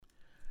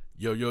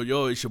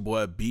Yo, it's your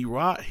boy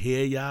B-Rock.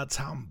 Here y'all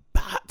talking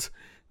about.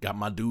 Got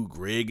my dude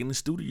Greg in the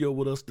studio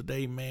with us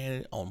today,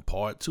 man, on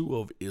part 2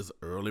 of Is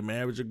Early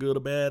Marriage a Good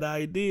or Bad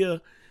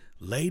Idea?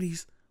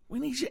 Ladies,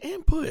 we need your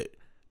input.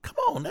 Come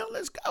on now,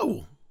 let's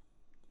go.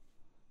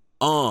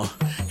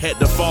 Had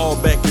to fall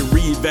back and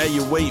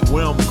reevaluate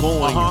where I'm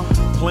going.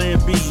 Plan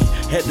B,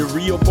 had to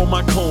re-up on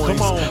my coins.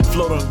 Come on.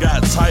 Flow done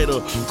got tighter,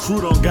 crew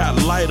done got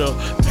lighter.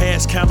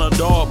 Past kinda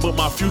dark, but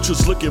my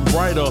future's looking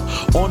brighter.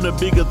 On the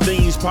bigger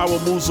things, power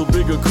moves with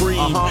bigger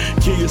cream.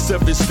 Kill your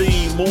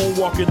self-esteem,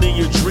 moonwalking in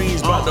your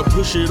dreams. About to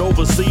push it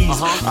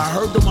overseas. I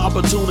heard them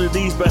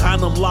opportunities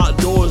behind them locked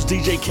doors.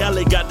 DJ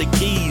Khaled got the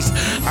keys.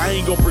 I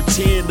ain't gonna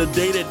pretend the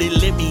day that they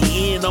let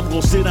me in, I'm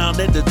gonna sit down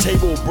at the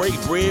table,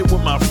 break bread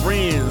with my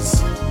friends.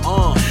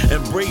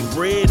 And break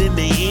bread in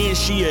the end.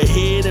 She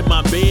ahead in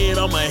my bed,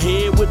 I'm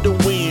ahead with the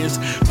winds.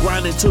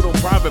 Grinding to them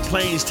private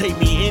planes, take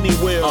me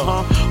anywhere.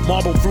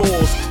 Marble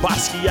floors,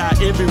 Basquiat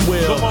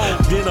everywhere.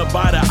 Dinner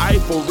by the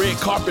Eiffel, red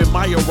carpet,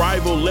 my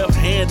arrival. Left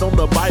hand on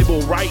the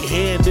Bible, right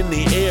hand in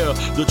the air.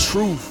 The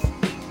truth.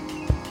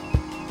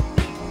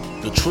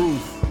 The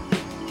truth.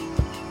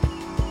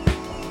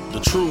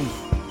 The truth.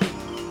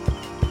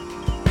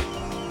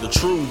 The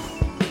truth.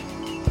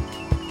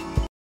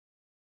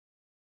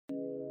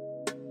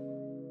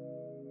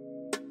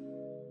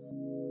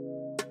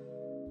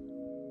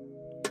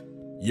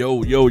 Yo,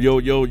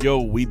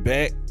 we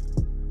back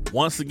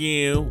once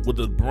again with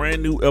a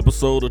brand new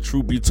episode of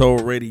Truth Be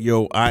Told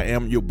Radio. I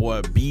am your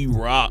boy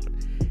B-Rock.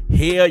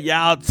 Here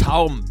y'all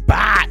talking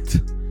about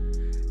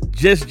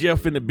Just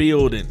Jeff in the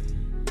building.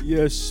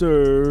 Yes,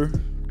 sir.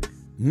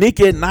 Nick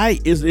at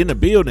Night is in the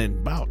building.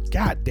 About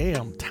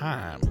goddamn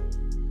time.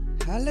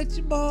 Holla at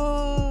your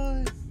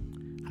boy.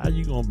 How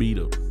you gonna beat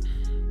up?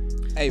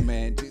 Hey,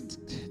 man,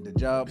 the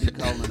job be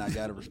calling. I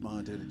gotta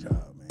respond to the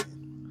job, man.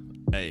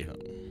 Hey,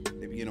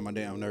 they be getting on my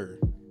damn nerve.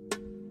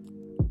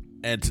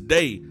 And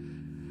today,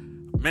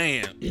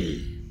 man,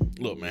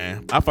 look,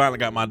 man, I finally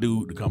got my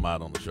dude to come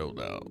out on the show,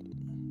 dog.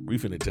 We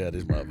finna tear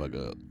this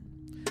motherfucker up.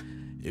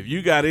 If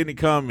you got any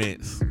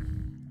comments,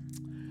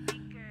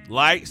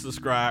 like,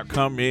 subscribe,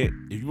 comment.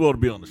 If you want to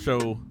be on the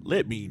show,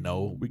 let me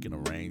know. We can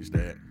arrange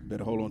that.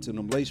 Better hold on to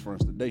them lace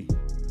fronts today.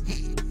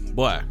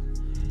 Boy,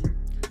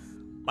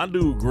 my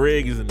dude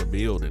Greg is in the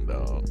building,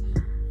 dog.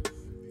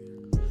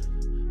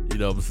 You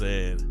know what I'm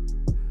saying?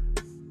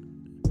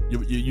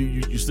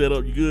 You set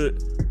up? You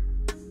good?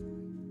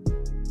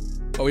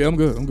 Oh yeah, I'm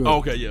good.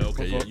 Okay, yeah.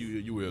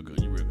 You real good.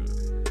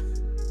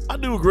 My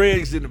dude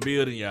Greg's in the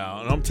building,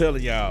 y'all, and I'm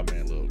telling y'all,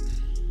 man. Look,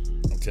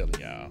 I'm telling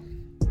y'all,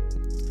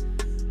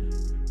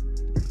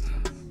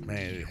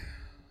 man.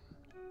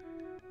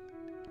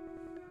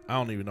 I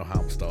don't even know how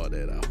I'm gonna start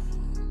that out.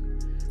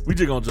 We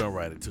just gonna jump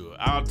right into it.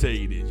 I'll tell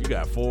you this: you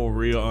got 4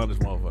 real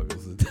honest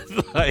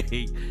motherfuckers. Like,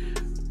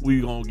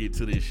 we gonna get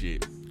to this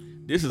shit.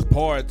 This is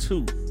part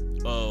 2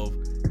 of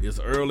Is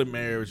Early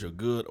Marriage a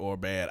Good or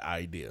Bad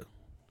Idea?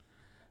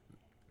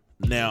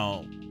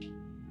 Now,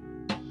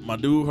 my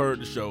dude heard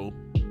the show.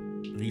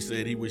 He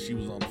said he wished he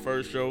was on the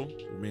first show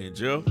with me and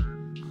Jeff.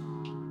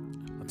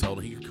 I told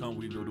him he could come.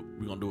 We're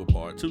going to do a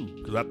part 2.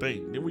 Because I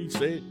think, didn't we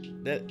say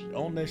that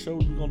on that show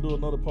we're going to do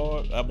another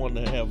part? I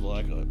wanted to have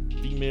like a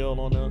female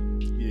on there.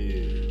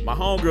 Yeah. My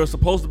homegirl's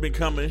supposed to be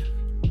coming.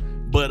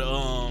 But,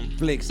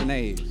 flexing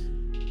ass.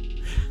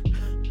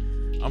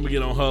 I'm going to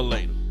get on her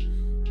later.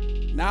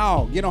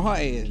 No, get on her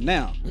ass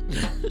now.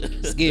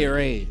 Scare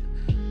ass.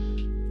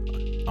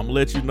 I'm going to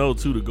let you know,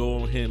 too, to go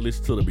on here and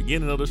listen to the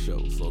beginning of the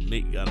show. So,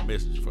 Nick got a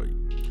message for you.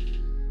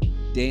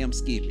 Damn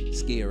Skippy.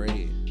 Scare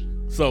ass.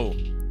 So,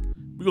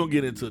 we're going to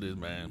get into this,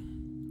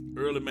 man.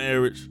 Early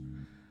marriage.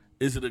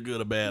 Is it a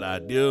good or bad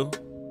idea?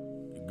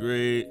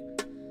 Greg,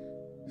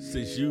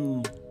 since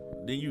didn't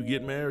you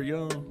get married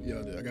young?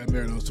 Yeah, I got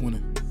married when I was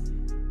 20.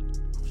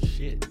 Oh,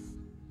 shit.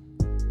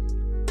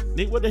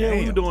 Nick, what the hell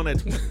were you doing at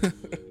 20?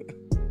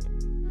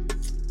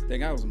 I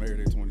think I was married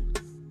at 20.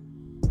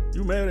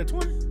 You married at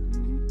 20?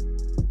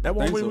 That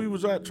one when we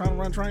was trying to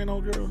run train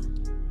on girl?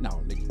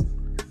 No, nigga.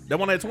 That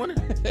one at 20?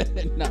 No,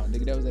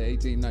 nigga, that was at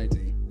 18,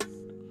 19.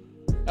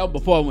 That was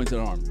before I went to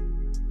the army.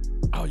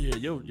 Oh, yeah,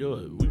 yo,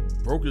 we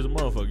broke as a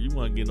motherfucker. You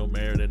wasn't getting no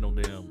married at no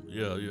damn,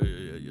 yeah.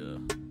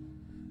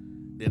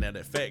 Then at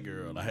that fat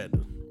girl, I had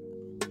to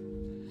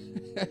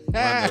I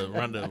had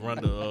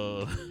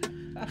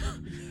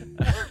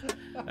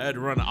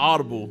to run the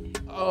audible.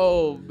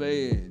 Oh,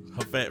 man.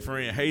 Her fat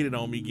friend hated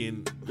on me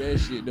getting... That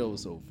shit, that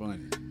was so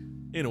funny.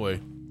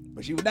 Anyway.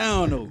 But she was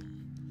down, though.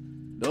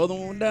 The other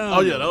one was down.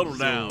 Oh, yeah, the other one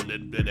down.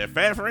 That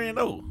fat friend,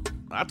 though.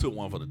 I took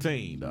one for the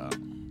team, dog.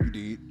 You did.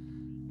 You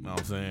know what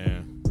I'm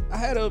saying? I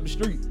had her up the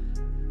street.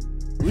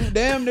 We were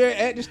damn there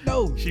at the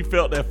stove. She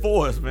felt that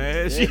force,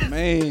 man.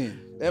 Man.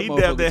 He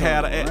damn there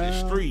had her at the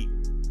street.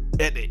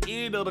 At the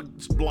end of the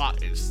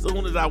block, as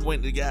soon as I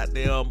went to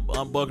goddamn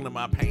unbuckling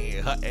my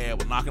pants, her ass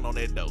was knocking on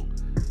that door.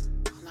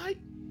 I'm like,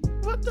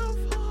 what the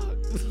fuck?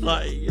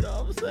 Like, you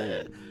know what I'm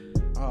saying?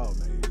 Oh,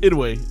 man.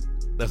 Anyway,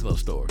 that's another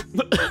story.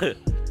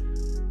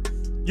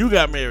 You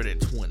got married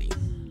at 20.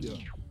 Yeah.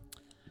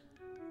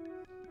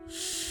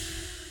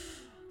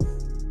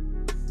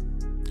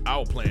 I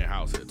was playing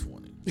house at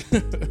 20.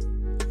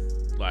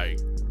 Like,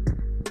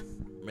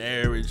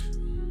 marriage,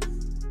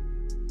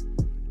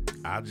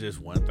 I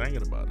just wasn't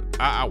thinking about it.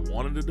 I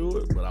wanted to do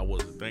it, but I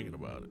wasn't thinking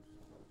about it.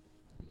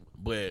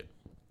 But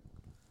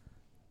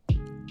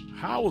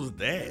how was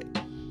that?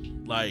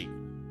 Like,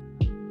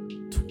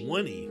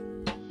 20,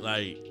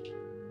 like,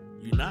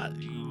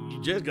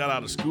 you just got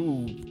out of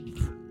school,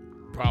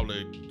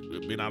 probably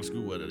been out of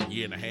school, what, a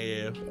year and a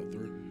half?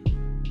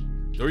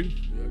 3?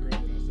 Yeah, I graduated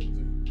when I was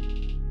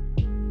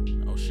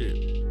 17. Oh,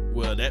 shit.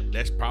 Well,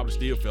 that's probably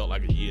still felt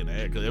like a year and a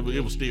half, because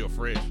it was still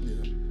fresh.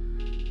 Yeah.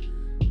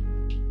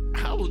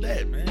 How was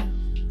that,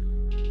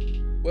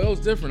 man? Well, it was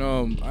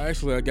different. I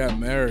got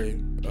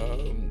married.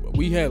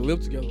 We had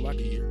lived together like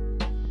a year.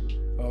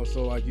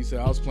 So like you said,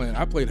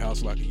 I played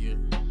house like a year.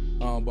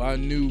 But I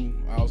knew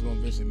I was gonna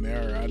eventually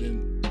marry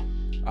her.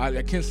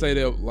 I can't say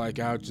that like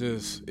I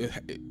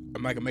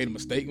made a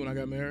mistake when I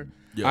got married.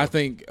 Yeah. I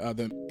think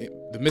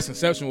the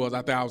misconception was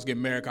I thought I was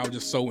getting married 'cause I was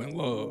just so in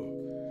love.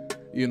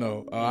 You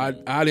know,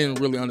 I didn't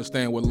really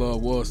understand what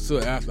love was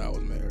till after I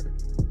was married.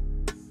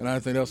 And I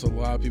think that's what a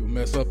lot of people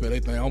mess up at. They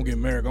think, I'm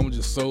getting married, I'm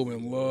just so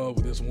in love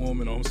with this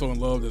woman, or I'm so in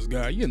love with this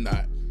guy. You're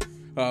not.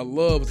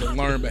 Love is a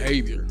learned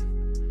behavior.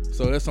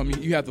 So that's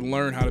something you have to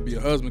learn how to be a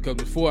husband, because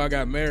before I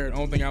got married, the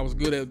only thing I was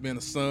good at was being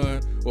a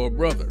son or a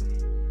brother.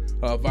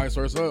 Vice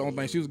versa, the only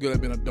thing she was good at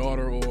being a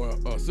daughter or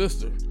a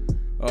sister.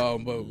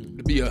 But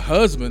to be a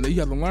husband, you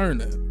have to learn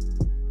that.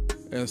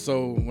 And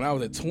so when I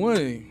was at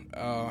 20,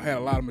 I had a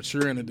lot of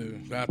maturing to do.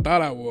 I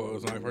thought I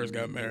was when I first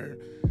got married,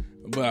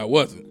 but I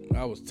wasn't.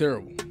 I was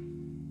terrible.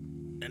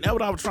 And that's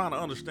what I was trying to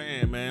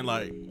understand, man.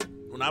 Like,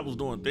 when I was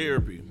doing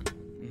therapy,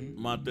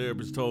 my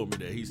therapist told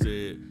me that. He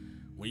said,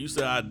 when you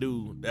say I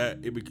do, that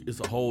it's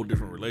a whole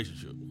different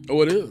relationship.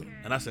 Oh, it is.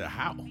 And I said,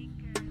 how?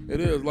 It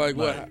is. Like,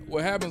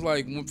 what happens,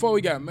 like, before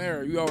we got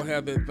married, we all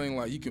have that thing,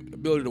 like,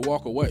 ability to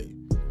walk away.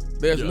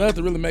 There's nothing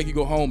to really make you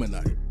go home at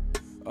night.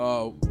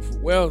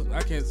 Well,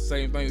 I can't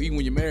say anything. Even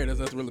when you're married, there's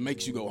nothing really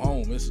makes you go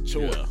home. It's a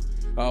choice.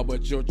 Yeah.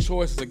 But your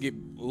choices get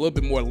a little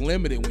bit more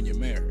limited when you're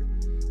married.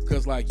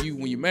 Because, like,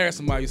 when you marry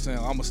somebody, you're saying,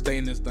 I'm going to stay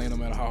in this thing no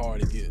matter how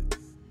hard it gets.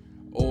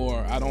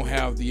 Or I don't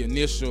have the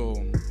initial,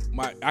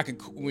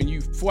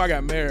 before I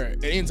got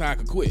married, at any time I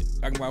could quit.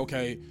 I can be like,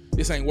 okay,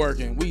 this ain't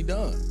working. We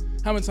done.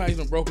 How many times you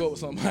done broke up with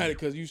somebody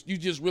because you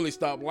just really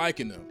stopped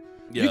liking them?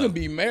 Yeah. You can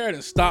be married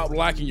and stop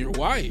liking your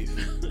wife.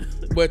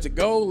 But the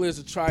goal is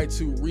to try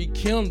to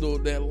rekindle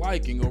that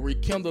liking or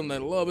rekindle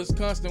that love. It's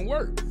constant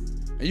work.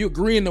 And you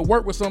agreeing to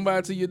work with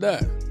somebody till you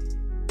die.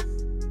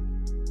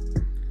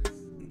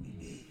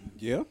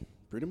 Yeah,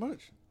 pretty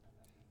much.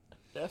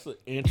 That's an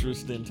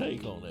interesting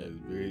take on that.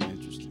 Very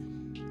interesting.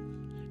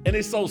 And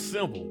it's so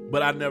simple,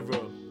 but I never.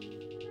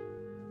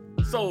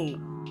 So,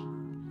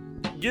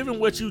 given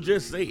what you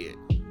just said,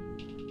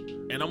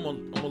 and I'm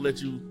gonna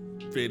let you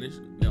finish.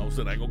 You know,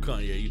 so I ain't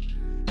gonna Kanye you.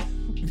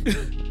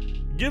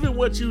 Given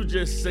what you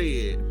just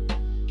said,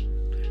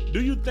 do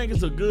you think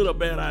it's a good or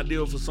bad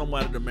idea for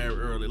somebody to marry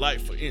early? Like,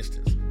 for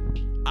instance,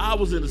 I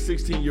was in a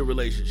 16-year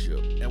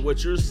relationship, and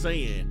what you're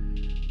saying,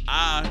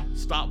 I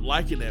stopped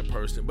liking that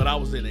person, but I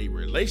was in a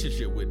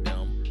relationship with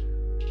them.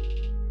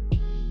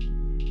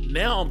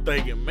 Now I'm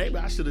thinking maybe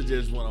I should have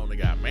just went on and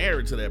got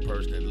married to that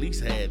person, at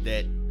least had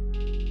that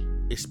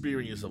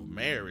experience of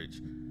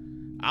marriage.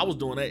 I was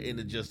doing that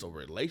into just a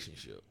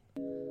relationship,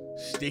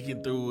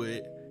 sticking through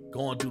it,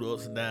 going through the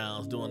ups and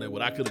downs, doing that.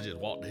 But I could have just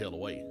walked the hell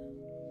away.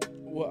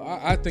 Well,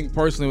 I think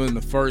personally, in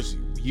the first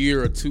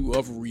year or two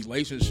of a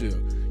relationship,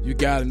 you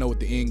got to know what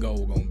the end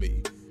goal is going to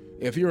be.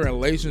 If you're in a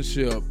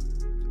relationship,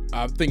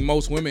 I think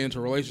most women into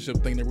a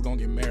relationship think that we're going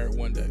to get married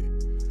one day.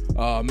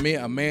 A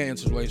man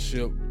into a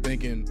relationship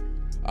thinking,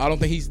 I don't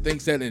think he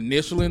thinks that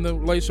initially in the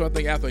relationship. I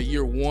think after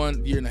year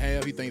and a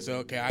half, he thinks,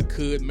 okay, I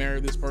could marry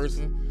this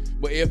person.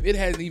 But if it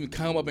hasn't even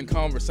come up in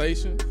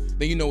conversation,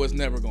 then you know it's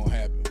never going to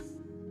happen.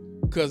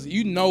 Because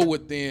you know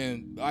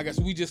within, I guess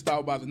we just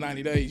talked about the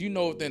 90 days, you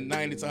know within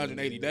 90 to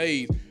 180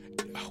 days,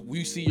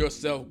 you see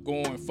yourself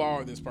going far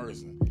with this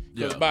person.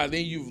 Because by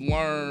then you've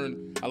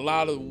learned a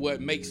lot of what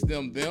makes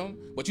them,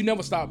 but you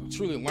never stop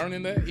truly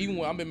learning that. Even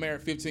when I've been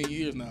married 15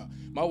 years now,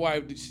 my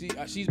wife,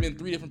 she's been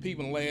 3 different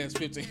people in the last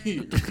 15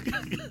 years.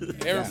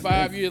 Every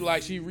 5 years,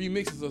 like, she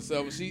remixes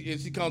herself and she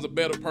becomes a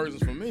better person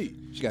for me.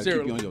 She got to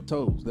keep you on your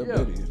toes. That's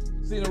what it is.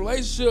 See, in a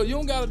relationship, you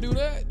don't got to do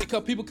that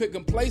because people get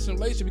complacent in a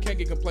relationship. You can't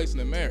get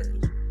complacent in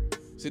marriage.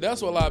 See,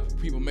 that's what a lot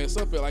of people mess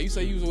up at. Like, you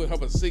say you was with her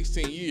for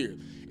 16 years.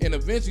 And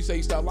eventually you say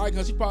you stop liking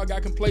her, she probably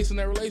got complacent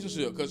in that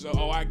relationship because,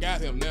 I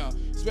got him now.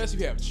 Especially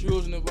if you have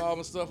children involved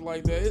and stuff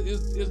like that.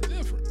 It's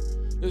different.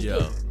 It's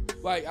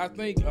different. Like, I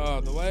think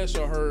the last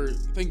show I heard,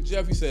 I think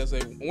Jeffy said,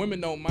 women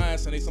don't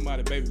mind saying they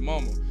somebody's baby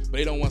mama, but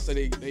they don't want to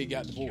say they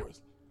got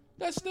divorced.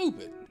 That's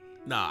stupid.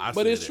 Nah,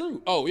 but it's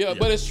true. Oh, yeah,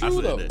 but it's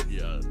true, though. That,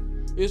 yeah.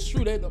 It's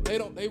true.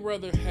 They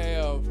rather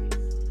have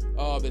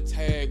the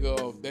tag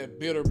of that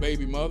bitter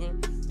baby mother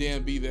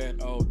than be that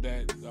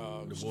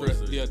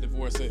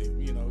divorcee.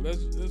 You know,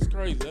 that's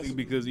crazy. I think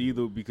because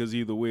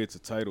either way it's a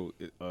title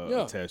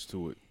attached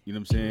to it. You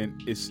know what I'm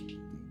saying? It's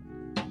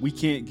we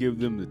can't give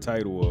them the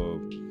title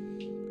of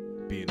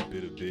being a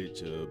bitter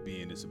bitch,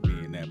 being this or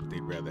being that, but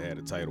they'd rather have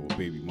the title of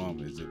baby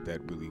mama, as if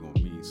that really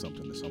gonna mean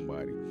something to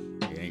somebody.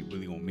 It ain't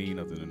really gonna mean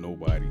nothing to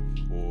nobody,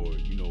 or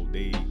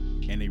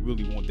they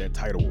really want that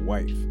title of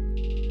wife,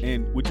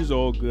 and which is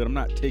all good. I'm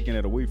not taking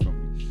that away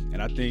from you,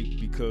 and I think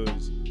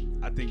because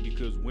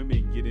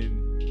women get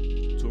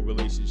into a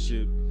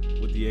relationship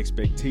with the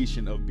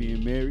expectation of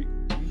being married,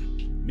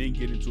 men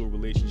get into a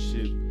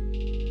relationship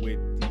with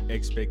the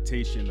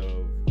expectation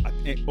of.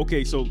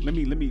 Okay, so let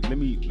me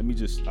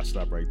just I'll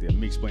stop right there. Let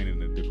me explain it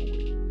in a different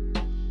way.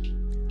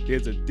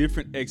 There's a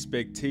different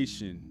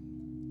expectation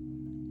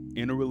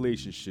in a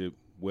relationship,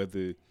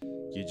 whether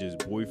you're just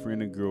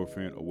boyfriend and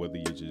girlfriend or whether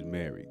you're just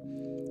married.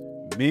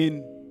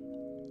 Men,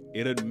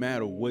 it doesn't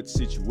matter what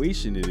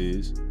situation it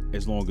is,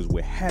 as long as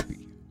we're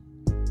happy.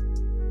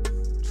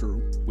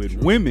 True. With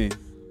women,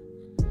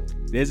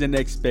 there's an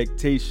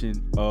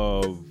expectation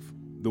of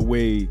the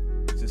way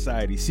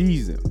society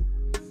sees them.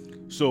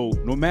 So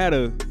no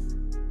matter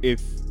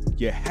if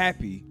you're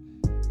happy,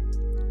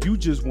 you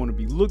just want to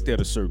be looked at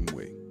a certain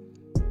way.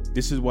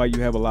 This is why you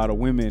have a lot of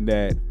women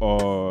that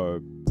are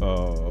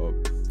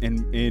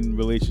in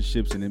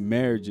relationships and in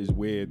marriages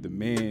where the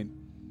man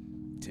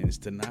tends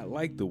to not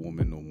like the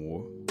woman no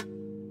more,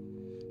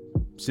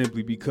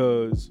 simply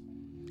because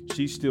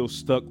she's still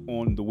stuck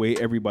on the way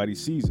everybody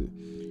sees her.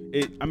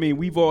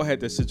 We've all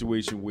had that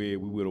situation where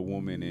we with a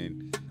woman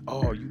and,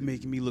 oh, you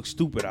making me look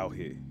stupid out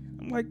here.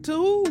 I'm like, to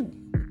who?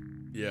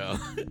 Yeah,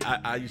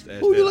 I used to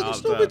ask Who that you all looking the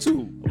stupid time.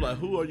 to? I'm like,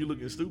 who are you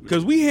looking stupid?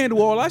 Because we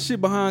handle all our shit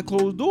behind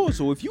closed doors.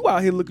 So if you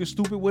out here looking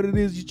stupid, what it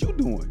is that you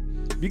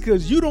doing?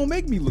 Because you don't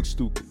make me look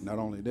stupid. Not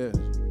only that,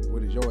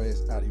 what is your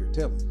ass out here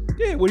telling?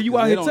 Yeah, what are you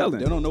out here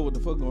telling? They don't know what the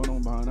fuck going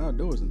on behind our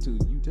doors until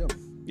you tell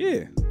them.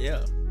 Yeah.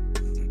 Yeah.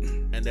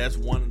 And that's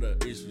one of the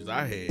issues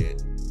I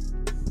had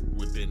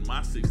within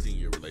my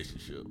 16-year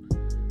relationship.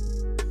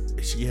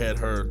 She had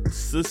her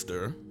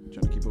sister.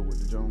 Trying to keep up with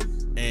the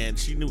Jones. And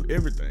she knew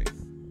everything.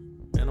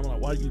 And I'm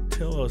like, why do you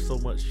tell her so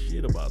much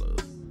shit about us?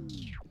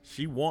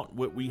 She want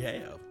what we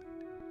have.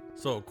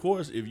 So, of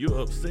course, if you're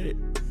upset,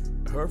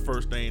 her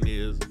first thing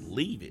is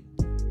leave it.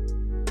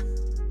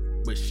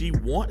 But she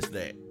wants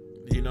that.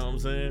 You know what I'm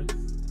saying?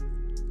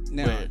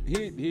 Now,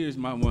 here's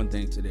my one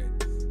thing to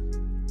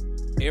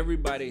that.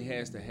 Everybody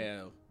has to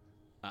have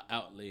an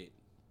outlet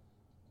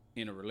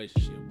in a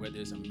relationship, whether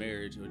it's a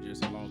marriage or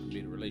just a long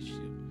committed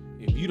relationship.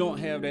 If you don't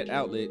have that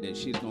outlet, that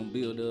shit's gonna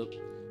build up.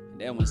 And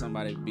that when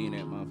somebody be in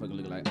that motherfucker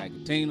looking like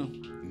Ike Tina,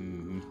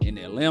 in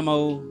their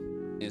limo,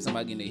 and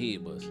somebody getting their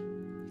head bust.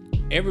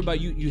 Everybody,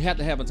 you have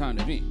to have a time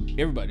to vent.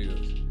 Everybody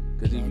does.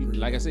 Because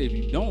like I said, if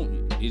you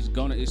don't, it's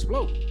gonna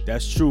explode.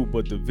 That's true,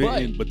 but the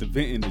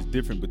venting is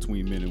different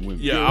between men and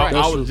women. Yeah, right.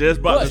 I was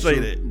just about to say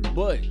that.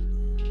 But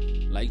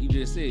like you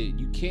just said,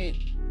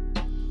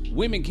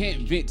 women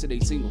can't vent to their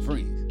single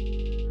friends.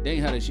 That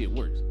ain't how that shit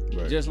works.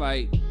 Right. Just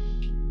like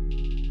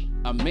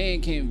a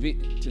man can't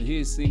vent to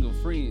his single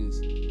friends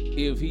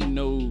if he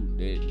know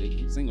that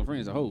the single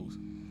friends are hoes.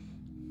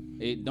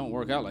 It don't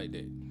work out like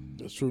that.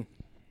 That's true.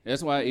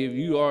 That's why if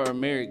you are a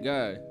married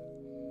guy,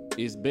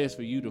 it's best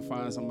for you to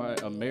find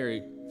somebody, a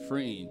married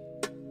friend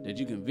that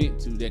you can vent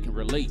to that can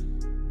relate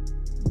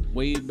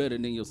way better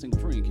than your single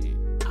friend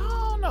can.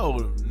 I don't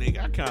know,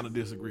 nigga. I kind of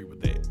disagree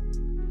with that.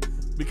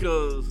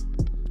 Because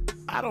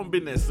I done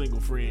been that single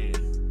friend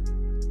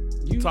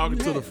talking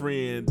to the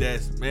friend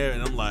that's married,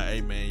 and I'm like,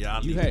 hey, man,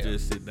 y'all need to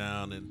just sit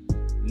down and...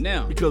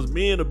 Now. Because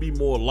men will be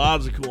more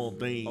logical on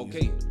things.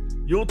 Okay.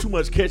 You don't too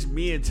much catch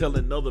men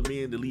telling other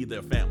men to leave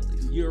their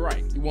families. You're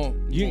right. You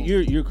won't.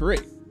 You're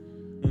correct.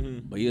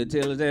 Mm-hmm. But you'll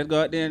tell us that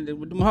go out there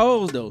with them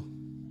hoes, though.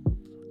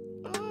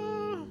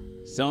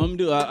 Some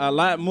do. A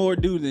lot more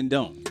do than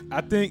don't.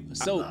 I think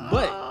so.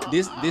 But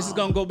this is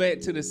gonna go back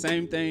to the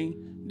same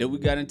thing that we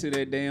got into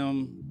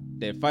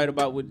that fight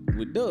about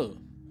with Doug.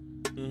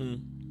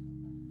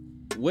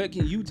 Mm-hmm. What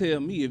can you tell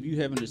me if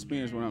you haven't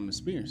experienced what I'm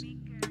experiencing?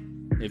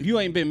 If you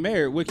ain't been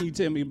married, what can you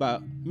tell me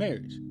about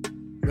marriage?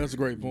 That's a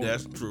great point.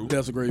 That's true.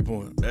 That's a great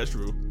point. That's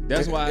true.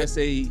 That's why I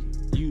say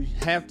you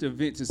have to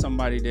vent to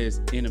somebody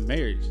that's in a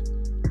marriage.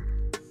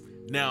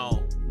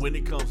 Now, when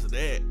it comes to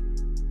that,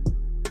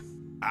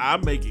 I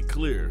make it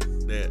clear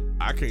that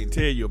I can't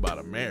tell you about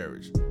a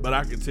marriage, but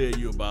I can tell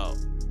you about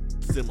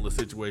similar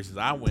situations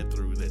I went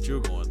through that you're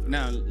going through.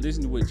 Now,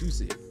 listen to what you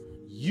said.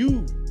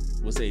 You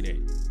will say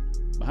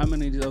that. But how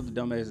many of these other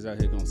dumbasses out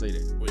here gonna say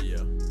that? Well,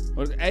 yeah.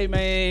 Well, hey,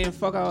 man,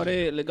 fuck all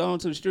that. Let's go on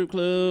to the strip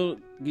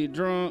club, get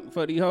drunk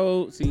for these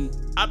hoes. See,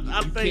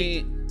 I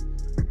think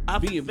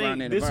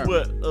this is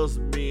what us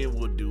men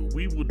would do.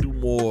 We would do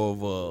more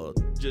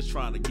of just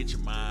trying to get your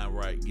mind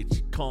right, get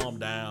you calm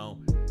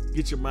down,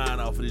 get your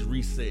mind off of this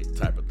reset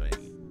type of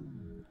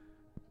thing.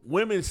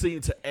 Women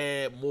seem to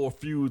add more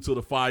fuel to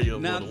the fire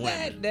of other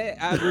women.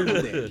 That I agree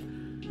with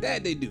that.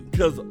 That they do.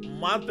 Because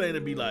my thing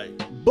would be like,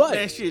 but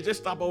man, shit,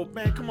 just stop over,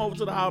 man. Come over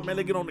to the house, man.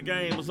 Let's get on the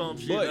game or some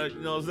shit. Like,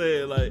 you know what I'm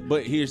saying? Like,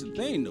 but here's the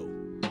thing, though.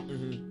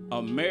 Mm-hmm.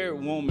 A married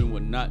woman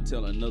would not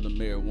tell another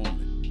married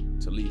woman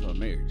to leave her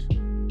marriage.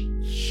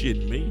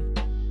 Shitting me.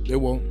 They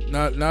won't.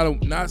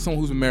 Not someone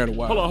who's been married a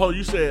while. Hold on.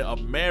 You said a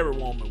married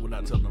woman would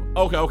not tell them.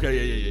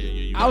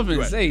 Okay. Yeah. I was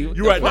gonna say.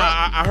 You're right. Nah,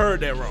 I heard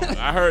that wrong.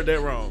 I heard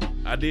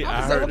I did.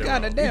 I heard what that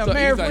kind wrong. of damn He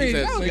married thought he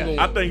friends? said y'all single.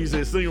 got? I think he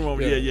said single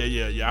woman.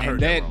 Yeah. I heard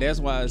And that wrong. that's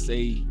why I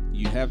say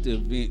you have to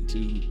vent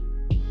to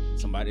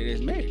somebody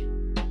that's married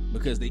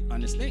because they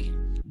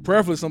understand.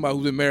 Preferably somebody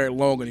who's been married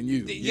longer than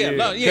you.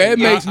 Yeah. That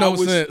makes no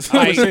sense.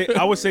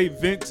 I would say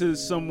vent to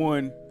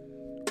someone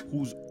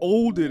who's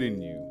older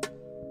than you,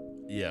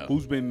 Yeah.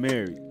 who's been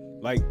married.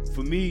 Like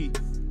for me,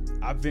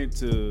 I vent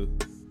to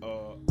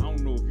I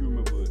don't know if you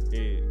remember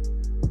Ed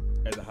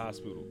at the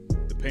hospital,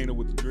 the painter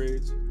with the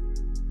dreads.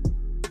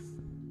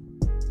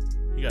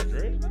 You got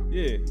dreads now?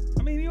 Yeah,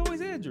 I mean he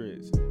always had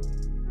dreads.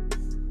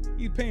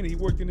 He painted. He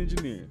worked in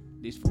engineering.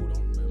 This fool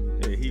don't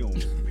remember. Yeah,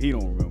 he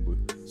don't remember.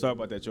 Sorry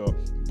about that, y'all.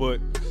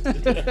 But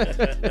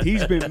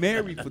he's been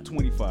married for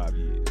 25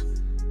 years.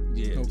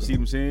 Yeah. You see what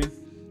I'm saying?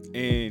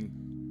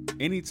 And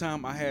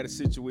anytime I had a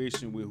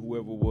situation with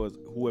whoever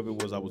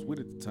it was I was with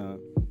at the time,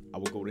 I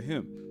would go to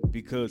him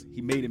because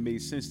he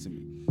made sense to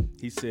me.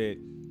 He said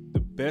the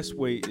best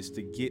way is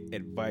to get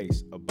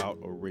advice about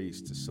a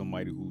race to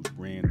somebody who's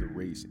ran the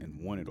race and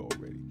won it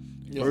already,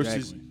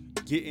 versus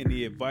getting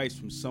the advice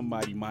from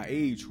somebody my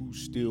age who's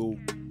still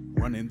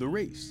running the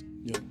race.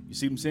 Yeah. You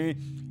see what I'm saying?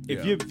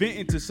 If you're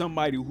venting to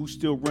somebody who's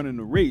still running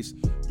the race,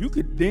 you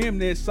could damn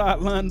near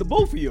sideline the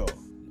both of y'all.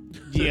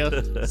 Yeah.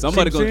 Somebody See what I'm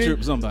gonna saying?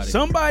 trip somebody.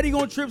 Somebody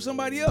gonna trip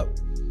somebody up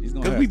It's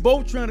gonna because we happen.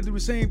 both trying to do the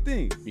same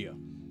thing. Yeah.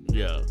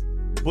 Yeah.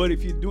 But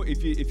if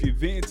you're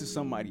venting to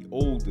somebody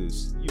older,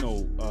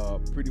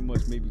 pretty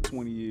much maybe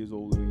 20 years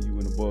older than you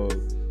and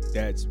above,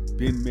 that's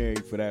been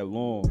married for that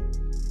long,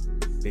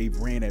 they've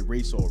ran that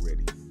race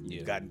already,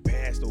 gotten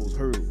past those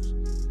hurdles,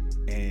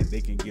 and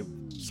they can give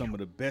some of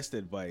the best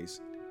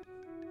advice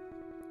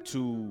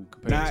to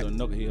Compared to a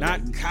knucklehead not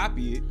like you.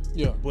 copy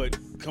it, but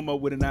come up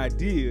with an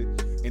idea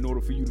in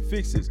order for you to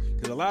fix this.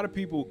 Because a lot of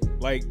people,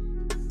 like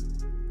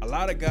a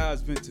lot of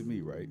guys vent to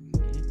me, right?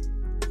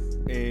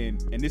 And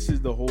this is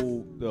the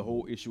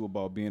whole issue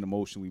about being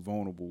emotionally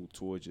vulnerable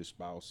towards your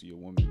spouse or your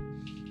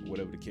woman,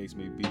 whatever the case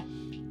may be.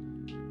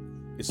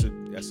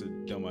 That's a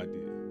dumb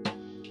idea.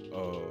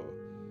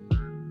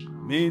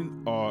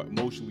 Men are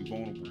emotionally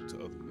vulnerable to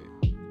other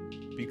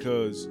men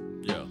because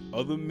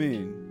other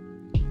men,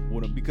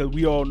 because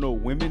we all know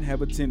women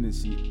have a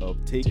tendency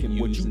of taking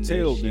what you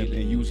tell them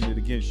and using it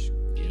against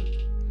you.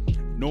 Yeah.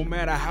 No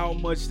matter how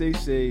much they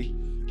say,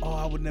 "Oh,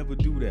 I would never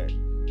do that,"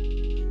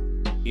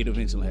 It'll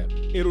eventually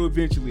happen. it'll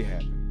eventually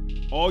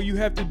happen. All you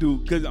have to do,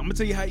 because I'm gonna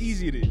tell you how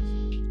easy it is.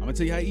 I'm gonna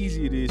tell you how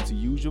easy it is to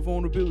use your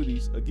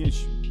vulnerabilities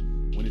against you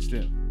when it's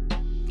them.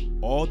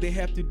 All they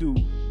have to do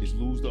is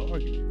lose the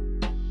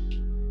argument.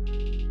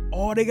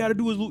 All they gotta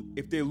do is lose.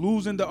 If they're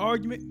losing the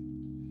argument,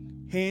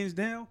 hands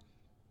down,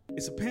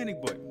 it's a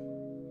panic button.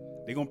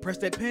 They're gonna press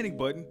that panic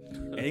button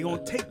and they're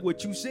gonna take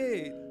what you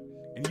said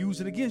and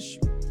use it against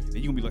you. And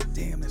you're gonna be like,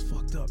 damn, that's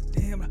fucked up.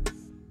 Damn,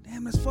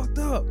 that's fucked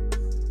up.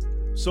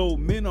 So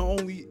men are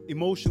only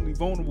emotionally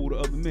vulnerable to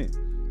other men.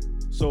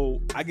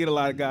 So I get a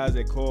lot of guys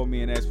that call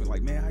me and ask me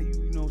like, man, how you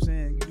know what I'm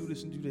saying? You do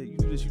this and do that. You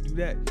do this, you do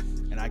that.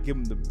 And I give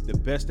them the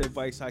best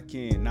advice I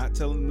can, not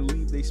telling them to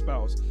leave their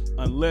spouse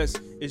unless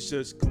it's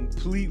just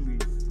completely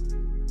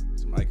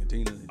Somebody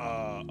continue.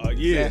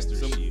 disaster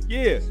shit.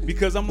 Yeah,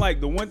 because I'm like,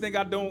 the one thing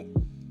I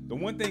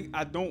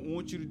don't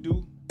want you to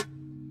do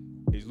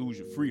is lose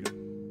your freedom.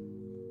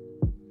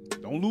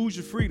 Don't lose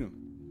your freedom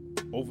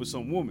over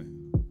some woman.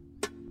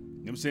 You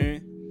know what I'm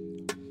saying?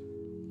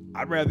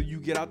 I'd rather you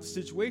get out the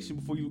situation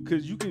before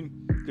because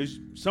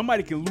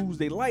somebody can lose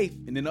their life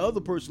and then the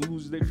other person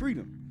loses their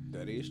freedom.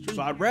 That is true.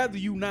 So I'd rather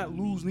you not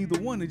lose neither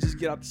one and just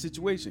get out the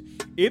situation.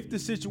 If the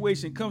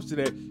situation comes to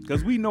that,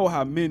 because we know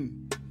how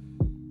men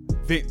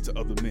vent to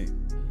other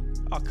men.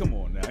 Oh, come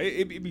on now.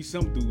 It be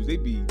some dudes, they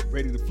be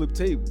ready to flip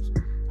tables.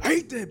 I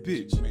hate that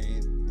bitch.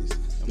 Man,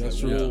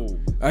 That's like, true. whoa.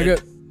 I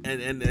got.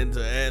 And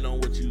to add on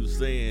what you were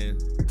saying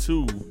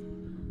too,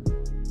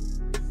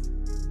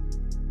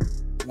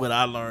 what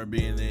I learned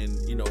being in,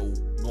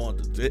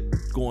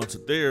 going to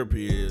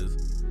therapy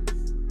is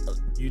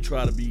you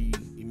try to be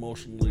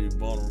emotionally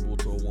vulnerable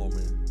to a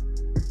woman,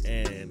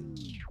 and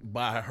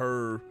by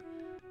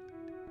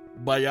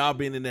y'all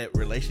being in that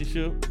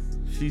relationship,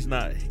 she's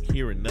not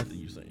hearing nothing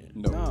you saying.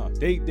 no. Nah,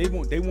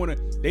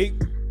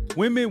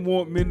 women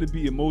want men to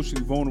be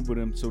emotionally vulnerable to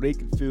them so they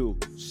can feel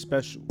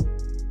special,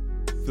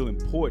 feel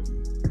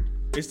important.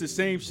 It's the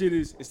same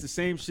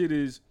shit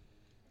as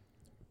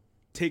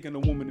taking a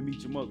woman to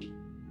meet your mother.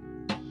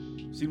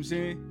 See what I'm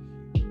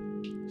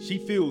saying? She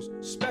feels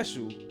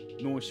special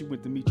knowing she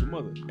went to meet your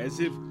mother, as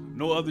if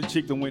no other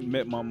chick that went and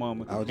met my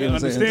mama. I was And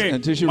just saying, understand,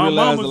 until she my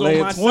realized the mama's on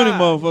my last 20 side.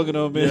 motherfucker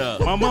done been. Yeah.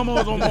 My mama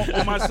was on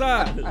my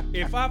side.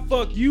 If I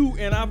fuck you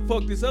and I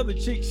fuck this other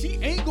chick, she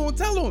ain't gonna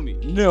tell on me.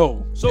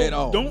 No. So at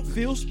all. don't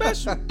feel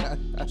special.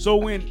 So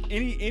when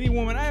any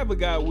woman I ever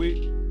got with,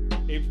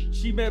 if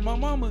she met my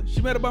mama,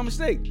 she met her by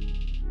mistake.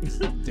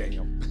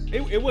 Damn.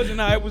 It wasn't.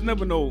 It was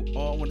never no.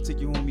 Oh, I want to take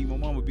you home and meet my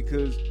mama,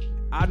 because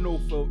I know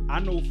for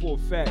a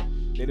fact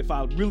that if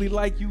I really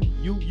like you,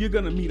 you're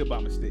gonna meet her by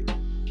mistake,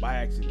 by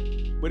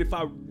accident. But if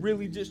I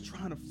really just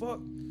trying to fuck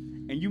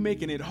and you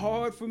making it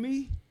hard for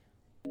me,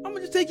 I'm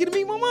gonna just take you to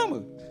meet my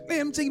mama.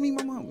 Man, I'm taking you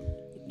to meet my mama.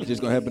 You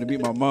just gonna happen to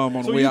meet my mom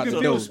on the So way you out can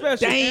the feel door.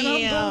 special. And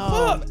I'm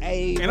gonna fuck.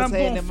 Hey, And I'm what's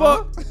gonna happening,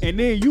 fuck. Ma? And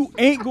then you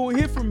ain't gonna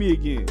hear from me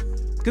again.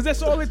 Cause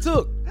that's all it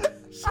took.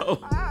 So,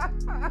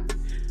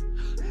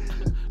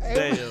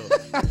 damn.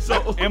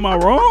 So, Am I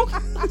wrong?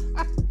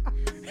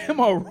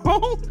 Am I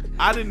wrong?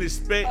 I didn't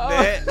expect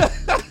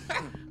that.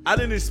 I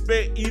didn't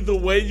expect either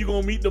way you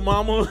gonna meet the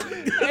mama.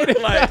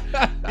 Like,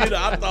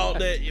 I thought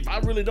that if I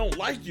really don't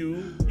like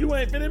you, you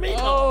ain't finna meet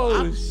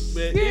her.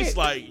 But it's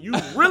like you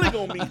really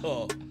gonna meet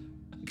her.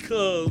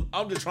 Cause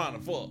I'm just trying to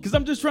fuck. Cause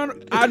I'm just trying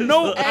to. I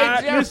know.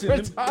 Jeff Listen.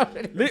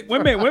 retarded.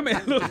 Wait a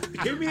minute. Look,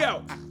 hear me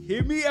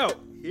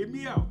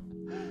out.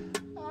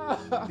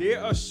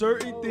 There are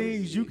certain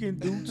things you can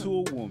do to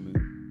a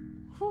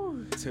woman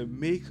to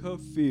make her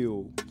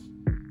feel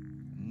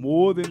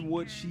more than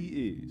what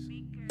she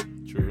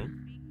is. True.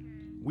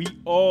 We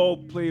all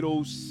play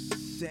those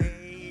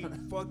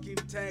same fucking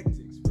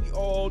tactics. We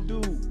all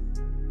do.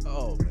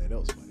 Oh man, that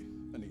was funny.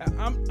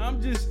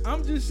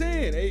 I'm just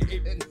saying.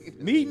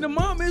 Meeting the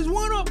mama is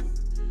one of them.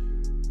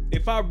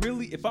 If I'm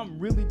really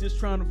just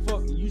trying to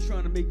fuck and you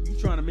trying to make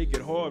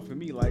it hard for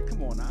me, like,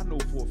 come on, I know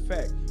for a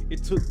fact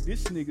it took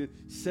this nigga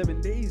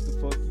 7 days to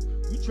fuck you.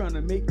 You trying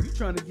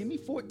to give me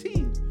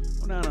 14.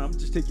 Oh no, I'm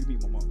just taking you to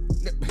meet my mama.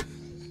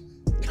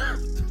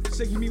 Just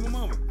taking you to meet my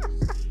mama.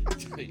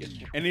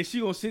 And then she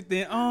gonna sit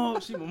there,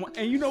 she my mama.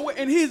 And you know what?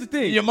 And here's the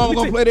thing. Your mama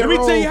gonna play that role.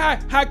 Let me tell you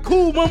how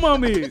cool my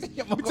mama is.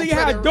 Let me tell you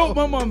how dope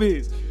my mama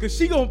is. Cause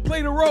she gonna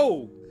play the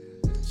role.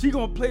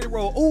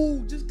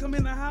 Oh, just come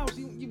in the house.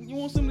 You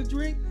want something to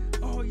drink?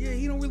 Oh yeah,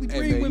 he don't really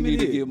bring Hey man, you women need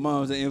to here. give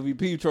moms an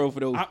MVP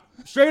trophy though.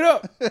 Straight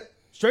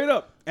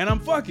up. And I'm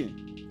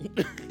fucking.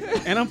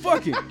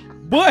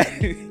 But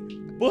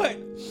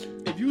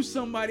if you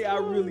somebody I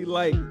really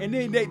like, and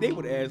then they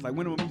would ask like,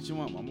 when am I meet your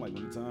mom? I'm like,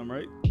 when the time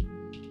right?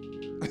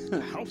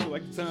 I don't feel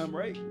like the time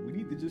right. We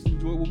need to just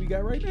enjoy what we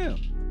got right now.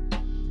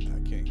 I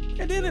can't.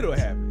 And then it'll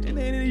happen. And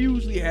then it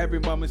usually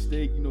happened by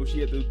mistake. You know,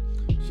 she had to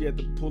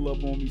pull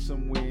up on me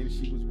somewhere and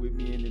she was with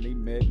me and then they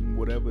met and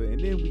whatever.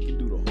 And then we can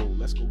do the whole,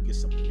 let's go get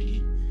some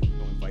meat.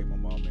 Invite my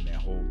mom in that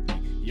whole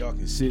thing. Y'all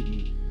can sit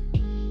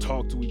and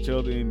talk to each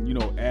other and,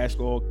 ask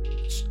all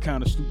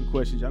kind of stupid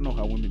questions. Y'all know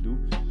how women do.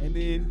 And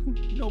then,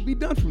 be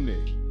done from there.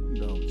 I'm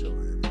done with your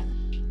head, man.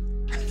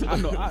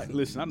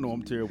 I know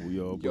I'm terrible,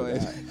 y'all. Your But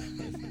ass.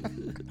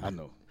 I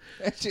know.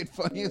 That shit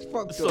funny as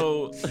fuck.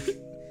 So,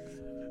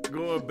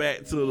 going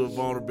back to the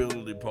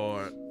vulnerability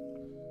part,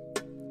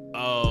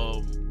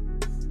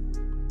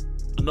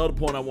 another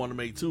point I want to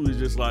make too is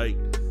just like,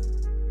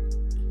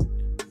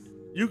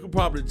 you could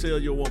probably tell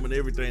your woman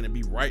everything and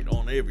be right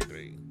on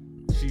everything.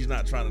 She's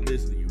not trying to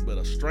listen to you, but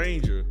a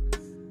stranger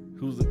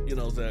who's,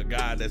 a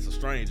guy that's a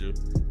stranger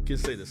can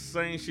say the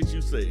same shit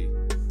you say,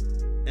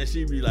 and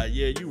she'd be like,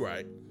 yeah, you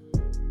right.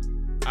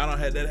 I done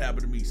had that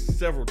happen to me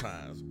several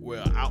times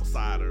where an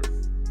outsider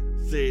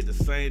said the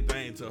same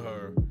thing to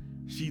her.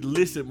 She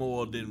listened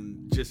more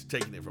than just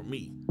taking it from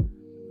me.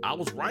 I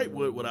was right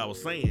with what I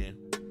was saying,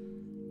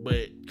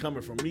 but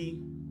coming from me,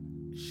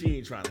 she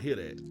ain't trying to hear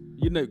that.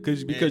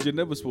 Because you're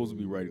never supposed to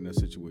be right in that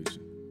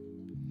situation.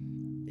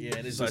 Yeah,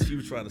 and it's like she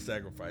was trying to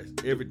sacrifice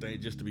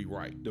everything just to be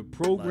right. The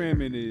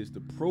programming is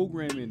that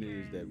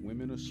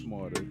women are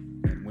smarter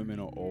and women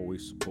are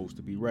always supposed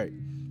to be right.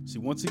 See,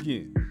 once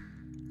again,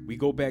 we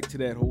go back to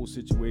that whole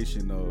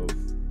situation of,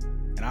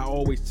 and I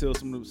always tell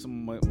some of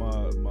my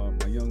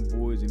young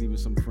boys and even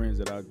some friends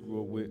that I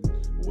grew up with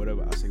or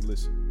whatever, I say,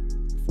 listen,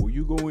 before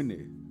you go in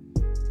there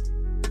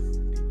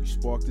and you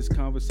spark this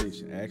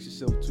conversation, ask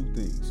yourself two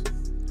things.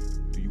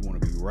 Do you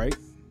want to be right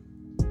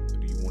or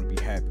do you want to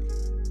be happy?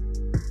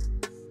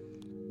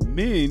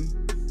 Men,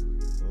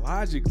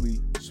 logically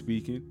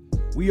speaking,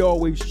 we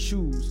always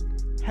choose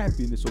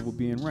happiness over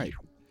being right.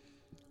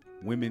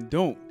 Women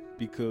don't,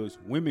 because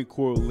women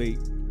correlate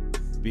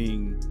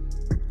being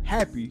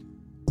happy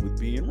with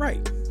being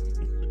right.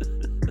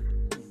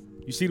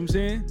 You see what I'm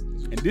saying?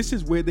 And this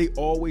is where they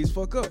always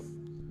fuck up.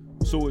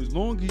 So as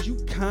long as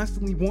you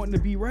constantly wanting to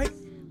be right,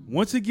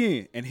 once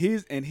again, and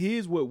here's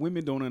what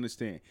women don't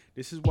understand.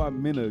 This is why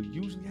men are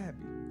usually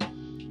happy.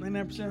 99%,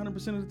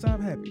 100% of the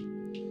time happy.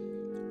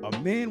 A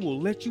man will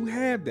let you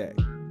have that.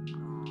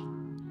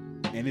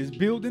 And it's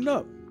building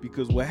up.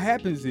 Because what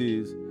happens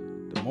is,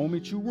 the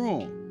moment you're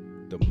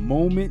wrong, the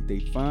moment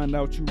they find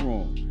out you're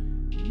wrong,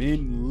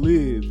 men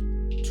live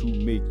to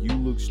make you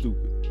look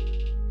stupid.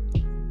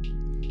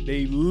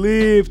 They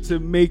live to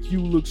make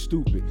you look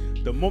stupid.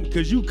 The moment,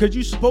 cause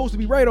you're supposed to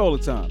be right all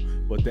the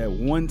time. But that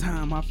one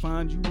time I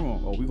find you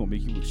wrong, we gonna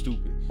make you look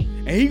stupid.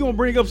 And he gonna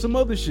bring up some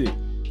other shit.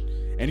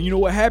 And you know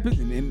what happens?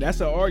 And then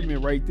that's an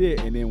argument right there.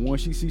 And then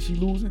once she sees she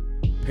losing,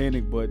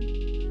 panic button.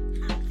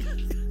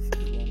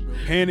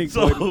 Panic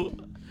button.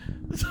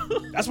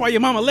 That's why your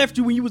mama left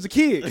you when you was a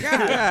kid.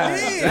 God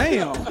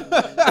damn.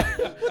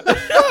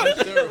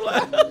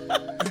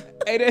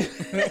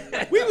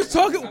 We was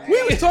talking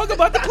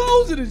about the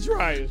clothes in the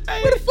dryer.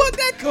 Where the fuck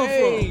that come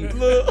from?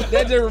 Look,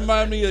 that just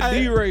remind me of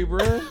D-Ray,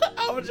 bro.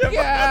 I was just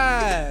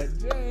God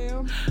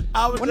damn.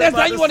 When that's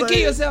how you want to kill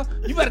yourself,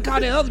 you better call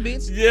that other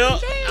bitch. Yeah,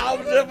 I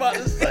was just about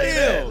to say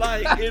that.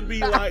 Like, it'd be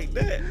like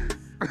that.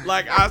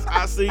 Like,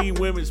 I seen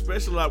women,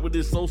 especially like with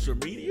this social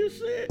media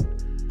shit.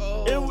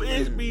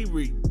 It'd be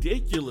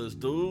ridiculous,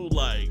 dude.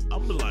 Like,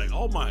 I'm like,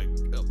 oh my,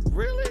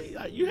 really?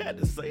 Like, you had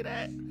to say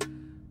that?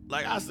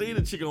 Like, I seen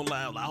a chick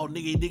online, like, oh,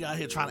 nigga out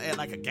here trying to act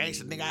like a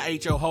gangster. Nigga, I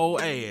ate your whole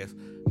ass.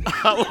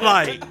 I was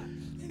like,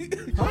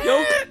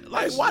 yo,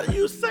 like, why do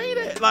you say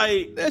that?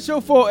 Like, That's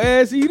your fault,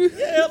 ass eater.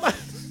 yeah, like,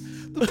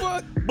 The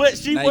fuck? but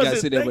she Now you gotta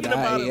wasn't sit there with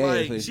thinking the about high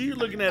it ass, like, she was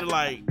looking at it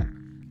like,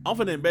 I'm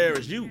finna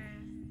embarrass you.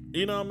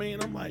 You know what I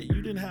mean? I'm like,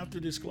 you didn't have to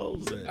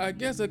disclose that. I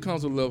guess that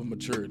comes with a level of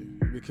maturity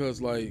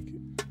because, like,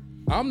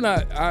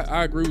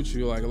 I agree with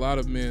you. Like, a lot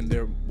of men,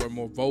 were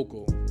more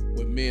vocal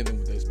with men than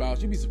with their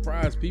spouse. You'd be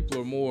surprised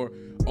people are more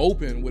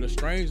open with a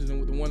stranger than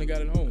with the one that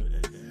got at home.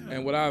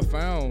 And what I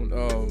found,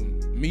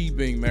 me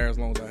being married as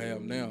long as I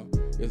have now,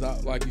 is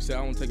like you said,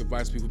 I don't take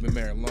advice from people who've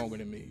been married longer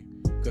than me.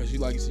 Because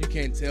you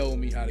can't tell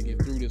me how to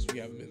get through this if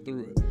you haven't been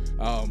through it.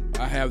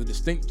 I have the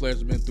distinct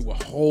pleasure of been through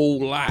a whole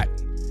lot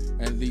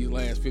in these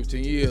last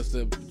 15 years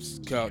to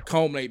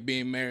culminate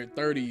being married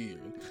 30 years.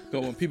 So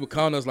when people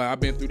call us like,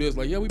 I've been through this,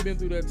 like, yeah, we've been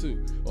through that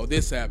too. Or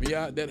this happened.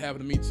 Yeah, that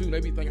happened to me too. They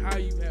be thinking, how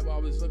you have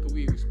all this stuff? Because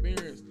we've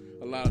experienced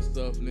a lot of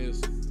stuff in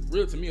this,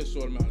 really to me, a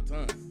short amount of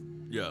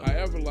time. Yeah.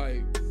 However,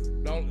 like,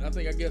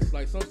 I guess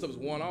like some stuff is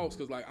one-offs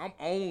because like I'm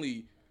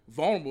only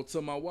vulnerable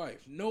to my wife.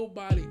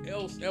 Nobody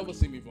else ever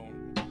see me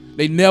vulnerable.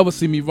 They never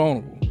see me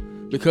vulnerable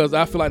because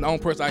I feel like the only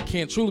person I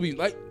can't truly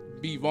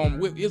be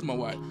vulnerable with is my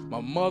wife.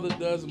 My mother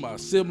does, my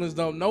siblings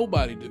don't,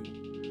 nobody do.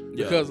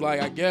 Yeah. Because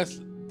like I guess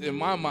in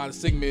my mind the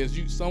stigma is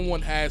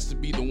someone has to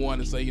be the one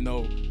to say,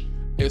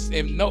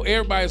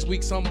 everybody's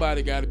weak,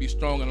 somebody got to be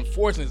strong, and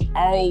unfortunately it's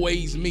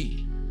always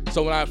me.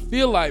 So when I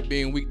feel like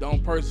being weak, the only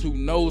person who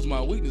knows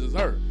my weakness is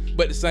her.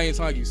 But at the same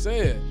time, like you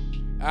said,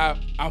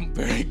 I'm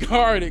very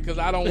guarded because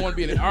I don't want to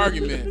be in an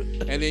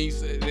argument. And then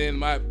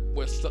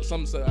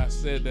something I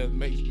said that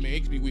makes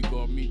me weak,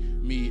 or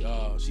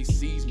she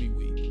sees me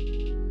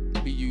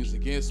weak, be used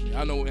against me.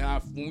 I know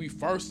when we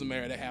first were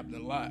married, that happened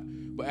a lot.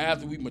 But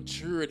after we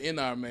matured in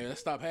our marriage, that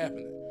stopped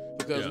happening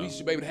because we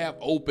should be able to have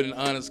open and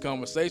honest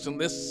conversation.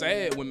 That's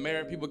sad when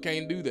married people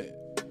can't do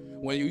that.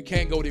 When you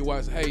can't go to your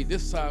wife and say, hey,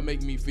 this is how it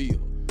make me feel.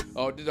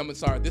 Or this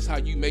is how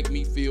you make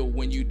me feel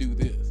when you do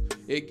this.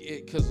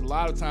 Because a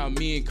lot of times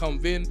men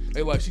come in,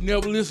 they like, she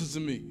never listens to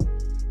me,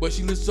 but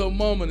she listens to her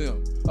mom and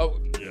them.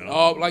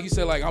 Like you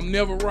said, like, I'm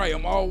never right,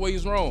 I'm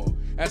always wrong.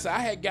 And so I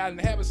had gotten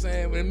the habit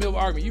saying in the middle of the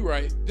argument, you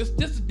right.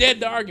 Just dead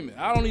the argument.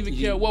 I don't even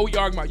care what we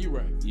argue about, you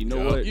right. You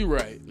know what? You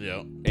right.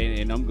 Yeah.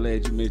 And I'm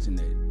glad you mentioned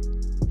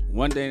that.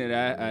 One thing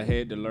that I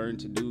had to learn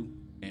to do,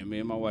 and me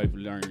and my wife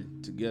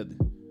learned together,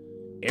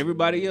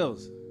 everybody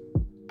else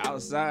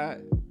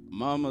outside,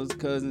 mamas,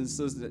 cousins,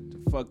 sisters,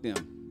 fuck them.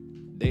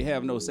 They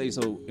have no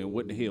say-so in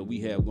what the hell we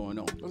have going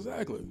on.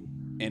 Exactly.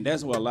 And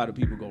that's where a lot of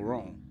people go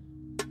wrong.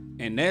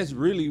 And that's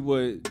really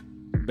what,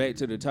 back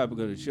to the topic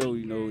of the show,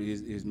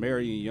 is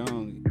marrying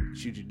young,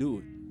 should you do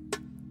it?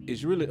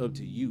 It's really up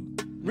to you.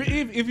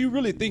 If you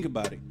really think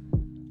about it,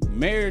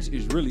 marriage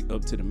is really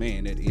up to the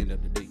man at the end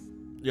of the day.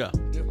 Yeah.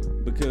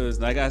 Because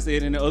like I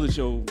said in the other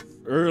show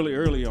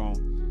early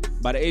on,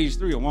 by the age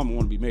 3, a woman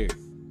want to be married.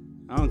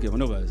 I don't care what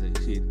nobody say.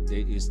 Shit,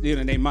 it's still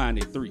in their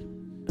mind at 3.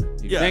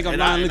 If you think I'm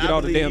lying, look at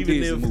all the damn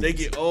Disney movies. If they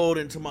get old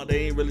and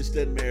they ain't really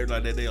studying marriage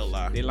like that, they'll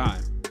lie. They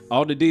lying.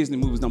 All the Disney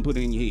movies don't put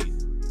it in your head.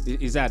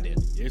 It's out there.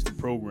 It's the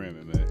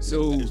programming, man.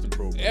 So it's the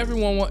programming.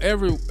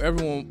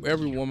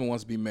 Every woman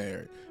wants to be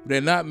married. But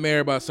they're not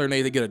married by a certain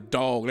age. They get a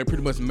dog. They're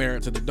pretty much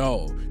married to the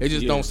dog. They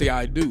just don't say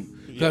I do.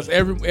 Because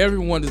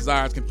everyone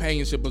desires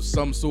companionship of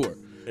some sort.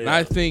 Yeah. And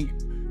I think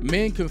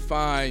men can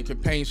find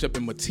companionship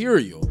in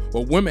material,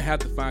 or women have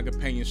to find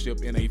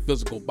companionship in a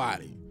physical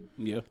body.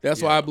 Yeah.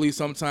 That's why I believe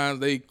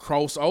sometimes they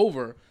cross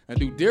over and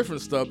do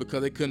different stuff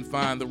because they couldn't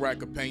find the right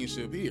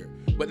companionship here.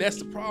 But that's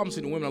the problem.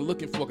 See, the women are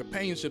looking for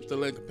companionship to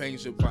let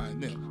companionship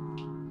find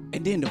them.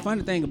 And then the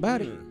funny thing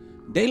about it,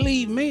 they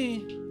leave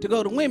men to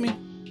go to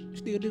women,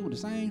 still do the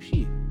same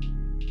shit.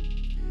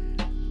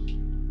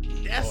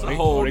 That's a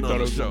whole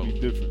nother show.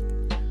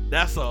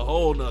 That's a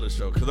whole nother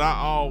show. Because I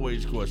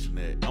always question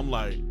that. I'm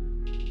like,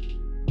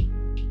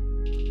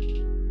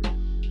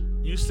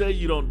 you say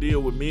you don't deal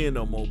with men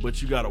no more,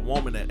 but you got a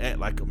woman that act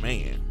like a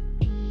man.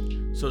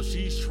 So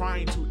she's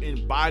trying to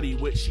embody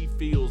what she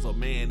feels a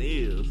man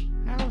is.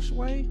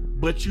 Houseway.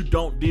 But you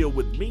don't deal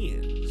with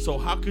men. So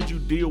how could you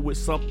deal with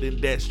something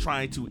that's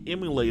trying to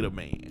emulate a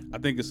man? I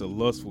think it's a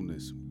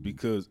lustfulness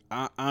because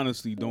I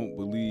honestly don't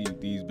believe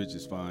these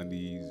bitches find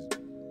these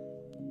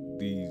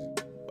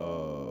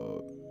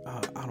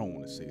I don't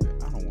want to say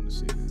that. I don't want to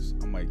say this.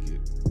 I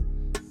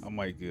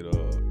might get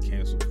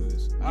canceled for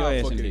this. Your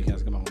ass ain't get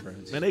canceled. Come on, bro.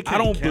 Man, they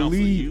can't cancel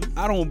you.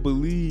 I don't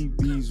believe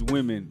these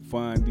women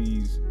find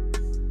these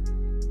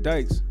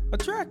dykes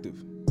attractive.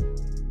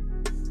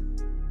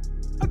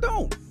 I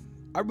don't.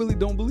 I really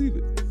don't believe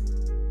it.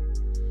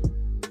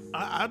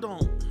 I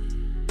don't.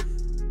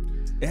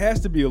 It has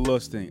to be a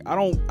lust thing.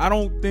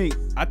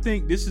 I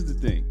think this is the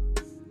thing.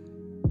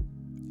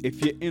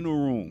 If you're in a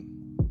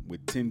room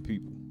with 10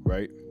 people,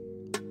 right?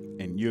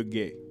 And you're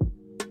gay.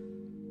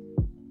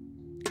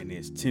 And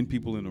there's 10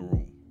 people in the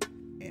room.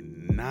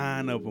 And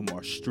 9 of them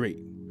are straight.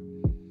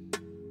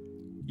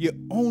 You're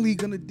only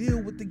going to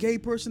deal with the gay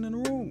person in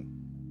the room.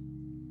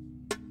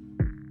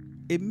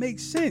 It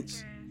makes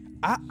sense.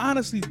 I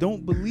honestly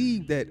don't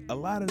believe that a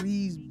lot of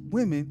these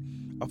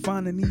women are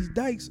finding these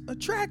dykes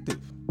attractive.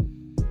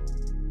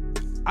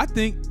 I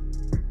think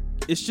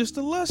it's just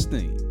a lust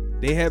thing.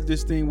 They have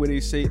this thing where they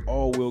say,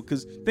 "Oh, well,"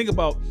 because think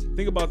about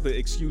the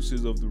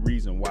excuses of the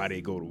reason why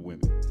they go to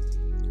women.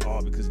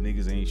 Oh, because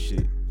niggas ain't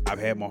shit. I've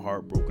had my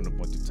heart broken a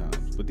bunch of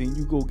times. But then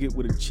you go get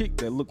with a chick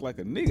that look like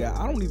a nigga.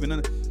 I don't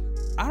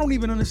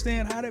even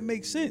understand how that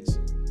makes sense.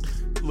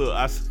 Look,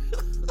 I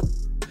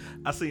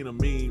seen a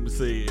meme that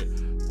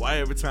said, "Why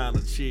every time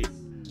a chick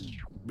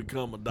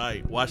become a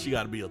dyke, why she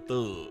got to be a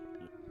thug?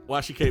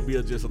 Why she can't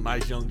be just a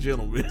nice young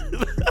gentleman?"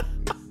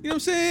 You know what I'm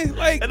saying?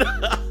 Like,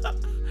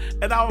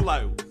 and I was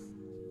like,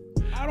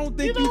 I don't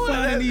think you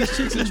finding these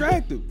chicks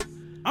attractive.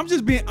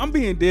 I'm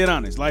being dead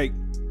honest. Like,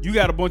 you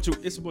got a bunch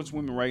of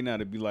women right now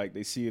that be like,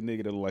 they see a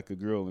nigga that look like a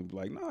girl and be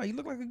like, nah, he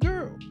look like a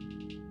girl.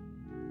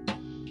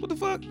 What the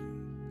fuck?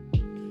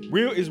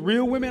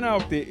 Real women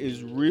out there,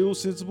 is real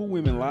sensible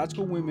women,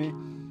 logical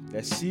women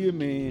that see a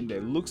man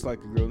that looks like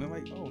a girl and they're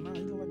like, oh, nah,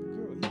 he look like a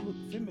girl. He look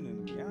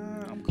feminine to me.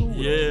 I'm cool with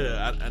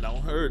yeah, I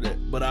don't heard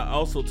that. But I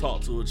also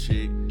talked to a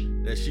chick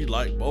that she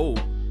liked both.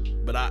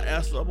 But I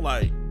asked her, I'm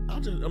like,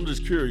 I'm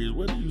just curious,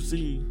 what do you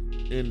see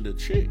in the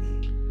chick?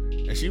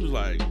 And she was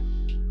like,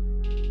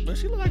 man,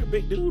 she look like a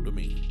big dude to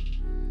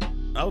me.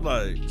 I was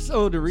like,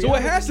 so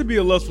it has to be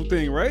a lustful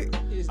thing, right?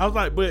 I was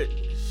like, but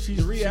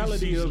The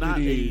reality she's of not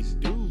it a is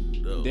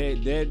dude though.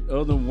 that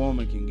other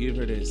woman can give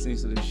her that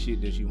sensitive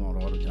shit that she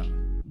want all the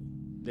time.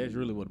 That's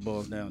really what it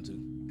boils down to.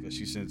 Because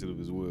she's sensitive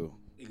as well.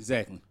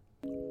 Exactly.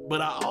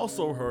 But I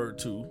also heard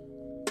too,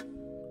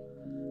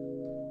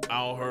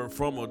 I heard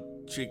from a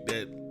chick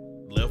that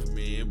left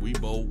me and we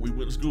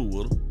went to school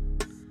with her.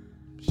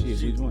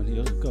 Shit, which one?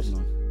 There was a couple of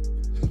them.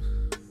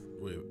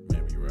 Well,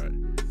 maybe you're right.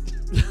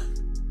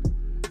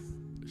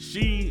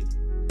 She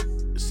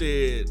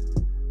said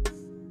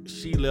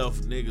she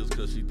left niggas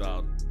because she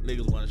thought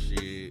niggas wasn't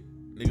shit,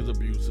 niggas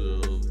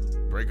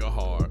abusive, break her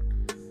heart.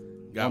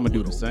 I'ma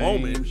do the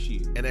same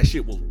shit. And that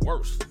shit was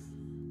worse.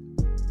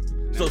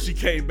 So she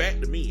came back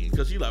to me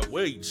because she like,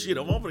 wait, shit,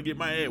 if I'm gonna get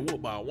my ass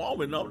whooped by a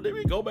woman, no, let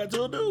me go back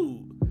to a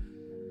dude.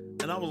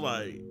 And I was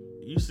like,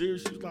 you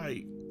serious? She was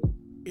like,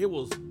 it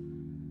was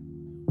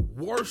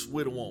worse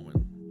with a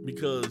woman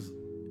because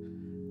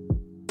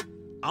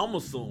I'm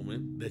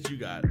assuming that you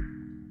got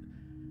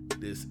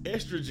this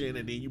estrogen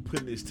and then you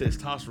putting this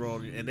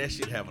testosterone and that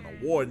shit having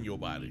a war in your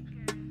body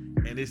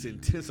and it's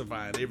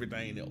intensifying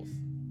everything else.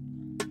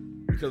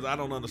 Because I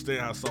don't understand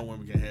how some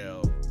women can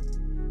have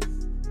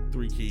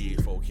 3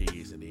 kids, 4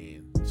 kids, and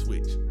then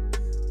switch.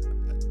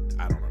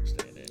 I don't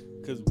understand that.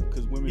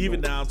 Because women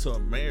even down to a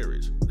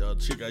marriage. The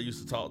chick I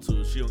used to talk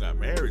to, she got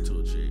married to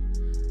a chick,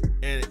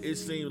 and it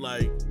seemed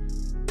like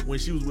when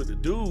she was with the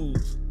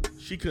dudes,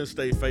 she couldn't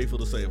stay faithful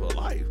to save her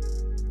life.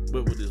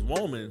 But with this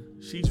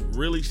woman, she's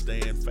really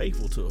staying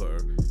faithful to her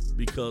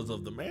because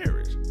of the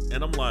marriage.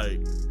 And I'm like,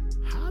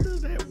 how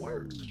does that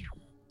work?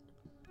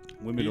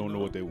 Women don't know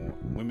what they want.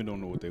 Women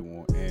don't know what they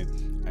want,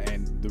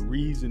 and the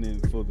reasoning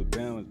for the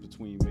balance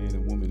between man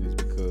and woman is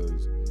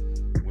because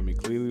women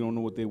clearly don't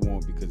know what they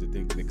want because they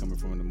think they're coming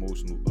from an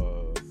emotional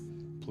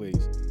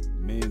place.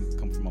 Men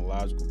come from a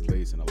logical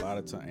place, and a lot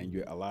of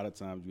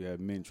times you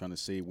have men trying to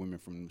save women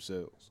from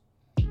themselves.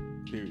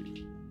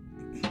 Period.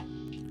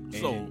 And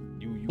So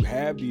you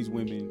have these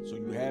women. So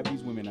you have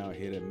these women out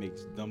here that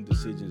makes dumb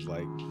decisions.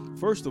 Like,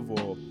 first of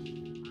all,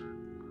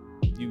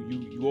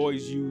 you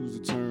always use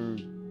the term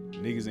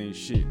niggas ain't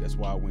shit. That's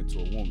why I went to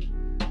a woman.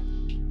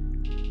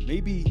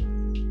 Maybe,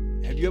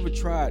 have you ever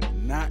tried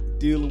not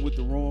dealing with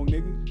the wrong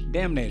nigga?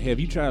 Damn that. Have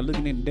you tried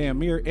looking in the damn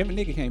mirror? Every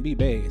nigga can't be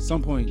bad. At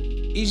some point,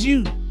 it's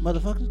you,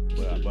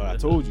 motherfucker. But I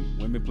told you,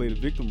 women play the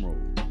victim role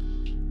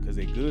because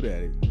they're good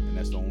at it, and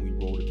that's the only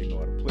role that they know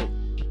how to play.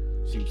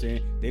 See what I'm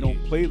saying? They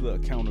don't play the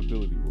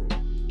accountability role.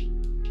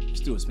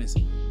 It's too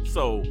expensive.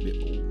 So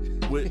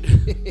with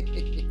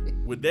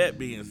that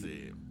being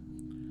said,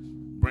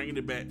 bringing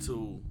it back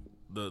to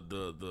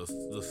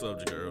the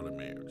subject of early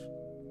marriage.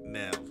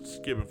 Now,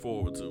 skipping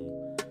forward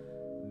to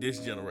this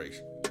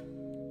generation,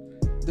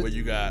 where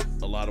you got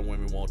a lot of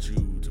women want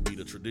you to be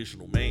the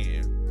traditional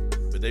man,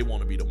 but they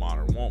want to be the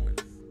modern woman.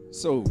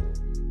 So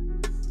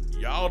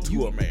Y'all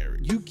two are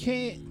married. You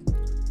can't.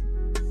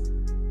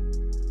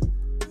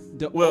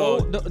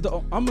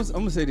 I'm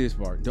gonna say this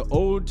part. The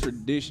old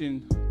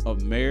tradition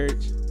of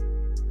marriage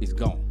is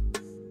gone.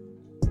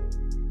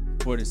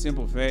 For the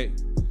simple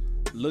fact,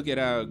 look at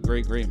our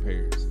great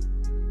grandparents.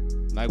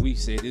 Like we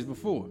said this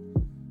before,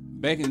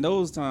 back in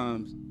those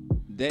times,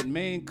 that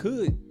man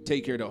could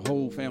take care of the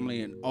whole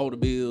family and all the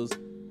bills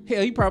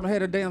Hell, he probably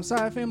had a damn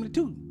side family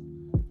too.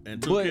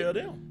 And took care of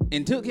them.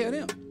 And took care of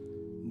them.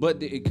 But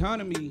the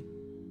economy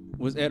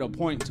was at a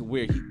point to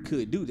where he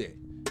could do that.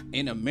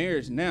 In a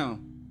marriage now,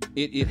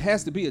 it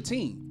has to be a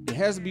team. It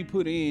has to be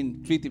put in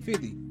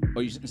 50-50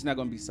 or it's not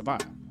going to be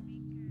survived.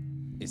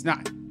 It's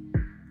not.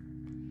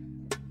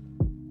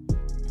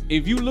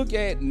 If you look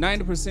at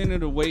 90%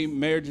 of the way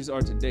marriages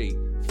are today,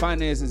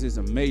 finances is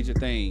a major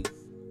thing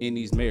in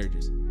these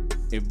marriages.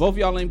 If both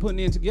y'all ain't putting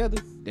in together,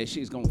 that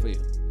shit's gonna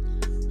fail.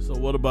 So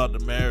what about the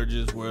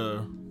marriages where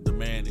the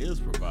man is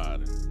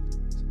providing?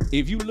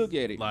 If you look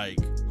at it, Like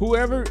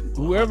whoever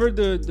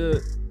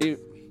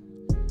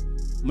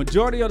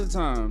majority of the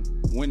time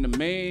when the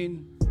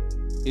man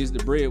is the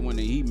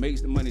breadwinner, he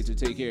makes the money to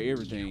take care of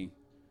everything.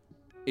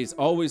 It's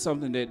always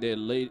something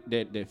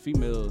that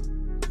female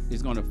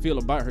is gonna feel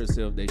about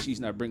herself that she's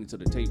not bringing to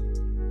the table.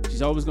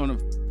 She's always gonna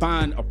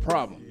find a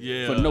problem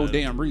for no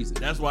damn reason.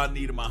 That's why I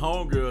needed my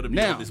homegirl to be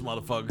Now- on this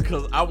motherfucker,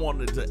 because I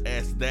wanted to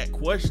ask that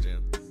question.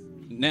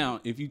 Now,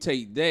 if you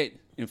take that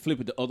and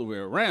flip it the other way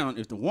around,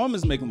 if the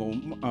woman's making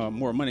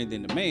more money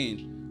than the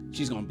man,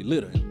 she's gonna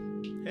belittle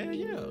him. Hell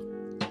yeah.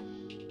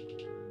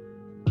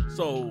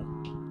 So,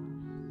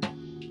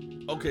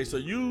 okay, so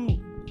you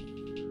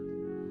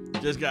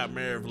just got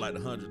married for like the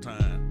 100th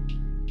time,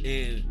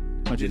 and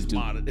this 102.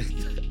 modern,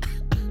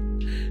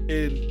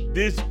 and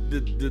this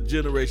the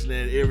generation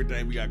and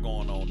everything we got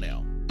going on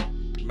now,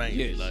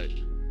 mainly Yes. like,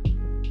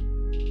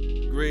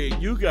 Greg,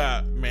 you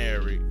got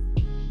married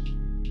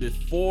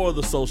before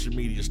the social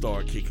media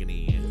started kicking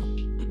in.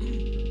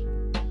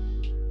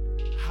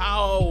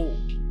 How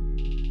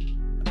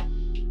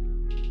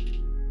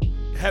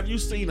have you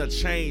seen a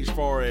change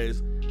far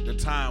as the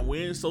time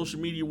when social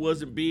media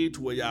wasn't big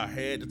to where y'all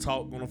had to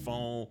talk on the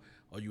phone,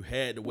 or you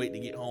had to wait to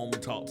get home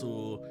and talk to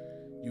her,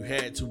 you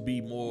had to be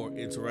more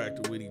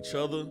interactive with each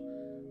other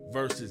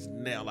versus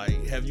now?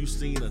 Like, have you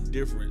seen a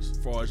difference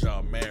as far as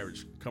y'all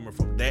marriage coming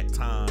from that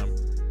time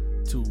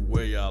to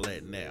where y'all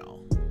at now?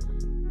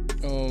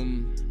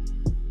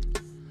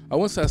 I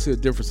wouldn't say I see a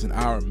difference in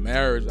our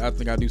marriage. I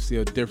think I do see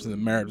a difference in the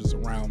marriages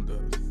around us.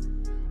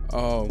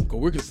 Cause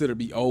we're considered to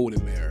be old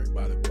and married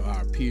by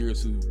our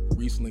peers who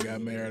recently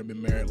got married,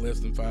 been married less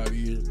than 5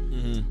 years.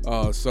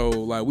 So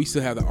like we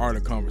still have the art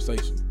of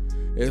conversation.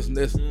 It's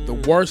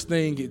the worst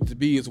thing to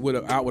be is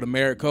out with a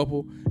married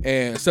couple,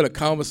 and instead of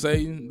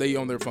conversating, they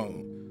on their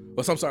phone.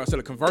 Or instead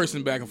of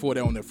conversing back and forth,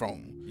 they're on their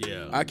phone.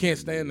 Yeah. I can't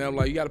stand that. I'm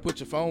like, you got to put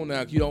your phone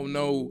down. You don't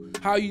know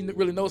how you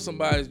really know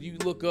somebody. You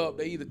look up,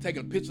 they either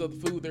taking a picture of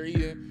the food they're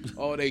eating,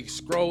 or they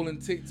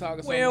scrolling TikTok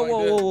or something like that.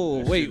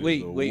 Whoa. Wait,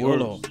 the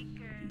hold worst. on.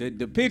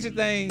 The picture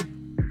thing,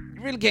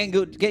 you really can't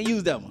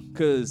use that one.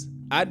 Cause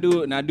I do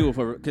it and I do it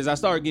because I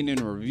started getting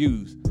into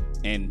reviews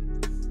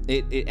and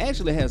it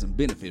actually has some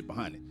benefit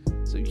behind it.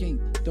 So you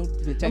don't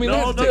take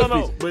No.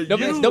 But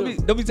don't be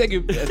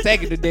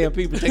attacking the damn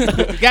people.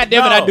 God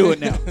damn it, I do it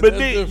now. But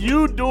then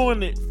you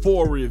doing it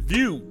for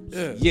review.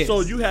 Yeah. Yes.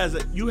 So you have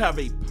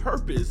a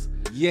purpose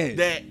Yes.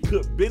 that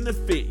could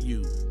benefit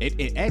you.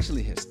 It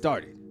actually has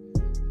started.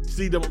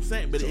 See what I'm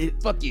saying? But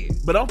Fuck yeah.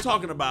 But I'm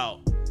talking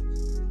about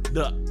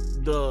the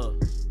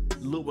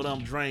look what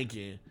I'm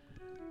drinking.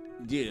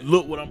 Yeah.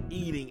 Look what I'm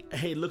eating.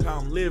 Hey, look how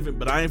I'm living.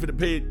 But I ain't finna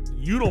pay.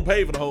 You don't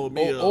pay for the whole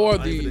meal. Or I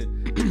ain't finna-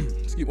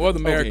 the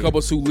married Okay.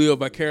 couples who live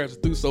vicariously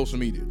through social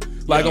media.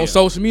 Like Yeah. on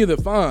social media, they're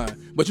fine,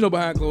 but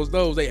behind closed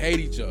doors, they hate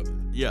each other.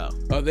 Yeah.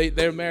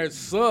 Their marriage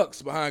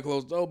sucks behind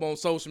closed doors. But on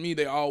social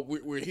media,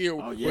 we're here.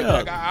 yeah.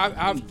 Like,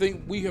 I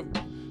think we've gone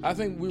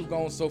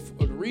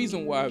the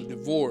reason why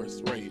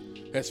divorce rate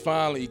has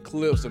finally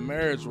eclipsed the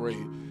marriage rate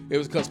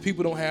is because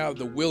people don't have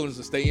the willingness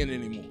to stay in it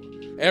anymore.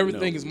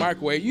 Everything is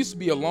microwave. It used to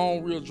be a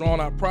long, real,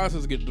 drawn out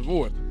process to get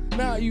divorced.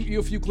 Now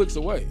you're a few clicks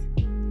away.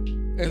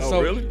 And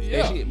Oh, really?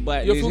 Yeah. That shit,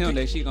 but You're a this few him,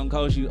 that shit gonna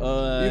cost you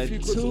a few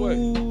clicks away.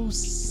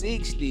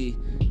 $260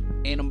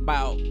 in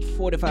about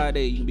 45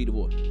 days. You can be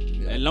divorced,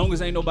 as long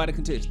as ain't nobody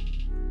contesting.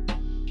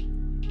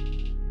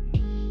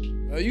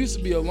 It used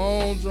to be a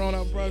long, drawn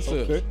out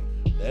process. Okay.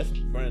 That's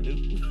brand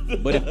new.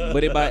 But it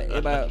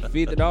about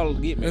 $50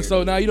 to get married. And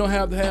so now you don't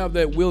have to have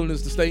that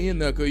willingness to stay in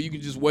there because you can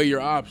just weigh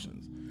your options.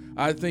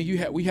 I think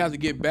we have to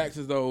get back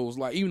to those,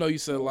 like, even though you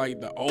said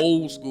like the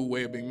old school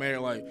way of being married,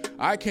 like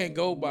I can't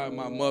go by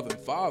my mother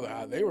and father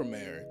how they were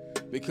married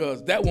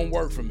because that won't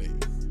work for me.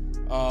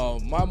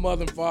 My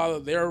mother and father,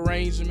 their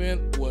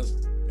arrangement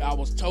I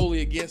was totally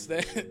against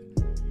that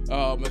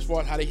as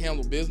far as how they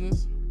handle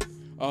business.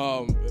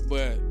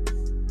 But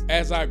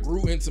as I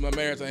grew into my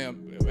marriage, I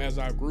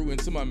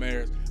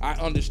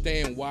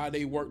understand why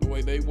they work the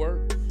way they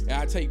work, and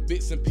I take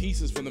bits and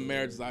pieces from the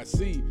marriages I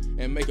see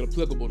and make it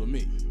applicable to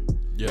me.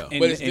 Yeah.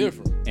 But it's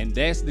different. And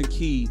that's the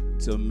key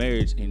to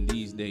marriage in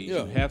these days.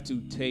 Yeah. You have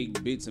to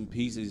take bits and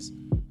pieces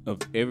of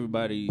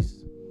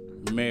everybody's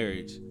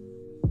marriage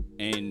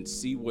and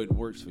see what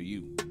works for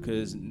you.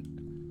 Because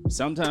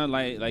sometimes,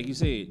 like you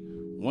said,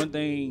 one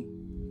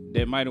thing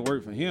that might have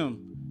worked for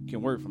him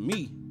can work for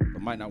me,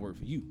 but might not work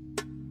for you.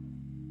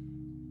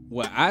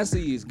 What I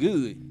see is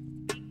good,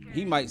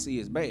 he might see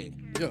as bad.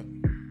 Yeah.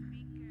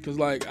 Because,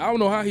 like, I don't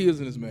know how he is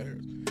in his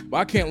marriage. But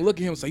I can't look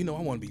at him and say, you know,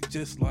 I want to be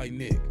just like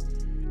Nick.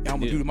 And I'm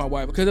gonna do to my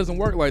wife, because it doesn't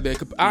work like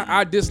that.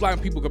 I dislike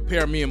when people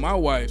compare me and my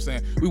wife,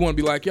 saying we want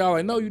to be like y'all.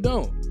 Like, no, you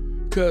don't.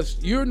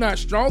 Because you're not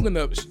strong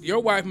enough.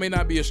 Your wife may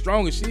not be as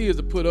strong as she is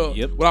to put up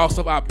with all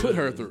stuff I put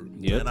her through.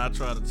 And I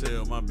try to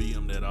tell my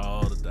BM that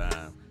all the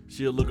time.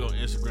 She'll look on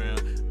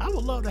Instagram. I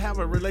would love to have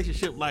a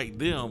relationship like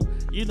them.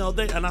 You know,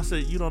 and I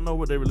said, you don't know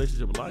what their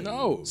relationship is like.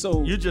 No.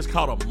 So you just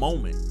caught a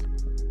moment.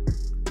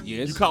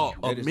 Yes. You caught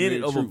a that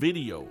minute of true. a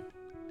video.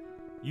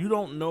 You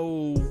don't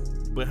know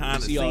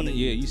behind the scenes.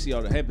 You see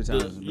all the happy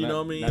times. You know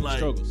what I mean? Not Like, the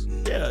struggles.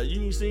 Yeah,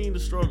 you ain't seen the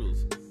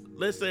struggles.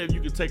 Let's say if you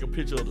could take a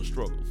picture of the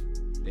struggles.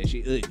 That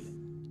she ugly.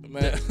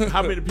 Man.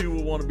 How many people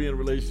would want to be in a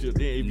relationship?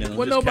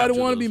 Well, nobody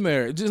want to be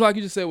married. Just like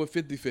you just said with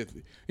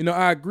 50-50. You know,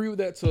 I agree with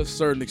that to a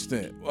certain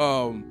extent.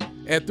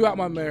 And throughout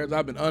my marriage,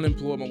 I've been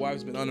unemployed. My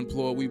wife's been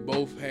unemployed. We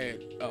both had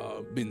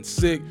been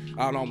she'd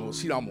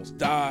almost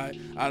died.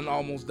 I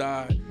almost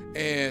died.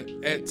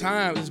 And at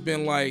times, it's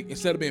been like,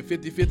 instead of being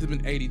 50-50, it's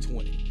been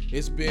 80-20.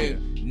 It's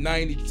been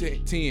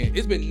 90-10.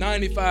 It's been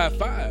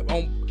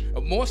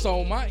 95-5, more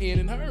so on my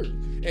end than hers.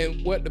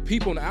 And what the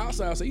people on the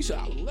outside say, you should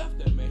have left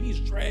that man. He's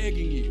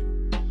dragging you.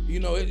 You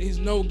know, he's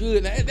no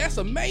good. That's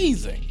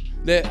amazing.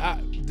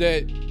 That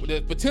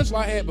the potential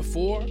I had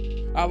before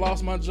I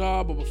lost my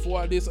job, or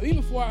before I did, so even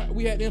before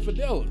we had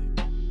infidelity.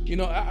 You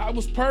know, I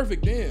was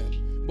perfect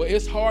then, but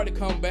it's hard to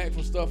come back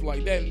from stuff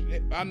like that.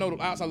 And I know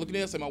the outside looking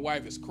in and say my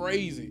wife is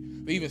crazy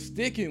for even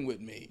sticking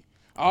with me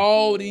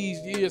all these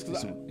years,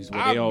 because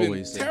I've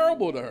been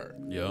terrible to her.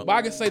 Yeah. But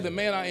I can say the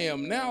man I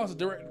am now is a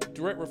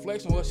direct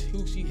reflection of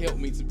who she helped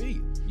me to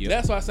be. Yep.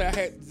 That's why I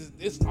say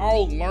it's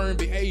all learned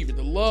behavior.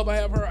 The love I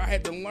have for her, I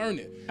had to learn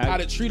it. How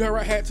to treat her,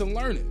 I had to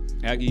learn it.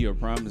 I'll give you a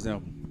prime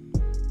example.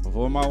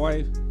 Before my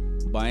wife,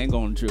 but I ain't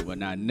going on the trip, but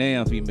not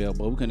now female,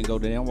 but we couldn't go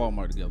down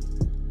Walmart together.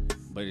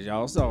 But as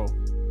y'all saw,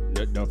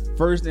 the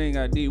first thing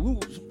I did, we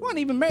weren't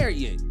even married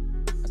yet.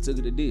 I took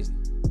her to Disney.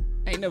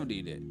 I ain't never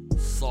did that.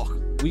 Suck.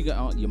 We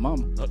got your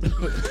mama.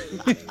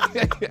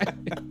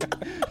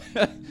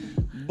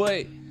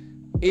 But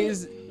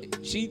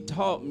she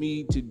taught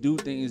me to do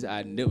things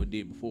I never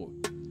did before.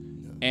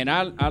 And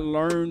I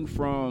learned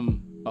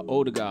from an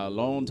older guy a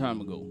long time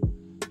ago.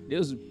 It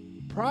was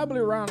probably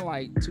around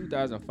like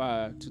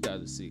 2005,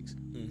 2006.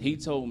 He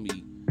told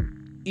me,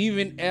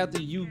 even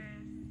after you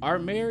are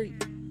married,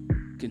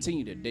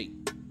 continue to date.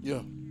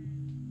 Yeah.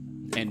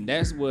 And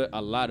that's what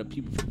a lot of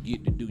people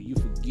forget to do. You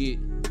forget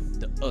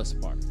the us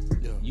part.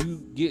 Yeah.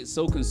 You get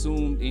so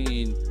consumed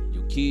in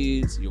your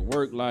kids, your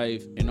work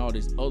life, and all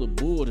this other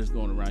bull that's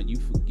going around. You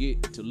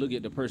forget to look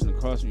at the person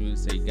across from you and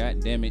say,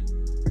 God damn it,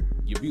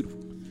 you're beautiful.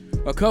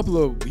 A couple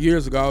of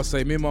years ago, I would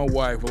say me and my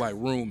wife were like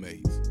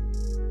roommates.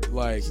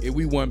 Like, if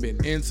we weren't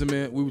being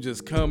intimate, we were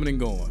just coming and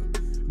going.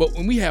 But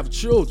when we have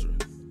children,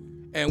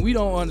 and we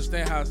don't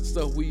understand how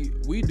stuff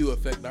we do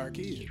affect our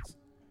kids.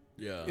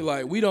 Yeah.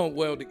 Like, we don't,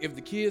 if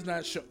the kid's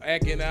not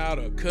acting out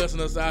or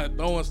cussing us out and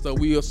throwing stuff,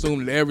 we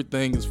assume that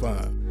everything is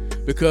fine.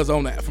 Because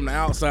from the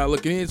outside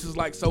looking in, it's just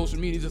like social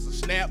media, just a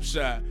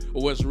snapshot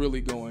of what's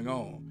really going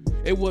on.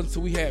 It wasn't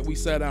until we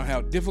sat down and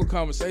had difficult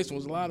conversations,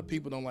 which a lot of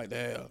people don't like to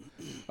have.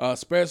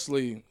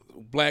 Especially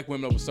black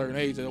women of a certain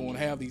age that don't want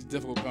to have these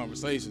difficult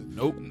conversations.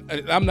 Nope.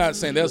 I'm not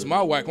saying that's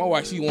my wife. My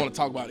wife, she want to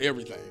talk about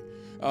everything.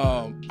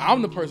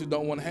 I'm the person who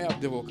don't want to have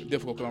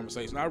difficult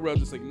conversations. I'd rather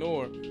just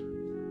ignore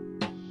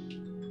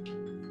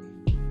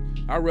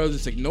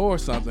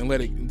something,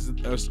 let it,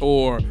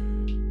 or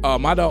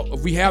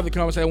if we have the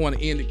conversation, I want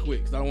to end it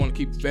quick because I don't want to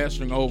keep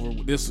festering over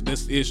this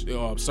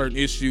issue, certain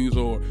issues,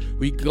 or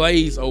we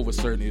glaze over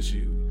certain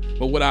issues.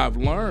 But what I've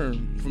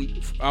learned from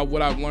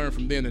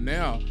then to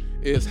now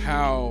is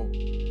how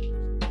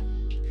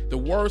the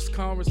worst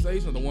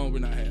conversation are the one we're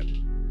not having.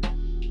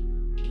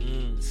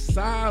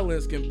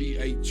 Silence can be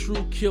a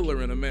true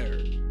killer in a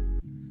marriage.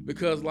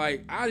 Because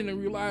I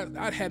hadn't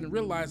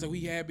realized that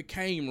we had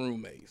became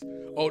roommates,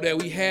 or that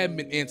we had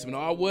been intimate,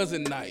 or I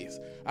wasn't nice.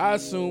 I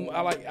assume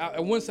I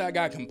wouldn't say I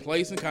got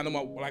complacent, kind of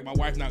my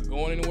wife not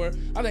going anywhere.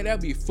 I think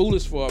that'd be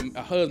foolish for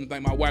a husband to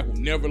think my wife will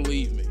never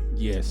leave me.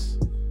 Yes.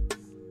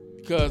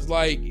 Because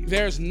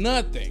there's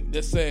nothing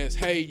that says,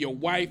 hey, your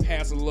wife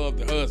has to love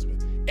the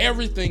husband.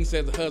 Everything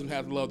says the husband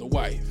has to love the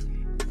wife.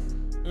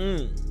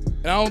 And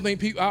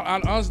I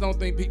honestly don't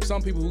think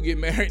some people who get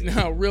married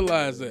now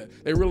realize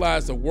that. They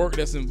realize the work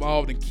that's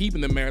involved in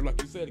keeping the marriage,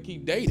 like you said, to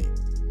keep dating.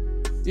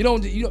 You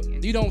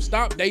don't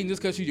stop dating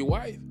just because she's your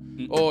wife.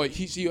 Or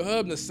she's your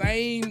husband. The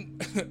same.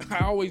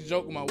 I always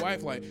joke with my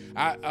wife,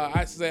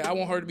 I say I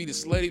want her to be the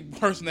slutty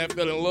person that I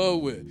fell in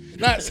love with.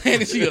 Not saying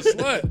that she's a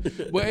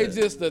slut, but it's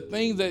just the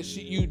things that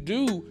you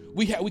do.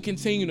 We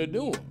continue to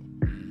do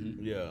them.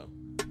 Yeah.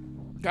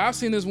 I've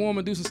seen this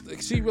woman do some.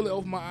 She really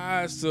opened my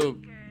eyes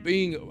to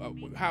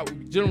being how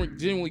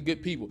generally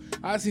good people.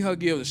 I've seen her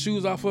give the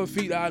shoes off her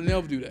feet. I'll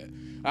never do that.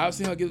 I've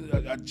seen her give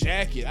a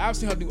jacket. I've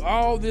seen her do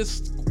all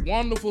this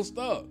wonderful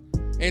stuff,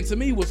 and to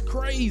me it was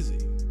crazy.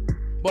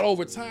 But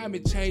over time,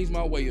 it changed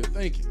my way of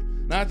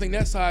thinking. And I think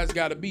that's how it's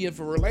got to be. And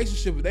for a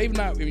relationship, if they've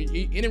not,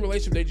 any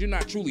relationship that you're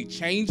not truly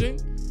changing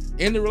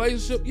in the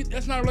relationship,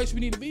 that's not a relationship you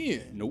need to be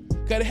in. Nope.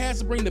 Because it has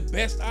to bring the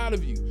best out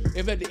of you.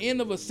 If at the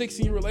end of a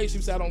 16-year relationship,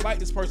 you say, I don't like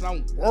this person,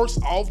 I'm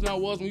worse off than I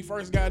was when we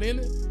first got in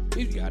it,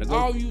 You gotta go.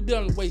 all you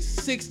done is waste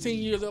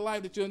 16 years of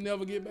life that you'll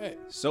never get back.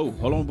 So,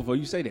 hold on before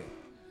you say that.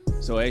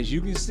 So, as you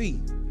can see,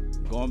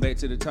 going back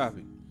to the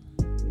topic,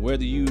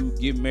 whether you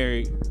get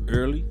married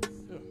early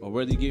or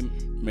whether you get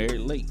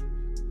married late,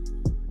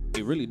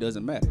 it really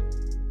doesn't matter.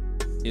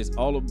 It's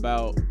all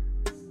about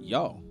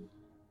y'all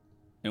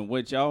and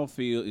what y'all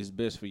feel is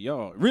best for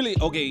y'all. Really,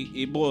 okay,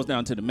 it boils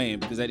down to the man,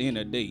 because at the end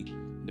of the day,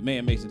 the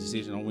man makes a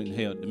decision on when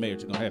the hell the marriage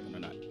is going to happen or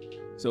not.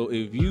 So,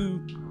 I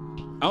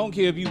don't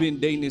care if you've been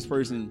dating this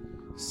person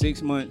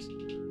 6 months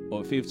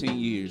or 15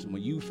 years,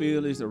 when you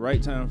feel it's the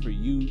right time for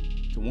you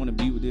to want to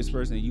be with this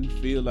person, and you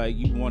feel like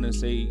you want to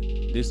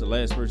say, this is the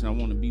last person I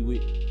want to be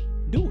with,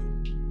 do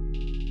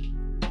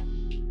it.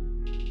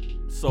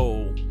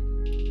 So,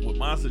 with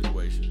my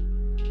situation,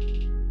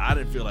 I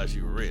didn't feel like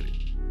she was ready.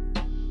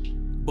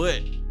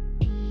 But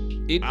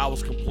I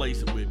was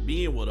complacent with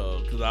being with her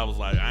because I was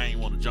like, I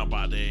ain't want to jump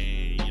out there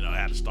and,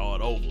 have to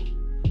start over.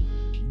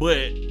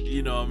 But,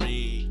 you know what I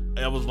mean?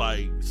 It was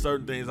like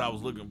certain things I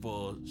was looking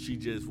for, she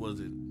just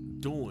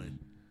wasn't doing.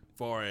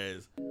 Far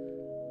as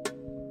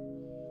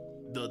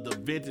the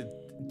venting,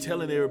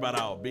 telling everybody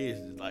our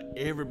business. Like,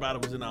 everybody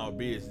was in our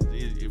business.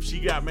 If she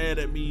got mad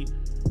at me,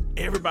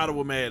 everybody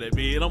was mad at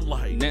me. And I'm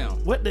like, now,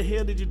 what the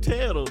hell did you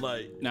tell her?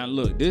 Like, now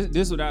look, this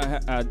is what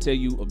I tell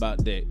you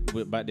about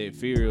that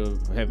fear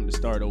of having to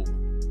start over.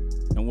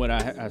 And what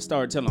I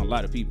started telling a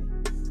lot of people.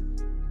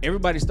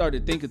 Everybody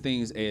started thinking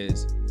things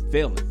as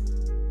failing.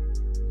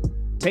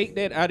 Take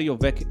that out of your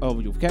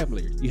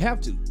vocabulary. You have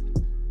to.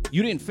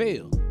 You didn't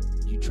fail.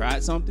 You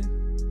tried something.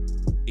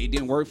 It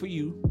didn't work for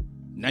you.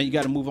 Now you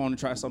got to move on and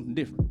try something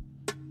different.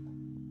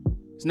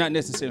 It's not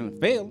necessarily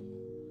fail.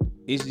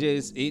 It's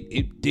just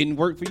it didn't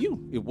work for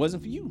you. It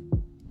wasn't for you.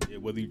 Yeah,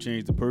 whether you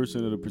change the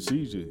person or the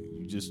procedure,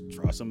 you just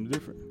try something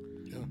different.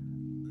 Yeah.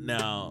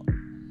 Now,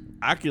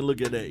 I can look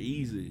at that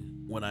easy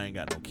when I ain't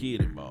got no kid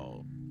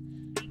involved.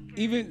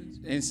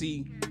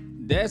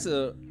 That's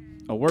a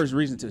worse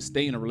reason to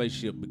stay in a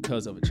relationship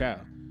because of a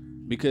child.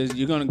 Because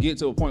you're going to get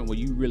to a point where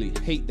you really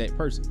hate that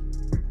person.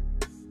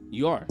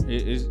 You are.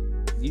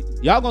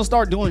 Y'all going to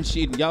start doing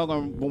shit and y'all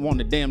going to want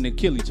to damn near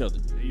kill each other.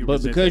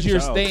 But because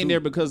you're staying there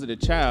because of the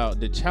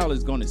child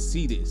is going to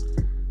see this.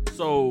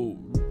 So,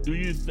 do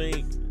you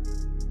think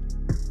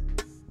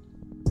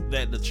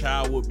that the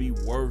child would be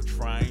worth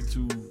trying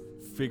to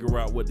figure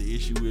out what the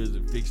issue is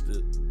and fix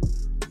the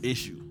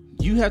issue?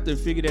 You have to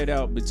figure that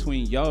out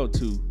between y'all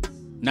two,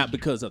 not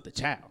because of the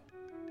child.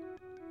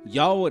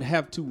 Y'all would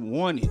have to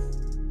want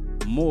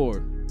it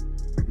more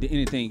than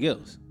anything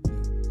else.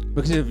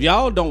 Because if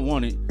y'all don't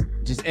want it,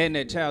 just adding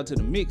that child to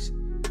the mix,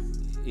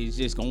 it's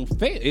just gonna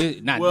fail.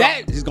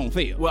 It's gonna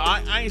fail. Well,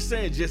 I ain't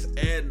saying just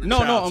adding the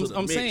child to the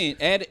I'm mix. saying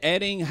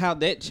adding how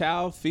that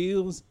child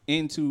feels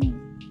into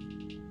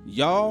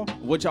y'all,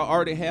 what y'all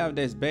already have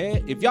that's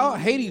bad. If y'all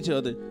hate each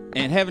other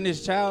and having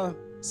this child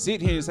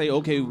sit here and say,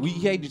 okay, we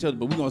hate each other,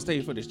 but we're gonna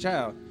stay for this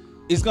child,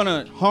 it's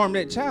gonna harm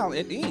that child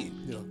at the end.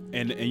 Yeah.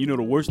 And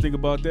the worst thing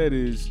about that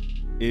is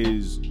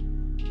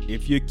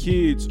if your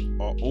kids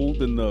are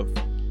old enough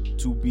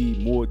to be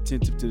more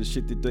attentive to the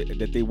shit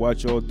that they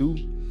watch y'all do,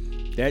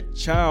 that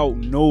child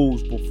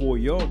knows before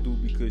y'all do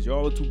because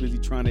y'all are too busy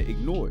trying to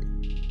ignore it.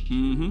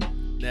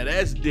 Mm-hmm. Now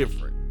that's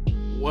different.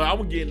 What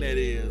I'm getting at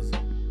is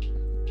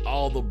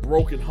all the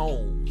broken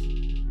homes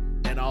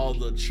and all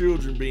the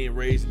children being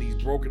raised in these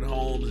broken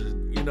homes,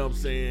 and you know what I'm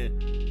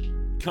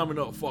saying, coming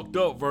up fucked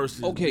up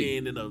versus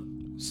being in a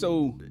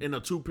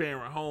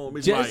two-parent home.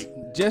 It's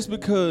just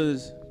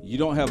because you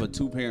don't have a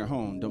two-parent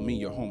home don't mean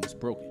your home is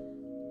broken.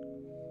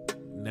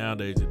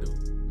 Nowadays it do.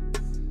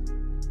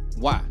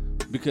 Why?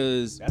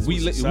 Because That's we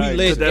let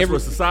That's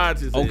what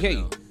society is.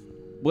 Okay,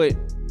 but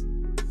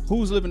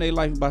who's living their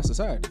life by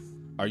society?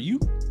 Are you?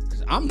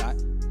 Because I'm not.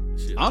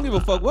 Shit, I don't give a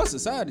fuck what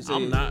society says.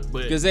 I'm not,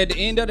 but because at the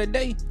end of the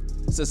day,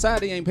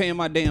 society ain't paying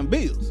my damn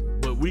bills.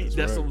 But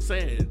that's what I'm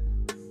saying.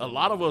 A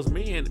lot of us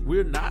men,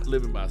 we're not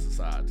living by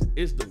society.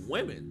 It's the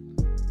women.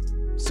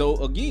 So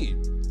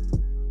again,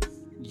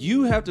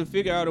 you have to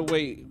figure out a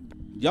way.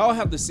 Y'all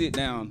have to sit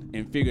down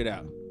and figure it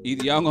out.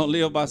 Either y'all gonna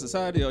live by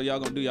society or y'all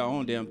gonna do your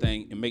own damn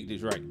thing and make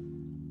this right.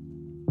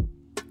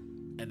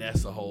 And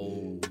that's a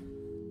whole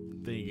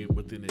thing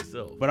within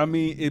itself. But I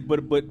mean,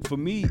 but for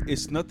me,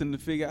 it's nothing to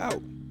figure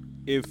out.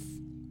 If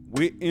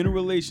we're in a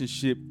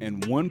relationship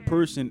and one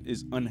person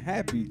is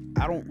unhappy,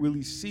 I don't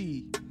really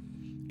see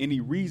any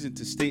reason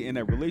to stay in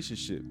that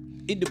relationship.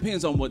 It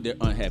depends on what they're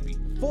unhappy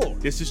for.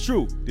 This is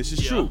true.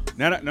 True.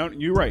 Now,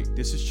 you're right.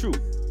 This is true.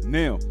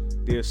 Now,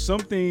 there's some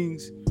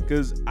things,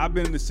 because I've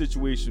been in a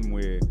situation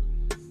where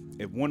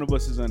if one of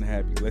us is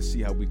unhappy, let's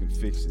see how we can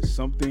fix it.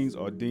 Some things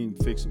are deemed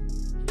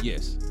fixable.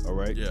 Yes. All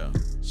right? Yeah.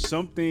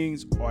 Some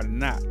things are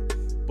not.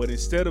 But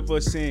instead of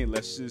us saying,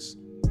 let's just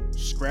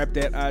scrap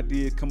that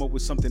idea, come up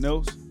with something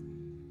else,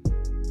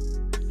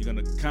 You're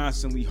gonna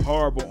constantly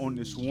harbor on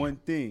this one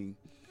thing,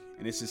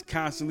 and this is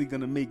constantly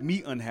gonna make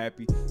me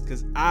unhappy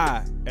because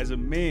I, as a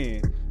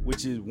man,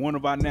 which is one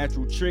of our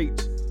natural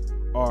traits,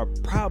 are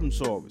problem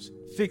solvers,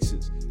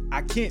 fixers.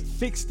 I can't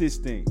fix this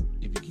thing.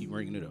 If you keep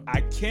bringing it up,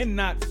 I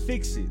cannot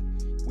fix it.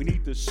 We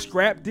need to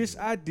scrap this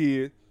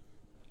idea,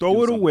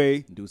 throw it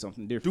away, do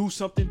something different. do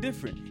something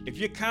different. If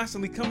you're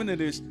constantly coming to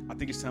this, I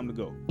think it's time to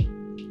go.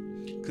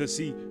 Because,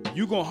 see,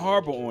 you're going to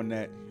harbor on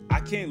that. I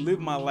can't live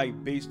my life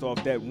based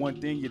off that one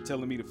thing you're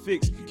telling me to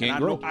fix. can't and I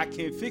grow. know I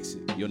can't fix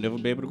it. You'll never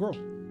be able to grow.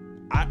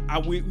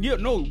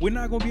 We're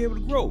not going to be able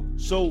to grow.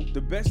 So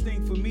the best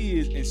thing for me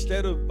is,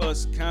 instead of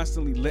us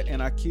constantly letting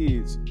our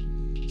kids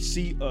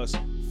see us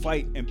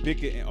fight and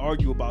bicker and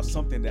argue about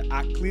something that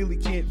I clearly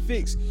can't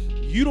fix,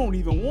 you don't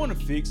even want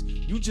to fix,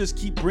 you just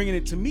keep bringing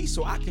it to me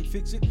so I can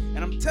fix it. And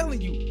I'm telling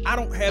you, I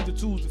don't have the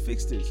tools to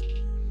fix this.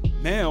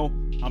 Now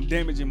I'm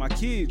damaging my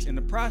kids in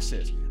the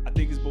process. I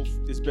think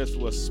it's best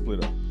for us to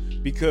split up,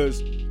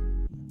 because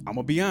I'm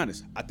gonna be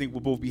honest, I think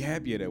we'll both be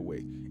happier that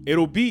way.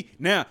 It'll be,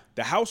 now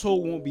the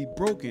household won't be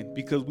broken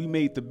because we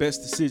made the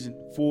best decision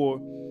for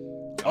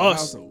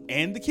us household.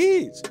 and the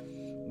kids.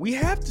 We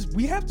have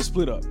to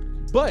split up.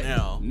 But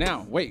Now-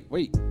 now, wait.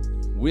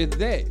 With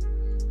that,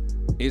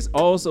 it's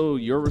also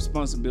your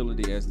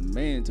responsibility as the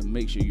man to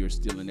make sure you're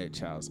still in that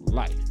child's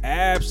life.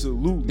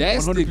 Absolutely.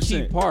 That's 100%. the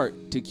key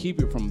part to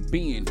keep it from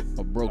being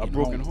a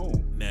broken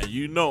home. Now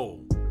you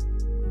know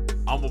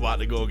I'm about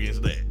to go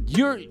against that.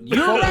 You're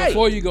right.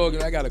 Before you go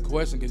again, I got a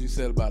question because you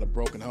said about a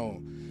broken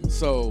home.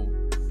 So,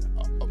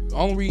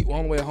 only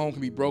way a home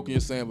can be broken,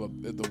 you're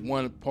saying, if the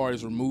one part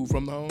is removed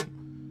from the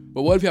home.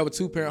 But what if you have a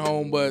 2-parent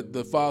home, but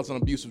the father's an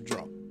abusive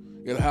drunk?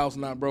 Is the house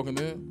not broken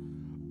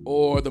then?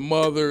 Or the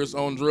mother's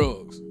on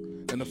drugs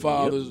and the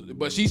father's,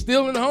 but she's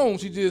still in the home.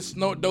 She just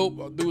snort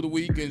dope through the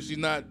week and she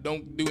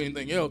don't do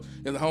anything else.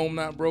 Is the home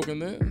not broken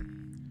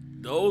then?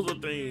 Those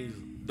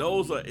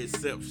are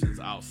exceptions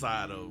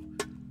outside of.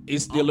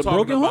 It's still I'm a talking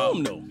broken about-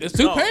 home though. It's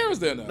two parents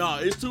there now. No,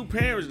 it's 2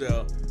 parents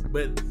there.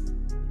 But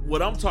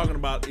what I'm talking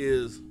about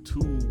is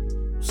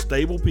 2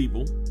 stable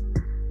people.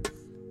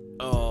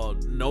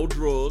 No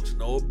drugs,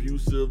 no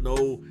abusive,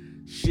 no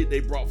shit they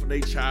brought from their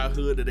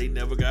childhood that they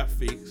never got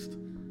fixed.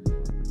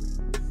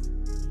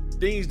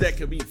 Things that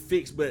can be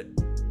fixed, but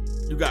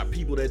you got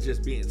people that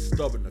just being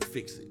stubborn to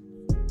fix it.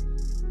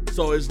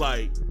 So it's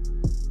like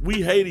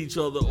we hate each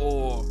other,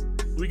 or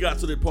we got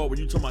to the part where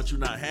you talking about you're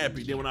not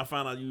happy. Then when I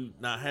find out you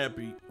not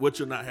happy, what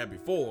you're not happy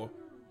for,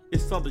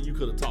 it's something you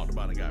could have talked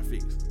about and got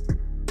fixed.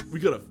 We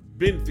could have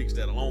been fixed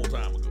that a long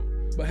time ago.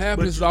 But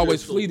happiness is you always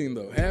just- fleeting,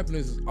 though.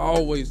 Happiness is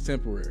always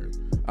temporary.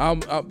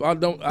 I'm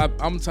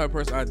the type of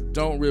person, I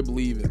don't really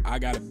believe it. I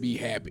gotta be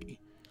happy.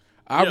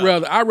 I'd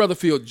rather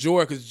feel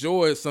joy, because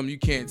joy is something you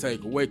can't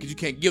take away, because you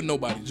can't give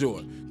nobody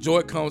joy.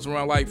 Joy comes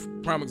around, like,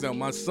 prime example,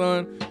 my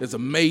son is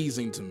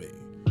amazing to me.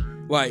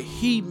 Like,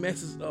 he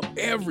messes up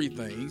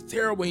everything. He's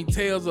terrible. He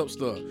tears up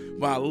stuff.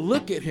 When I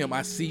look at him,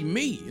 I see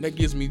me, and that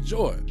gives me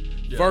joy.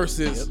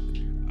 Versus,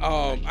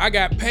 I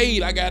got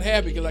paid, I got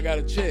happy because I got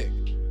a check.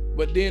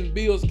 But then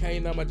bills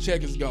came, now my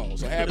check is gone.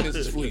 So happiness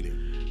is fleeting.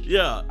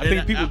 Yeah, I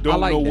think people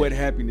don't like know that. what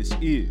happiness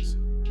is.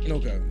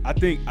 Okay. I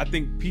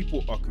think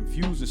people are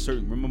confused in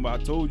certain. Remember, I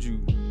told you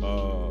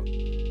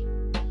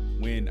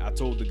when I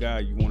told the guy,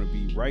 you want to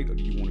be right or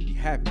do you want to be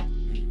happy?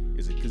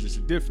 Is it because it's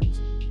a difference?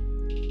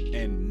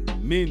 And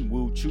men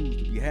will choose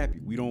to be happy.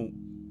 We don't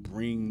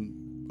bring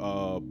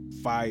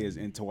fires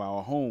into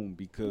our home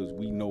because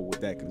we know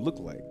what that can look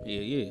like.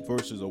 Yeah.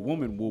 Versus a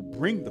woman will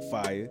bring the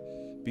fire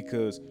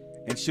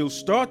and she'll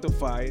start the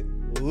fire,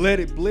 let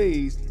it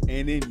blaze,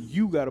 and then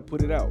you got to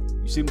put it out.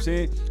 You see what I'm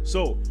saying?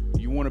 So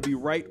you want to be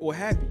right or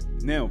happy.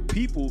 Now,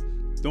 people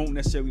don't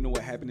necessarily know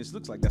what happiness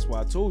looks like. That's why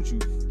I told you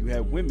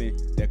have women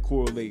that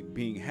correlate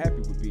being happy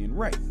with being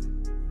right.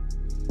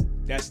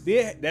 That's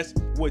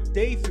what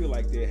they feel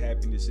like their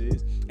happiness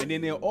is. And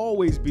then there'll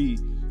always be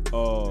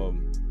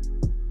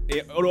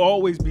it'll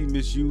always be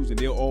misused, and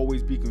they'll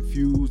always be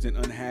confused and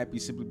unhappy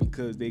simply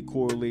because they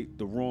correlate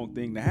the wrong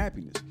thing to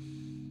happiness.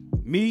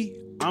 Me,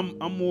 I'm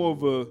more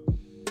of a,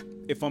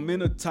 if I'm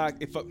in a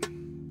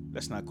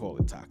let's not call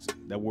it toxic.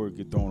 That word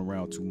get thrown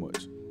around too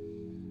much.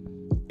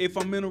 If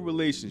I'm in a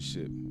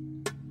relationship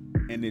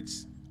and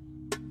it's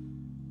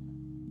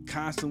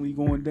constantly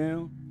going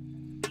down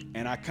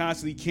and I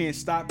constantly can't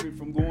stop it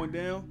from going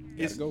down,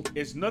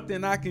 it's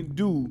nothing I can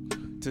do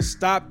to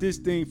stop this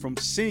thing from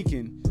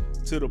sinking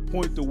to the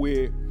point to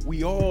where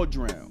we all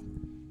drown.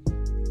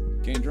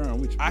 Can't drown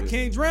with you. I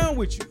can't drown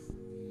with you.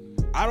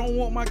 I don't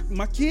want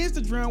my kids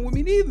to drown with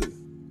me neither.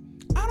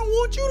 I don't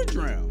want you to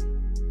drown.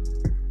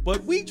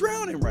 But we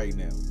drowning right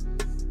now.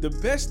 The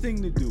best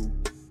thing to do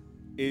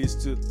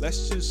is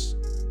let's just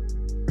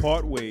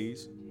part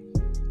ways.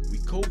 We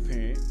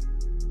co-parent,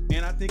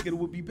 and I think it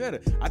would be better.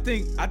 I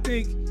think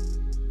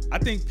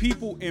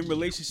people in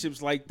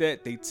relationships like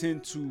that, they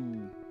tend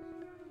to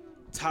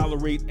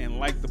tolerate and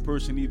like the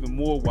person even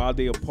more while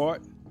they're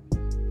apart,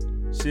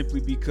 simply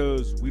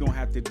because we don't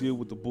have to deal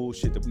with the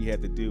bullshit that we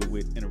had to deal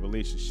with in a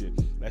relationship.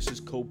 Let's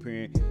just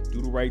co-parent,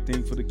 do the right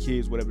thing for the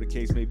kids, whatever the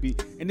case may be,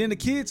 and then the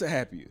kids are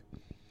happier.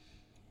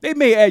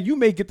 You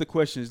may get the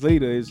questions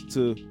later as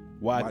to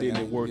why didn't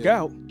it work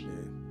out,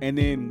 and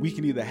then we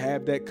can either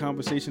have that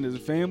conversation as a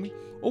family,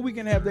 or we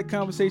can have that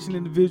conversation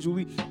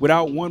individually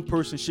without one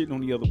person shitting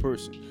on the other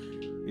person.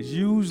 It's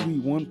usually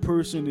one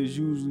person is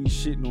usually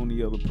shitting on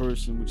the other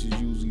person, which is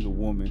usually the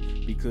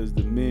woman, because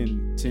the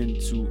men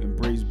tend to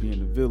embrace being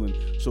the villain.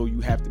 So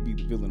you have to be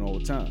the villain all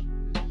the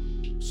time.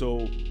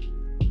 So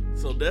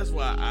that's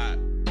why I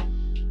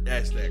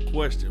asked that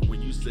question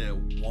when you said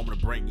woman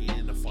to bring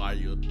in the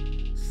fire,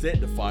 set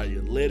the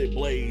fire, let it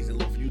blaze, and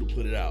look for you to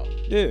put it out.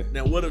 Yeah.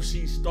 Now, what if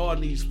she's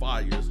starting these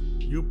fires,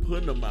 you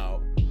putting them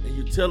out, and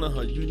you're telling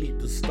her you need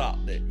to stop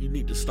that. You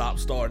need to stop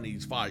starting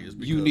these fires.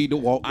 You need to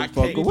walk the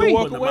fuck away.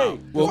 away.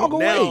 Walk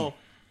away. Now,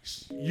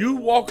 you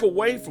walk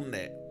away from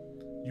that.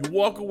 You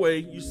walk away.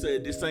 You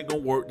said this ain't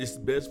gonna work. This is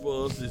best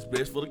for us. This is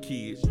best for the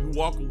kids. You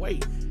walk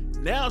away.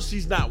 Now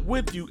she's not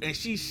with you, and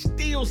she's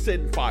still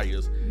setting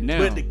fires. Now,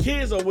 but the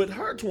kids are with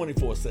her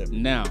 24/7.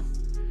 Now,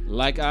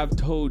 like I've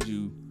told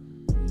you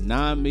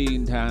 9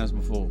 million times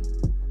before,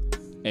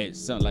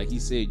 like he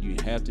said, you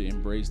have to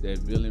embrace that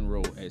villain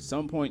role. At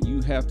some point,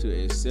 you have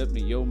to accept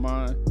in your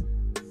mind,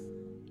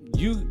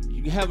 you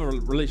have a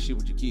relationship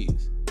with your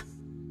kids.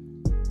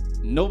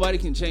 Nobody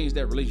can change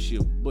that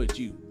relationship but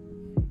you.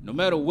 No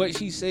matter what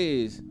she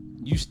says,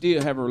 you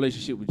still have a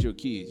relationship with your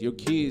kids. Your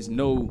kids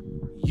know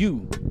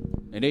you,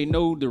 and they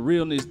know the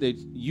realness that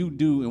you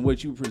do and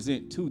what you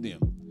present to them.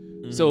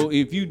 Mm-hmm. So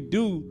if you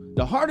do,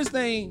 the hardest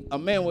thing a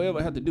man will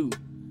ever have to do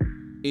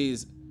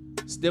is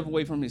step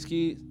away from his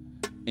kids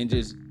and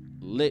just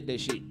let that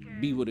shit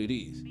be what it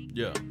is.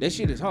 Yeah. That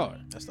shit is hard.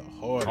 That's the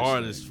hardest.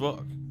 Hard as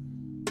fuck.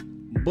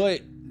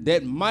 But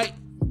that might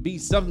be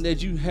something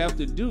that you have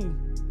to do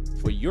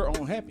for your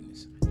own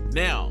happiness.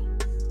 Now,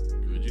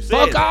 good you said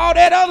Fuck that. all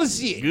that other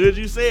shit. Good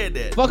you said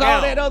that. Fuck now,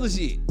 all that other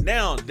shit.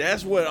 Now,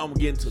 that's what I'm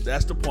getting to.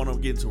 That's the point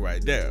I'm getting to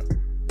right there.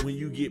 When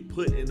you get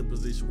put in a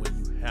position where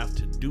you have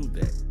to do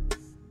that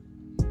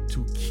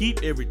to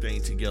keep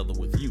everything together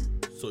with you,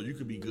 so you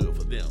can be good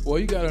for them. Well,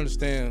 you gotta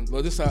understand.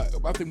 Well,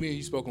 I think me and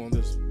you spoke on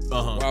this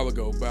a while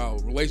ago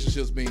about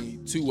relationships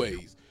being two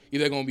ways.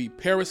 Either gonna be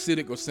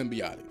parasitic or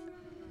symbiotic.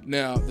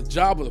 Now, the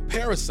job of the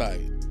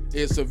parasite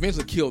is to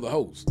eventually kill the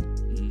host.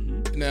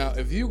 Mm-hmm. Now,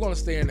 if you're gonna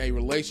stay in a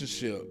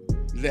relationship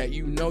that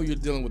you know you're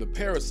dealing with a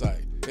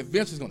parasite,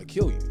 eventually it's gonna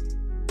kill you.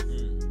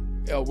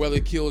 Whether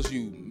it kills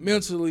you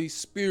mentally,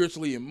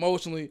 spiritually,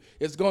 emotionally,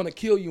 it's gonna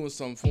kill you in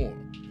some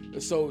form.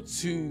 So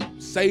to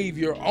save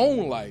your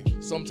own life,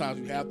 sometimes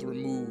you have to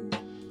remove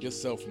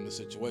yourself from the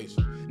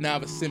situation. Now,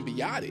 if it's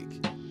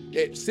symbiotic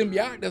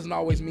doesn't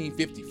always mean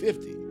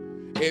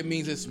 50-50. It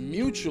means it's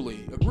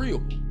mutually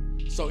agreeable.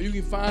 So you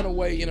can find a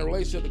way in a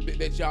relationship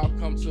that y'all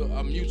come to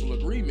a mutual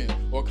agreement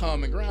or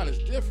common ground. It's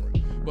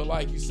different. But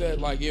like you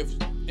said, like if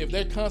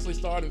they're constantly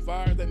starting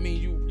fires, that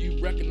means you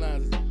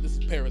recognize this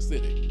is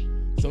parasitic.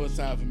 So it's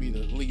time for me to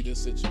leave this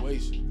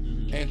situation.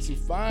 Mm-hmm. And to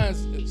find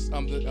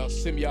a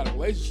symbiotic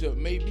relationship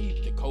may be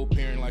the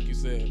co-parent, like you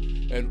said,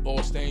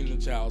 or staying in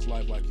the child's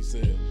life, like you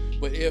said.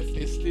 But if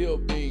it's still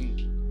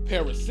being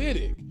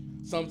parasitic,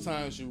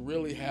 sometimes you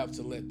really have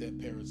to let that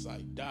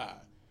parasite die.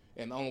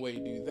 And the only way to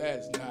do that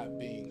is not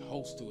being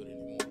host to it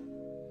anymore.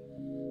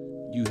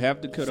 You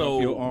have to cut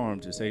off your arm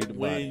to save the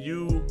body. When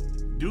you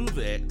do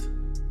that,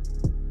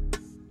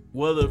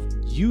 whether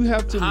you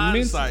have to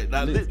hindsight,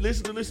 now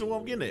listen to what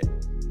I'm getting at.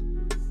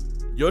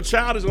 Your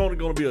child is only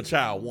going to be a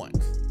child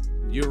once.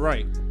 You're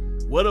right.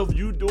 What if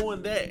you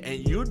doing that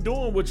and you're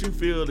doing what you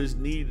feel is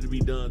needed to be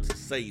done to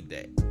save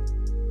that?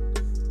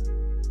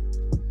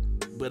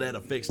 But that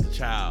affects the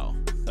child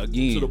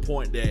again to the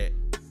point that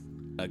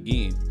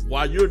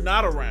while you're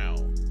not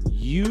around,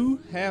 you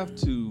have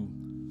to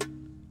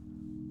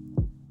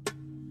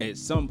at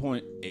some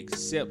point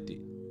accept it.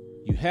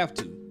 You have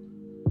to,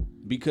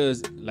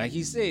 because like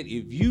he said,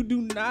 if you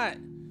do not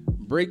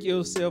break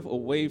yourself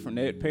away from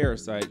that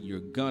parasite, you're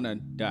gonna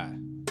die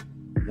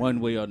one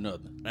way or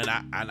another. And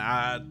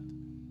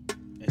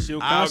she'll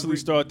constantly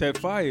start that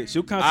fire.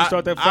 She'll constantly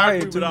start that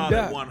fire until you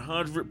die.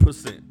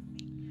 100%.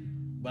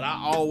 But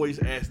I always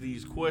ask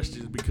these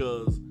questions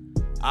because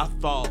I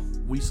thought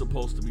we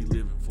supposed to be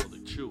living for the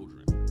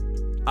children.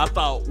 I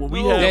thought when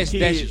we have kids,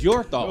 that's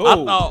your thought.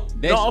 I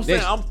thought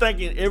I'm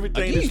thinking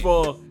everything is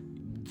for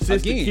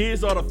since the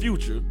kids are the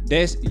future.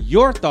 That's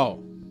your thought.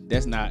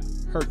 That's not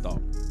her thought.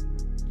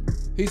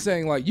 He's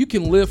saying, like, you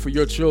can live for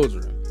your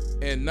children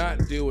and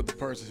not deal with the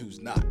person who's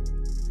not.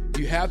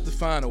 You have to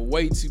find a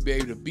way to be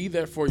able to be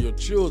there for your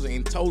children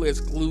and totally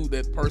exclude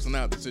that person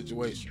out of the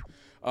situation.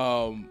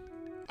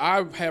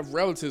 I have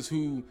relatives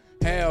who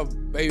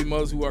have baby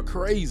mothers who are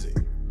crazy,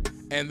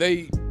 and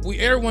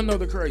everyone know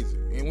they're crazy,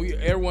 and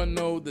everyone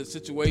know the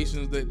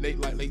situations that they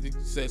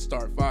said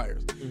start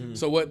fires. Mm-hmm.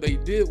 So what they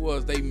did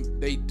was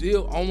they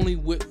deal only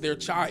with their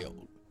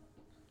child.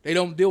 They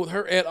don't deal with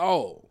her at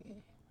all.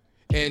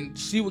 And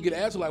she would get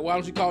asked, like, why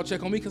don't you call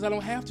check on me? Because I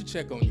don't have to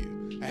check on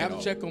you. I have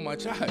to check on my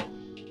child.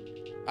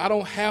 I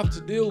don't have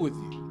to deal with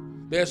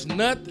you. There's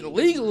nothing,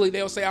 legally,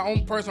 they'll say our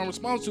only person I'm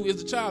responsible to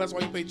is the child. That's why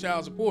you pay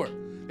child support.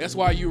 That's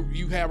why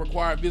you have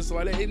required visits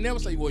like that. They never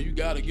say, well, you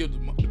gotta give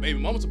the baby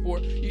mama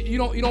support. You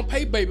don't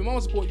pay baby mama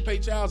support. You pay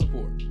child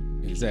support.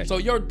 Exactly. So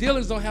your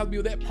dealings don't have to be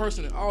with that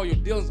person at all. Your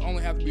dealings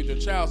only have to be with your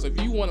child. So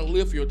if you want to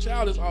live for your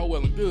child, it's all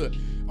well and good.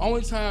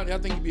 Only time I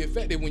think you'd be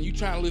effective when you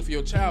trying to live for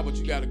your child, but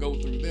you got to go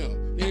through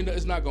them. Then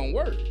it's not gonna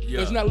work. Because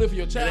you're not living for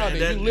your child,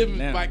 then you living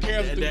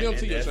vicariously through them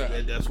to your child.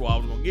 And that's what I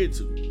was gonna get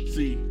to.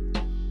 See,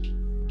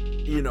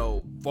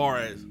 far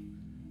as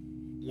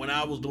when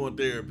I was doing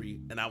therapy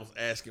and I was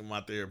asking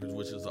my therapist,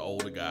 which is an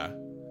older guy,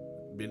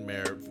 been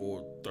married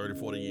for 30,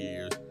 40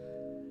 years,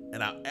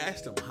 and I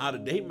asked him how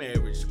did their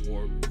marriage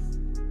work.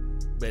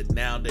 But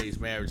nowadays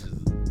marriage is,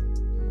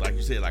 like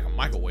you said, like a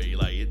microwave.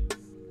 Like it,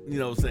 you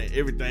know what I'm saying?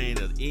 Everything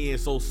that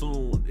ends so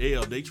soon.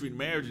 Hell, they treat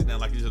marriages now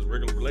like it's just a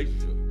regular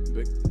relationship.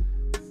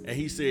 And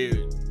he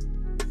said,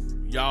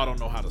 y'all don't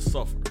know how to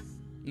suffer.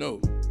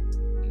 No.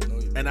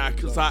 And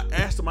cause I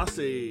asked him, I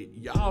said,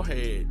 y'all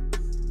had,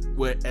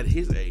 well, at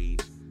his age,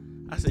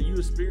 I said, you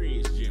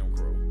experienced Jim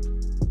Crow.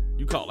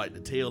 You caught like the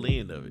tail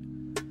end of it.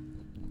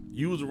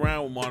 You was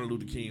around with Martin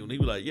Luther King, and he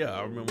was like, yeah,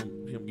 I remember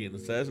him getting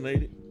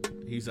assassinated.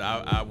 He said,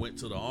 I went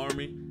to the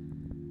army,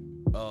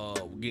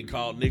 getting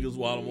called niggas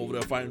while I'm over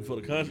there fighting for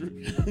the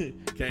country.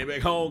 Came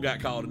back home,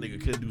 got called a nigga,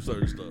 couldn't do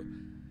certain stuff.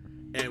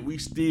 And we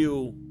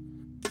still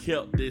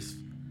kept this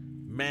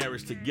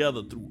marriage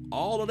together through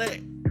all of that.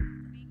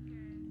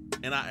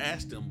 And I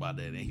asked him about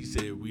that, and he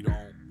said, we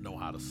don't know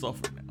how to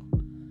suffer now.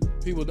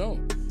 People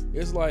don't.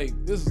 It's like,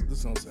 this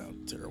don't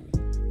sound terrible.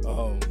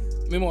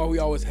 Remember we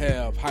always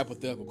have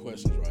hypothetical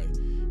questions, right?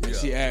 And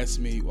she asked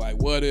me, like,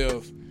 what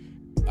if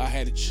I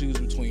had to choose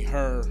between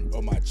her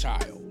or my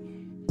child?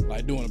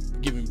 Like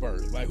giving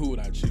birth. Like, who would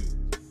I choose?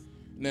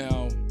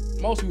 Now,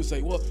 most people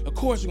say, well, of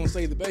course you're going to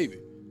save the baby.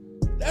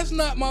 That's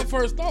not my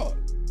first thought.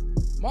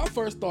 My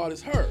first thought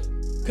is her.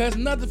 Because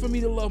nothing for me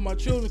to love my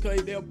children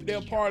because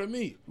they're part of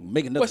me.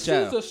 Make another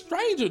child. She's a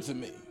stranger to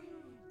me.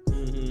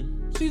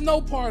 Mm-hmm. She's no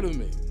part of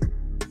me.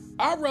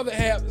 I'd rather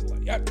have,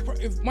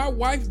 if my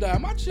wife died,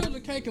 my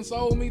children can't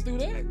console me through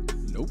that.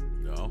 Nope.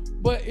 No.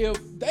 But if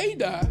they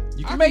die,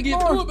 I can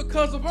get through it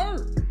because of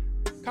her.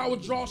 I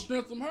would draw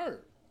strength from her.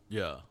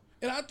 Yeah.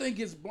 And I think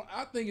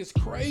it's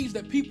crazy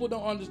that people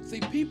don't understand. See,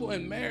 people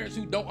in marriage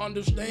who don't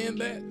understand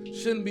that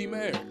shouldn't be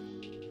married.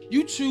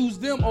 You choose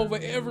them over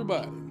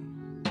everybody.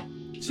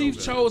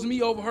 Chief chose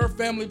me over her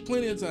family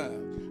plenty of times.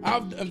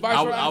 I've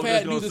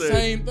had to do the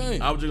same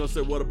thing. I was just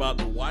gonna say, what about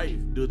the wife?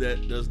 Does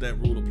that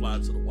rule apply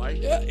to the wife?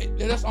 Yeah,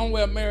 that's the only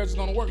way a marriage is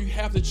gonna work. You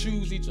have to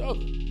choose each other.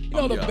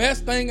 The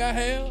best thing I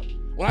have,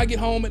 when I get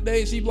home at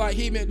day, she be like,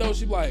 hit me at the door,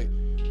 she be like,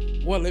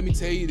 well, let me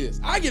tell you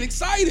this. I get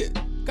excited.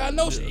 Cause I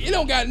know it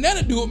don't got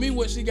nothing to do with me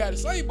what she got to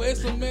say, but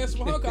it's a mess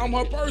for her cause I'm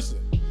her person.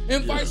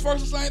 And vice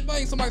versa, same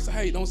thing. Somebody say,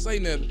 hey, don't say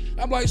nothing.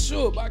 I'm like,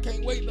 sure, but I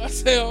can't wait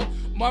to tell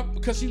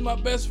because she's my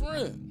best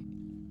friend.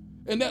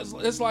 And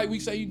that's like we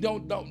say you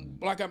don't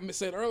like I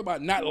said earlier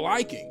about not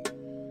liking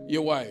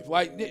your wife.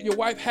 Like your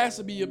wife has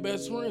to be your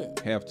best friend.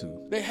 Have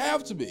to. They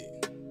have to be.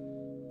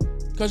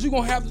 Cause you're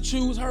gonna have to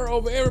choose her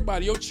over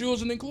everybody, your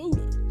children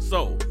included.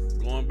 So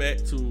going back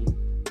to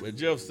what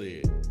Jeff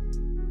said,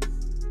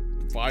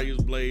 the fire is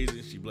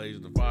blazing, she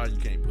blazes the fire, you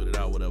can't put it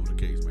out, whatever the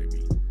case may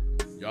be.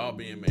 Y'all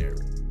being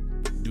married.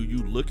 Do you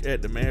look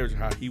at the marriage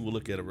how he will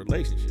look at a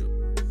relationship?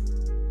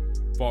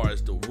 As far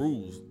as the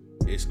rules,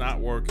 it's not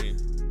working.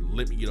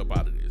 Let me get up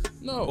out of this.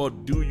 No. Or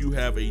do you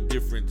have a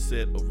different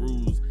set of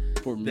rules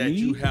for that me,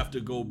 you have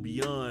to go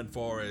beyond?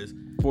 Far as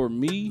for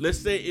me, let's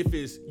say if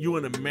it's you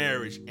in a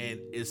marriage and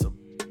it's a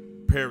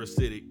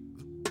parasitic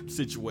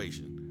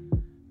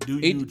situation, do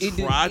you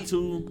try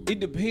to?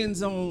 It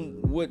depends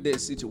on what that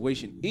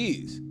situation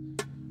is,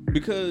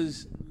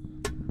 because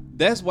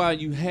that's why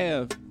you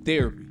have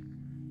therapy.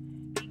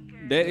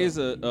 That is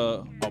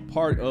a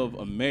part of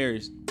a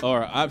marriage,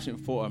 or an option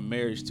for a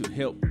marriage to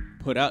help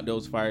put out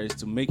those fires,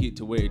 to make it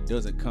to where it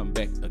doesn't come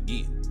back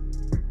again.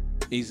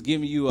 It's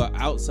giving you an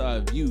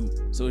outside view,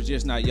 so it's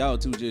just not y'all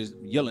two just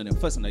yelling and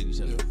fussing at each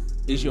other.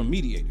 It's your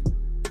mediator.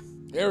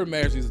 Every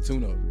marriage needs a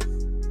tune-up.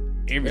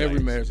 Every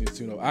marriage needs a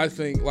tune-up. I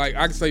think, like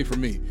I can say for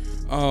me,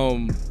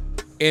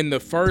 in the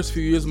first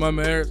few years of my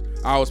marriage,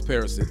 I was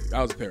parasitic.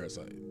 I was a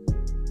parasite.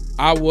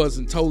 I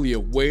wasn't totally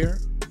aware,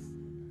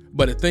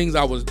 but the things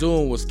I was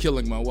doing was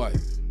killing my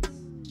wife.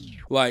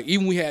 Like,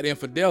 even we had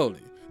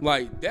infidelity.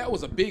 Like, that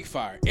was a big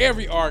fire.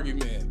 Every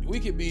argument,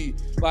 we could be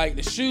like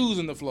the shoes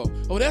in the floor.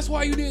 Oh, that's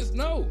why you did.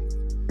 No.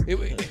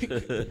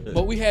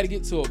 But we had to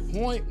get to a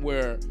point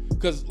where,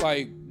 because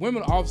like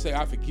women often say,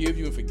 I forgive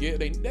you and forget.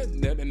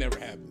 That never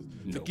happens.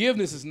 No.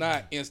 Forgiveness is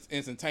not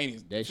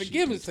instantaneous.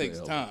 Forgiveness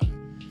takes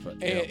time. Forever.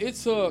 And it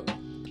took,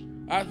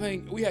 I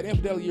think we had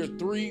infidelity year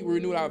 3. We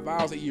renewed our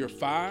vows at year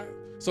 5.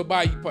 So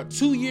by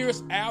 2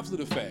 years after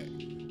the fact,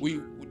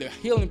 the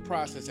healing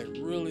process had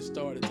really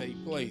started to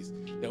take place,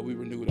 that we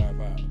renewed our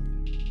vows.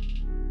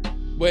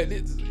 But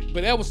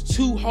that was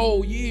 2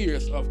 whole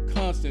years of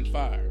constant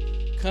fire.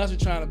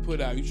 Constant trying to put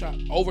out. You trying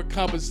to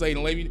overcompensate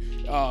and maybe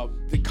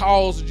the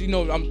calls,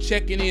 I'm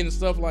checking in and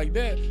stuff like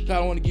that. Because I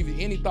don't want to give you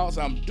any thoughts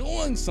I'm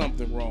doing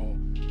something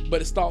wrong.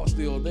 But it's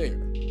still there.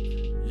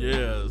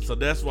 Yeah, so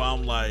that's why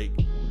I'm like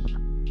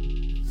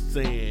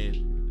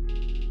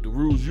saying the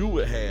rules you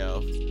would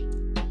have,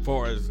 as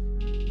far as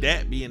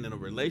that being in a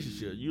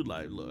relationship. You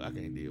like, look, I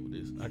can't deal with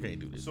this. I can't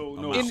do this. So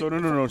I'm no, out.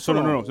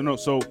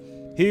 So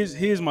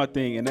here's my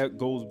thing, and that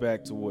goes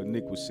back to what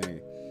Nick was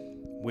saying,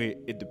 where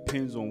it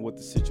depends on what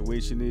the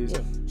situation is.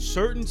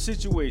 Certain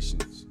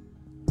situations,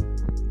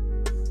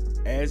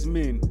 as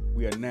men,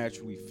 we are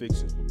naturally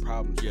fixers with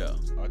problems. Yeah.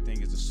 Our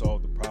thing is to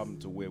solve the problem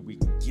to where we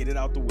can get it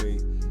out the way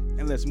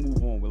and let's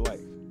move on with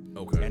life.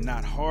 Okay. And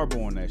not harbor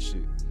on that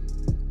shit.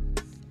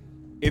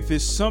 If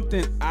it's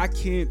something I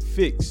can't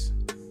fix,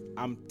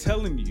 I'm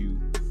telling you,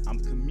 I'm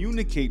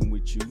communicating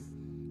with you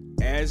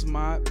as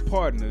my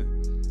partner,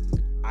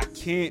 I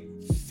can't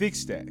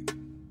fix that.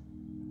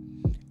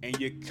 And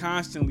you're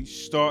constantly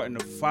starting a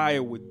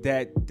fire with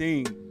that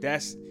thing,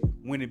 that's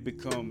when it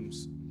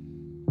becomes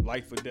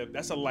life or death.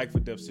 That's a life or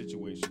death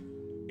situation.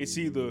 It's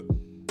either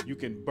you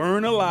can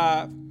burn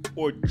alive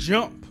or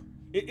jump.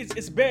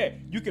 It's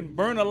bad. You can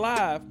burn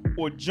alive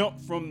or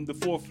jump from the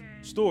 4th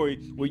story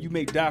where you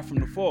may die from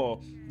the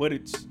fall, but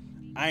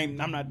I'm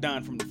not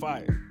dying from the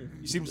fire.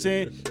 You see what I'm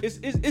saying?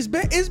 It's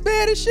bad. It's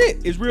bad as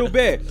shit. It's real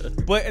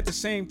bad. But at the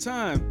same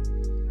time,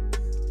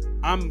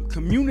 I'm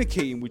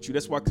communicating with you.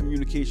 That's why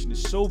communication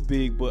is so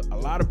big. But a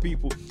lot of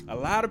people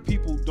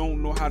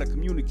don't know how to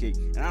communicate.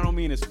 And I don't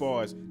mean as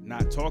far as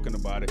not talking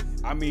about it.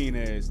 I mean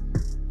as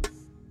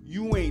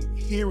you ain't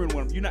hearing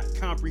you're not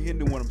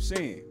comprehending what I'm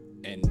saying.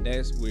 And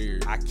that's where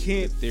I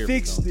can't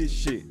fix this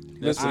shit.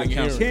 I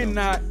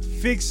cannot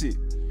fix it.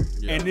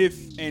 Yeah.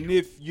 And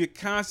if you're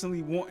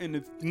constantly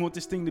want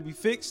this thing to be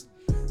fixed,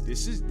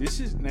 this is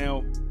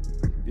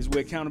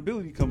where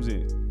accountability comes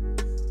in.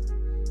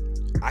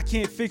 I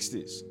can't fix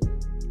this.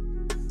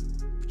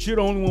 But you're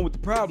the only one with the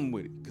problem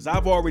with it. Because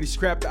I've already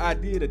scrapped the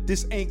idea that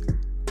this ain't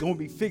gonna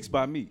be fixed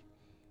by me.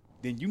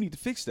 Then you need to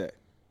fix that.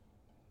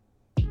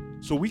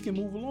 So we can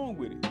move along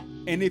with it.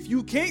 And if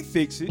you can't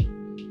fix it,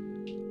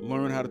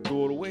 learn how to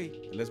throw it away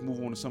and let's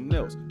move on to something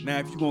else. Now,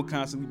 if you're gonna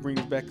constantly bring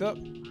this back up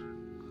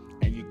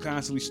and you're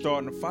constantly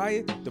starting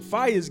the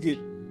fires get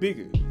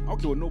bigger. I don't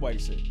care what nobody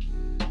says.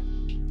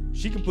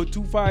 She can put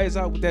 2 fires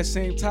out with that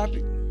same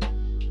topic.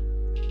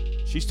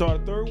 She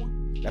started a 3rd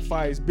one. That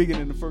fire is bigger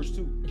than the first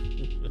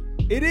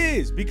 2. It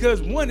is,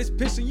 because one is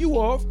pissing you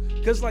off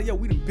because like, yo,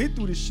 we done been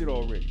through this shit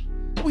already.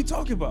 What we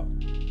talking about?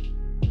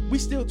 We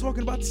still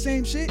talking about the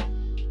same shit?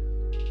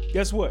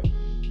 Guess what?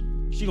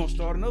 She gonna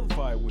start another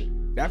fire with it.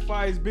 That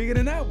fire is bigger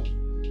than that one.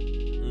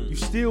 You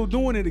still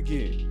doing it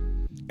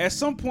again. At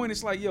some point,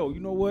 it's like, yo, you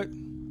know what? I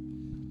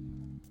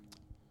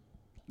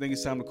think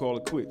it's time to call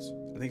it quits.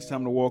 I think it's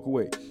time to walk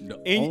away.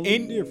 The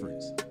only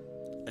difference.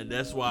 And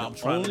that's why I'm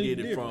trying to get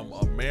it from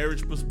a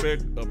marriage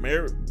perspective,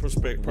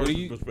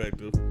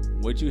 perspective.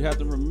 What you have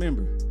to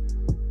remember,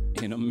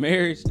 in a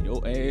marriage,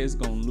 your ass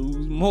gonna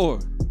lose more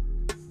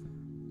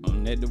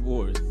on that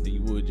divorce than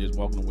you would just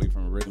walking away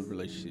from a regular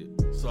relationship.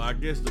 So I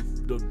guess the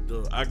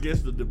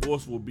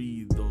divorce will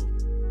be the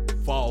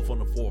fall from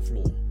the 4th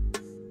floor.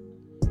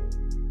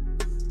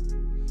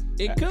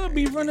 It could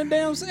be from the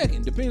damn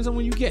second. Depends on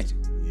when you catch it.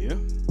 Yeah.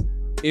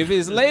 If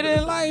it's later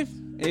in life,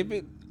 if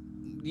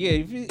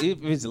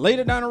it's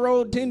later down the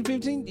road, 10,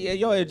 15, yeah,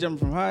 your ass jumping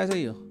from high as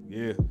hell.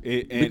 Yeah.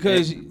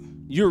 Because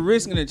you're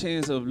risking a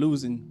chance of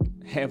losing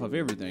half of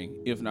everything,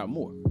 if not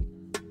more.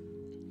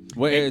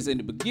 Whereas in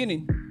the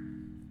beginning,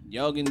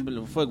 y'all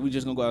getting fuck, we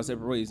just gonna go our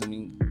separate ways. I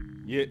mean,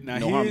 yeah. Now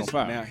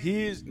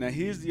here's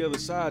the other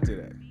side to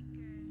that.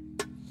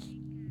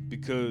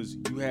 Because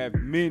you have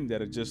men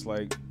that are just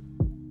like,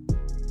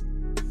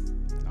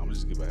 I'm gonna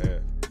just give a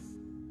half.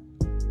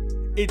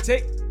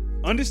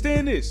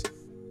 Understand this.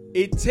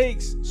 It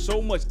takes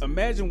so much.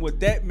 Imagine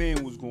what that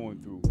man was going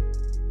through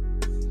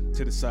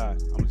to the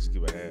side. I'm gonna just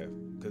give a half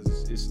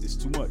because it's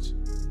too much.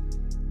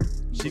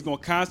 She's gonna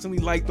constantly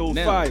light those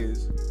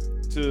fires.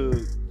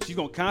 She's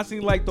gonna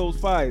constantly light those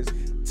fires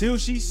till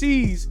she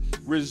sees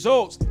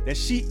results that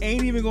she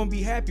ain't even gonna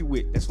be happy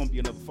with. That's gonna be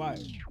another fire.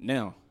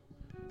 Now,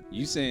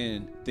 you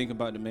saying think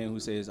about the man who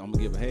says I'm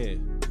gonna give a half.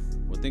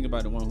 Well, think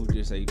about the one who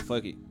just say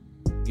fuck it,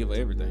 give her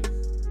everything.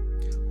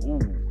 Ooh,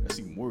 that's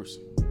even worse.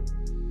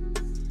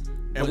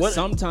 And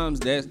sometimes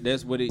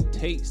that's what it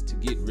takes to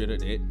get rid of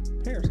that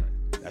parasite.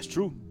 That's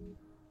true.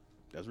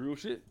 That's real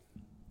shit.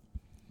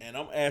 And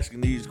I'm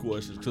asking these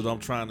questions because I'm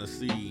trying to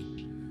see.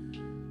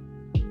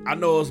 I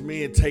know us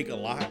men take a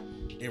lot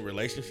in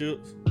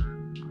relationships,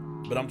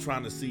 but I'm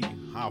trying to see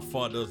how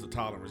far does the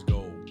tolerance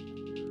go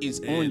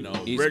in a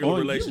regular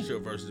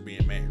relationship versus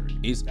being married.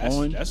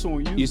 That's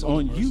on you. It's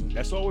on you.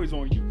 That's always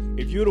on you.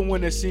 If you're the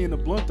one that's seeing the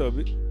blunt of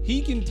it,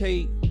 he can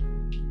take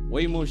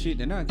way more shit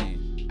than I can.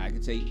 I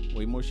can take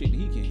way more shit than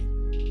he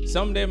can.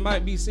 Something that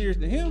might be serious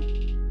to him,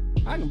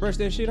 I can brush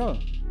that shit off.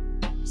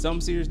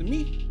 Something serious to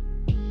me,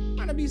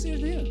 might not be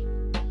serious to him.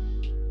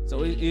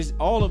 So it's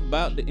all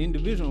about the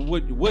individual,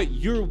 what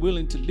you're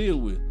willing to deal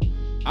with.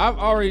 I've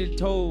already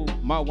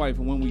told my wife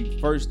when we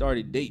first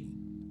started dating,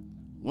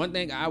 one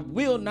thing I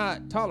will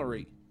not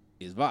tolerate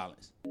is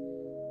violence.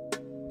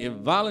 If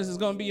violence is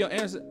gonna be your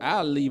answer,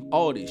 I'll leave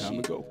all this Time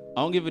shit. to go.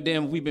 I don't give a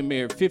damn if we've been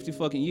married 50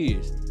 fucking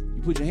years.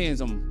 You put your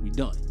hands on me, we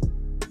done.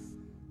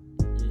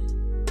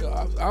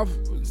 I've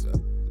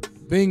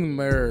being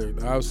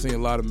married, I've seen a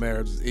lot of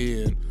marriages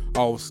end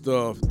off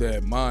stuff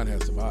that mine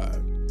has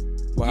survived.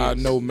 Like I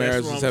know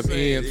marriages what I'm have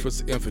saying. ended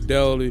for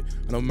infidelity.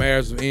 I know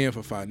marriages have ended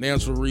for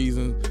financial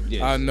reasons.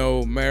 Yes. I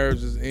know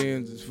marriages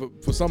end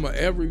for some of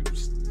every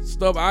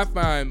stuff I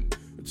find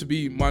to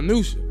be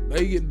minutia.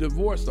 They get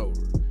divorced over.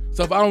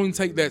 So if I don't even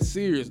take that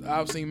serious,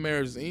 I've seen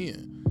marriages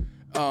end.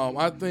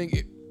 I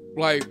think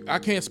I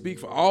can't speak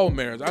for all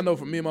marriages. I know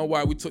for me and my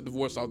wife, we took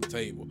divorce off the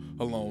table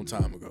a long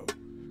time ago.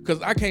 Cause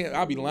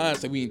I'll be lying and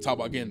say we ain't talk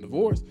about getting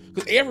divorced.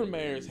 Cause every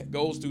marriage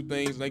goes through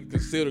things and they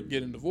consider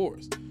getting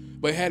divorced.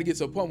 But it had to get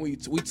to a point where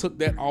we took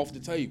that off the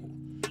table.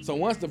 So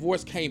once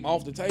divorce came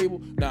off the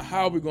table, now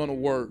how are we gonna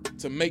work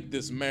to make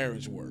this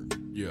marriage work?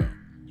 Yeah.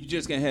 You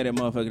just can't have that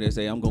motherfucker that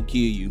say, I'm gonna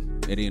kill you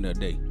at the end of the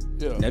day.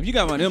 Yeah. Now, if you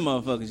got one of them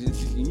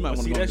motherfuckers, you might want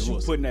to See, go that's you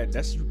divorce.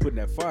 putting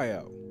that fire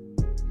out.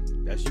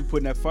 That's you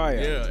putting that fire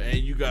out. Yeah, and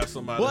you got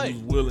somebody But-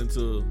 who's willing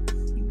to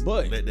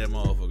But let that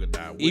motherfucker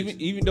die with you.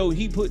 even though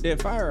he put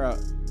that fire out,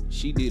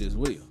 she did as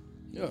well.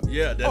 Yeah.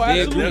 Yeah, that's,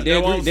 absolutely. They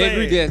what I'm agree- they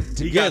agree saying. that He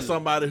together. got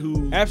somebody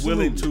who's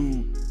Absolutely. willing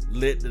to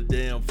let the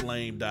damn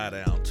flame die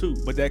down too.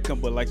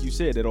 But like you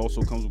said, that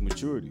also comes with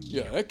maturity.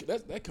 Yeah, that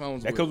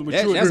comes That with, comes with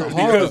That- maturity. that's a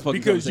hard fucking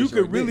because you conversation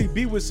could right really there.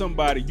 be with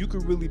somebody. You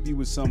could really be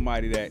with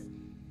somebody that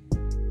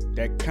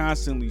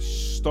constantly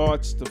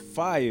starts the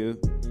fire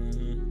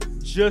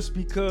just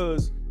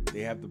because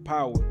they have the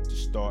power to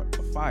start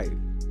a fire.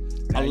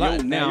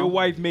 Now your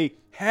wife may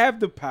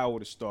have the power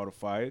to start a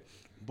fire,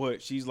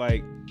 but she's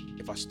like,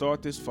 if I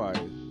start this fire,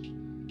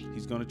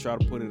 he's gonna try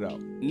to put it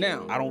out.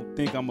 Now, I don't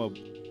think I'm gonna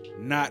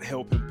not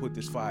help him put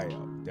this fire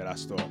out that I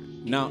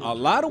started. Now, a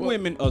lot of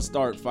women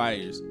start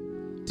fires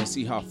to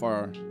see how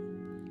far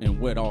and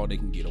what all they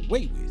can get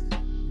away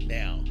with.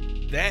 Now,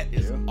 that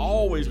is Yeah.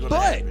 always going to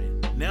But- happen.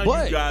 Now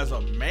but- you guys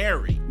are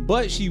married.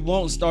 But she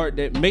won't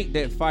make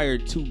that fire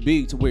too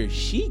big to where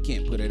she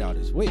can't put it out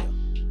as well.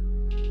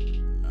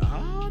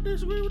 I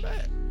disagree with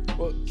that.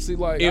 well, see,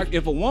 like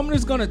If a woman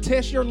is gonna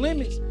test your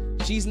limits,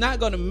 she's not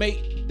gonna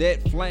make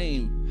that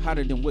flame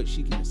hotter than what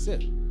she can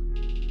accept.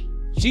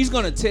 She's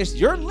gonna test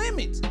your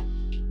limits,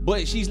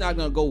 but she's not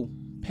gonna go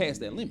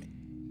past that limit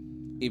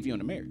if you're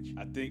in a marriage.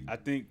 I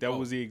think that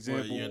was the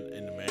example. Well, you're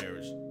in the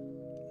marriage.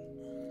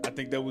 I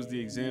think that was the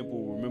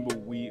example. Remember,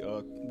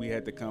 we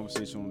had the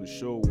conversation on the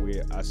show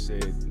where I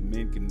said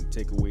men can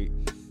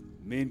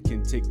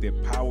take their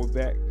power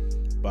back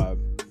by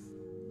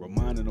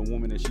reminding a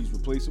woman that she's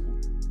replaceable.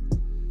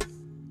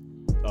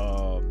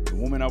 The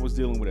woman I was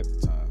dealing with at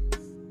the time,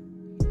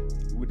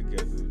 we were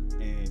together,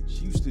 and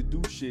she used to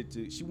do shit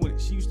to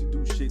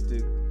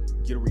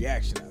get a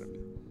reaction out of me.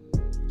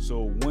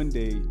 So one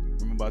day,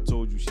 remember I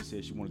told you, she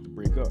said she wanted to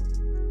break up,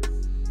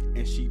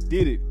 and she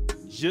did it.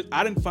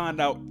 I didn't find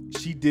out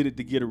she did it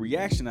to get a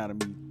reaction out of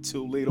me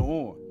till later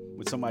on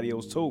when somebody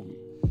else told me.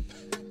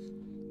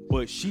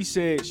 But she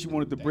said she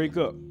wanted to break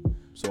up.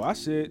 So I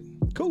said,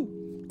 cool.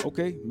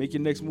 Okay, make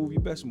your next move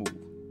your best move.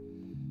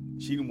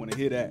 She didn't want to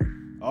hear that.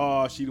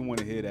 Oh, she didn't want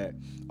to hear that.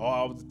 Oh,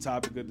 I was the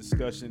topic of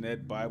discussion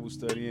at Bible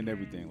study and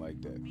everything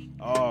like that.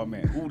 Oh,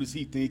 man, who does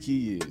he think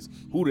he is?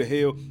 Who the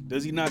hell?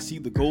 Does he not see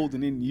the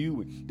golden in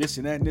you and this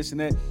and that and this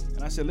and that?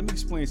 And I said, let me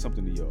explain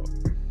something to y'all.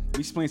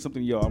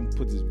 I'm going to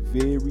put this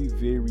very,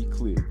 very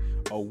clear.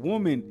 A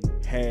woman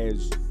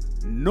has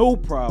no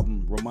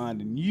problem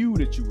reminding you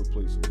that you're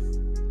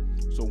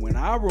replaceable. So when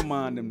I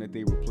remind them that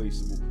they're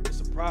replaceable,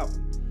 it's a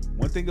problem.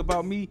 One thing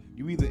about me,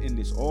 you either in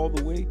this all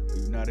the way or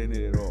you're not in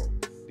it at all.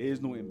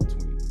 There's no in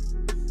between.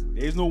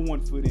 There's no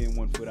 1 foot in,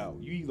 1 foot out.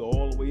 You either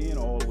all the way in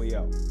or all the way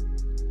out.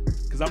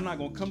 Because I'm not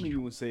going to come to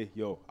you and say,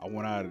 yo, I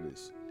want out of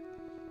this.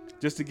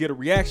 Just to get a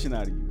reaction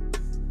out of you.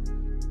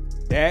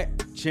 That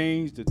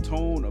changed the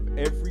tone of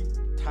every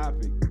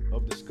topic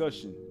of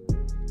discussion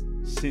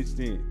since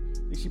then.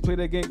 Did she play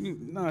that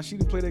game? Nah, she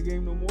didn't play that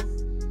game no more.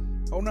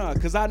 Oh nah,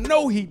 cause I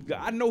know he'd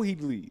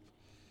leave.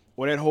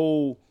 Or that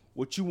whole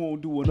what you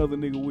won't do another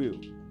nigga will.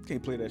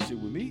 Can't play that shit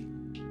with me.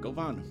 Go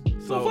find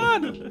him. So, Go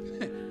find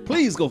him.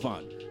 Please go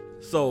find him.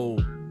 So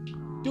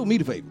Do me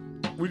the favor.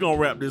 we're gonna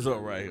wrap this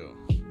up right here.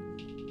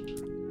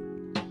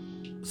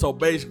 So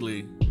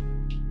basically,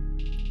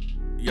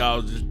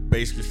 y'all just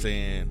basically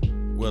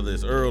saying whether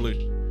it's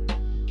early,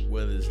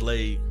 whether it's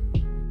late,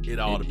 it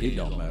all It depends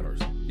don't on matter. the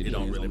person. It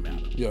don't depends really on the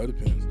matter. yeah, it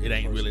depends. It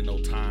ain't really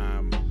no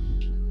time.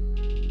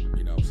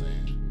 You know what I'm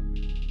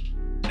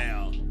saying?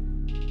 Now,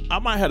 I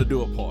might have to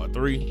do a part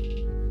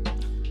 3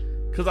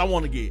 because I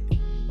want to get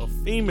a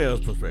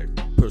female's perspective.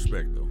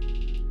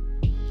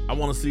 I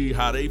want to see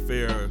how they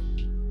fare,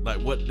 like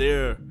what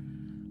their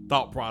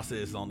thought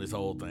process on this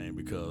whole thing,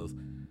 because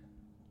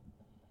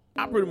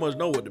I pretty much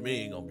know what the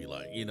men gonna be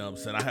like. You know what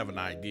I'm saying? I have an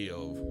idea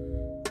of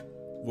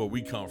where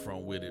we come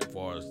from with it as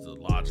far as the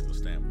logical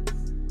standpoint.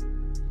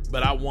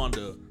 But I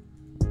wonder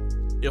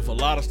if a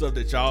lot of stuff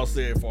that y'all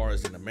said as far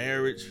as in the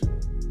marriage,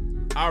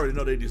 I already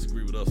know they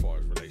disagree with us as far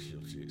as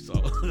relationship shit. so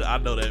I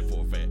know that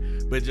for a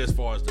fact. But just as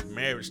far as the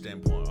marriage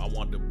standpoint, I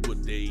wonder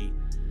would they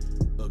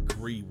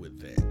agree with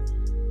that?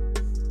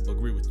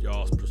 Agree with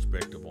y'all's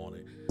perspective on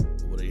it?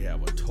 Or would they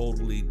have a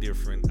totally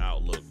different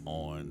outlook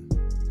on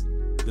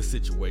the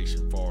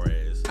situation far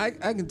as... I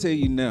can tell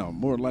you now,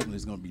 more likely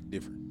it's going to be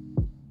different.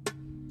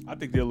 I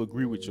think they'll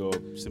agree with y'all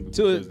simply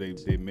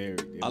because they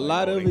married. A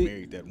lot of it,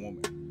 married that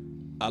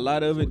woman. A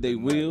lot of it they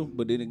will,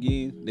 but then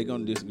again, they're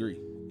going to disagree.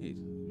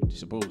 It's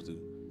supposed to.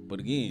 But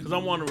again, because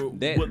I'm wondering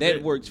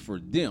that works for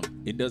them.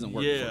 It doesn't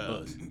work for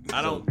us.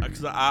 I don't,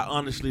 because I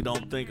honestly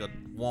don't think a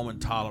woman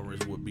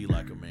tolerance would be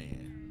like a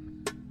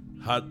man.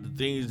 How the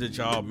things that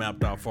y'all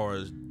mapped out far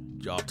as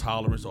y'all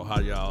tolerance, or how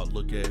y'all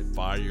look at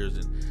fires,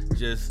 and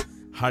just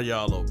how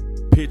y'all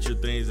picture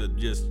things, and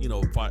just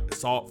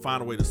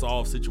find a way to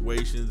solve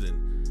situations, and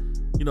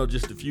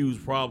just diffuse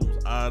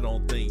problems. I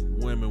don't think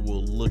women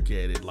will look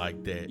at it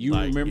like that. You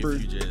remember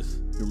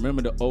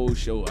the old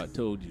show I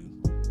told you?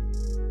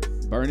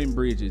 Burning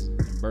bridges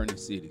and burning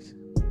cities.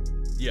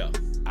 Yeah.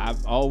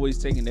 I've always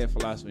taken that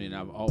philosophy and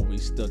I've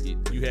always stuck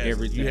it. You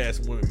had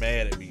some women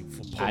mad at me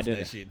for posting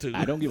that shit too.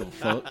 I don't give a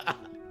fuck.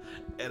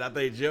 And I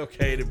think Jill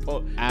came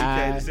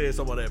and said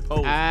some of that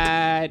post.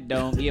 I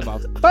don't give a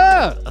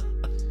fuck.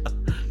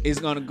 It's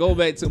gonna go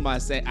back to my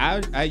saying.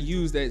 I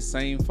use that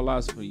same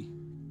philosophy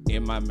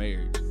in my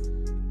marriage.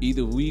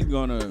 Either we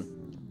gonna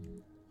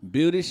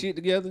build this shit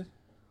together,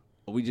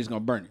 or we just gonna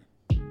burn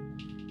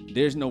it.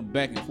 There's no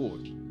back and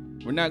forth.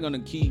 We're not gonna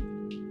keep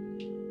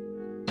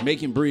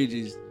making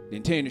bridges,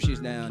 then tearing the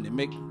shit down,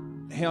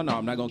 and hell no,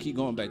 I'm not gonna keep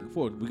going back and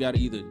forth. We gotta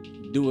either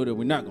do it or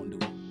we're not gonna do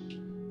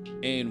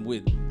it. And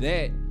with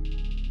that,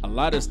 a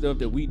lot of stuff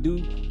that we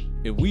do,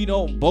 if we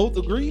don't both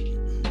agree,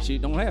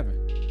 shit don't happen.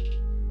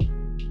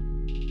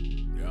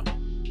 Yeah.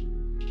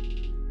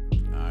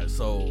 All right,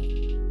 so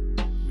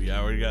we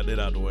already got that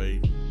out the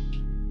way.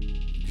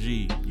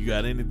 G, you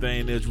got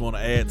anything that you want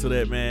to add to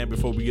that, man,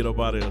 before we get up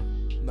out of here?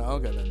 No, I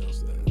don't got nothing else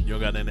to that. You don't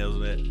got nothing else to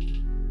that?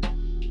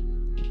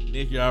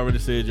 Nick, you already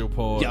said your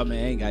part. Yeah,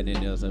 man, I ain't got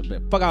nothing else.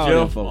 Fuck all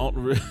that,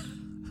 folks.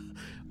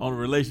 On the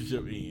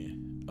relationship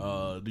end,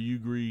 do you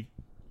agree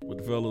with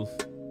the fellas,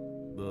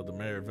 the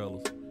married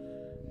fellas?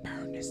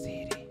 Burn the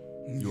city.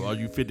 Are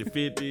you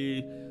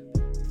 50-50,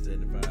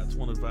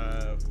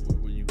 75-25?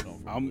 Where you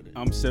come from?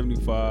 I'm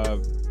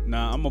 75.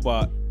 Nah, I'm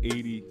about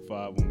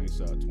 85 on this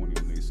side,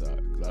 20 on this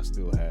side, because I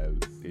still have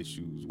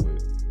issues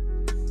with.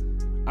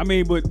 I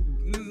mean, but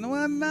let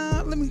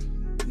me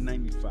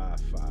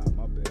 95-5.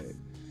 My bad.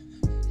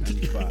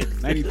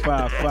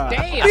 95-5.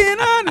 Damn.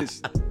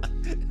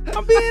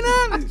 I'm being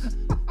honest.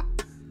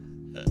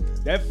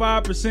 That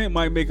 5%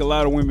 might make a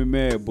lot of women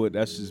mad, but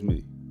that's just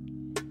me.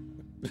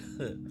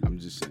 I'm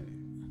just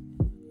saying.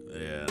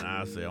 Yeah, and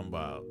I say I'm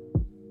probably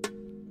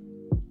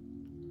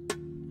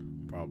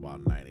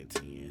about 90-10.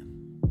 At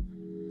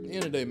the end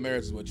of the day,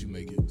 marriage is what you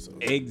make it. So.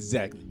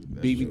 Exactly.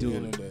 Beat me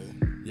to it.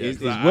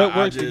 It's what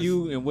works for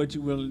you and what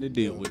you're willing to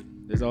deal with.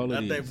 That's all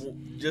it is. I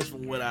think just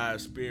from what I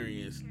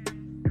experienced,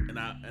 and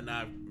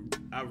I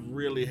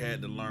really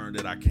had to learn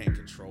that I can't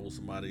control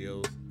somebody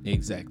else.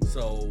 Exactly.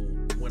 So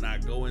when I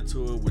go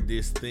into it with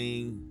this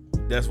thing,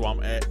 that's why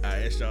I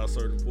ask y'all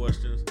certain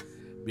questions,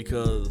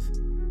 because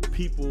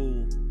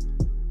people,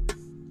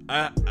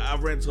 I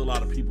ran into a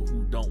lot of people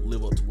who don't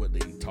live up to what they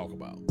talk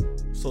about.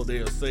 So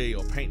they'll say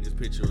or paint this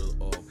picture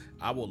of,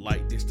 I would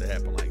like this to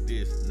happen like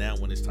this. Now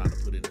when it's time to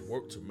put in the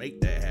work to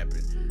make that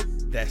happen,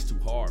 that's too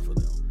hard for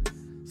them.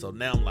 So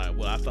now I'm like,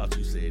 well, I thought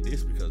you said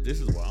this because this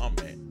is where I'm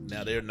at.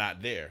 Now they're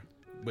not there.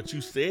 But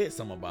you said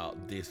something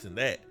about this and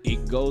that.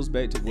 It goes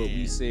back to what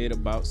we said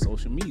about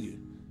social media.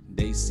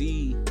 They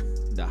see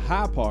the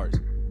high parts,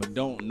 but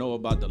don't know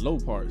about the low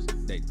parts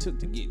they took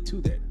to get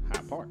to that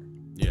high part.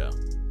 Yeah.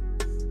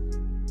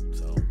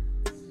 So,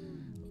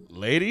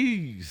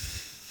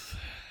 ladies.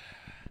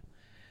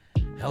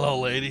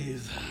 Hello,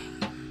 ladies.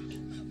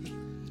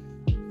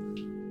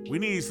 We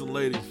need some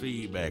ladies'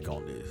 feedback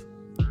on this.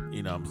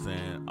 You know what I'm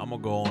saying? I'm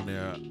going to go on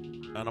there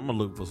and I'm going to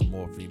look for some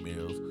more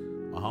females.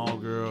 My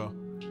homegirl,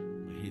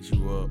 hit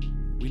you up.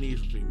 We need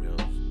some females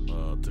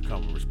to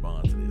come and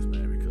respond to this,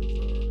 man, because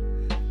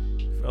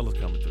fellas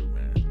coming through,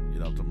 man. You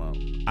know what I'm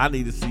talking about?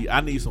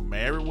 I need some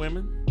married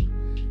women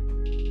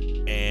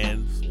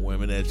and some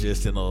women that's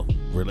just in a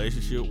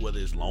relationship, whether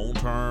it's long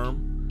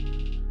term.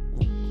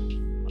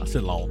 I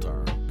said long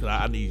term because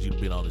I need you to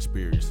be on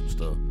experience some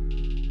stuff.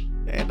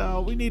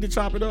 And we need to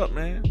chop it up,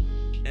 man.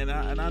 And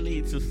I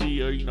need to see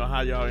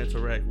how y'all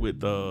interact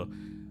with a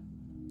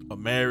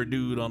married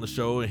dude on the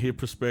show and his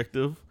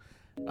perspective.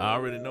 I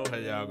already know how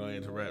y'all gonna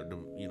interact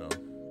with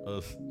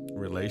us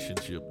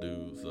relationship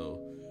dudes. So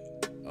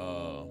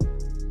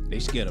they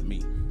scared of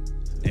me.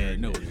 And I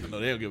know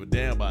they don't give a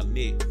damn about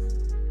Nick.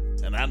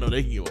 And I know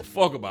they can give a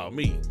fuck about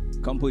me.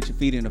 Come put your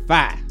feet in the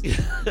fire.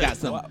 Got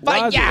some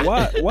why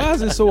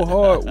is it so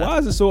hard? Why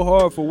is it so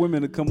hard for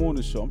women to come on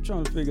the show? I'm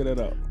trying to figure that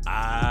out.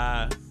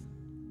 I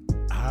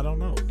don't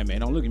know. Hey man,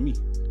 don't look at me.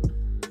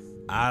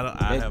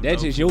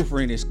 That's just your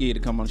friend that's scared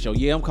to come on the show.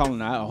 Yeah, I'm calling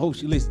her out. I hope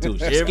she listens to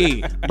it. She's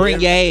scared. Bring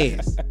your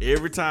ass.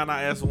 Every time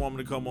I ask a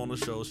woman to come on the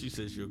show, she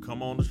says she'll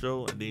come on the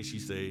show, and then she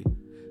say,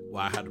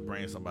 "Well, I had to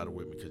bring somebody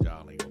with me because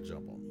y'all ain't gonna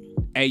jump on me."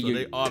 Hey, so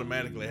they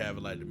automatically have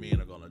it like the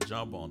men are gonna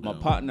jump on them. My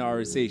partner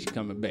already said she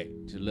coming back.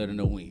 Just let her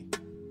know when.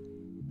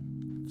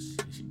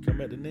 She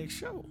come at the next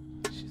show.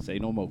 She say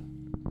no more.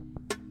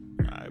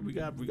 All right, we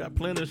got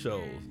plenty of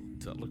shows.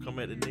 Tell her to come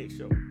at the next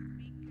show.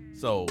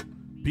 So,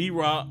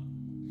 B-Rock,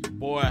 your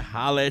boy,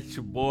 holla at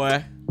your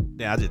boy.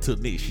 Damn, I just took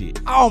Nick's shit.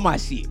 All my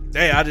shit.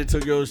 Damn, I just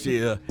took your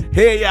shit.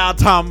 Hey, y'all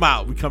talking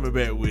about? We coming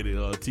back with it.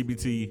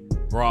 TBT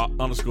Brock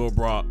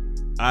 _Brock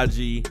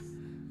IG.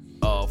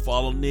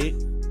 Follow Nick.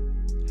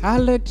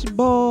 Holla at your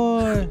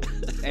boy.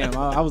 Damn,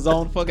 I was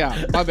on the fuck out.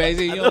 My bad.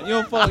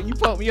 You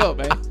fucked me up,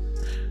 man.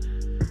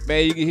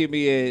 Man, you can hit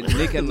me at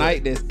Nick a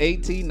Night. That's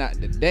 18, not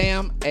the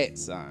damn @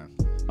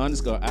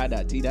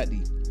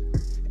 _I.T.D.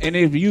 And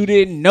if you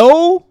didn't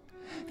know,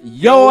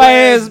 your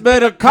ass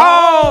better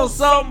call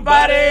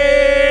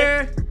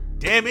somebody.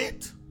 Damn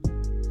it.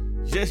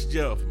 Just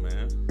Jeff,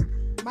 man.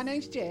 My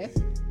name's Jeff.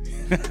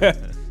 I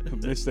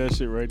missed that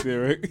shit right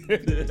there, right?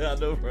 I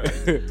know,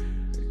 right?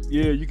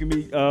 Yeah, you can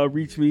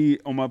reach me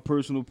on my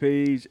personal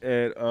page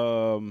at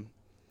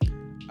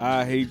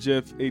I Hate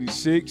Jeff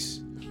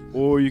 86,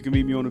 or you can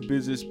meet me on the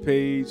business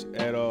page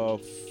at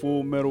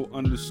Full Metal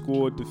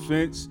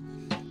 _Defense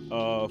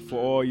for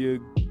all your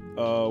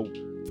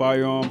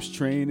firearms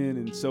training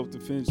and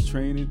self-defense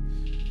training.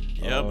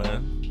 Yeah,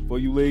 man. For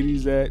you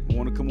ladies that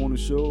want to come on the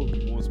show,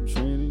 if you want some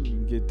training, you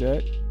can get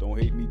that. Don't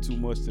hate me too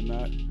much to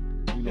not,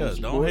 Don't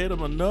support. hate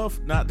them enough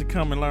not to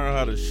come and learn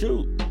how to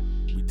shoot.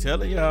 We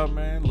telling y'all,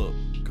 man, look,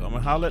 come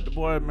and holler at the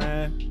boy,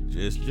 man.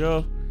 Just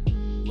Jeff.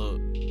 Look,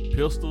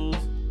 pistols,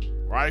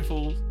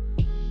 rifles,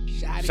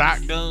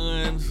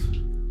 shotguns,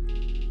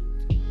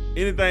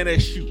 anything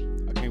that shoot.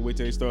 I can't wait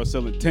till they start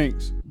selling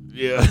tanks.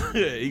 Yeah,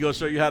 he gonna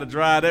show you how to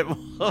drive that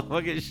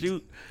motherfucking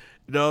shoot.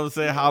 You know what I'm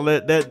saying? Holler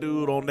at that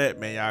dude on that,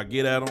 man. Y'all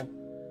get at him.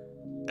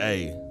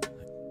 Hey,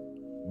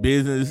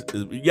 business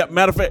is, yeah,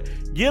 matter of fact,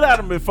 get at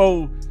him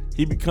before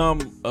he become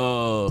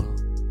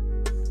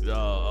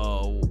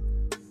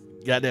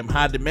goddamn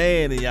high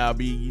demand, and y'all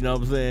be, you know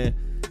what I'm saying,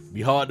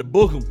 be hard to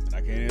book him. And I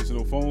can't answer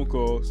no phone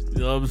calls. You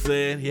know what I'm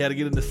saying? He had to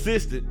get an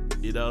assistant.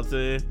 You know what I'm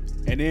saying?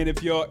 And then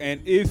if you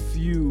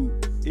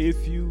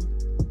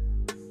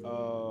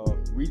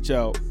reach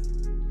out,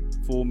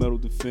 Full Metal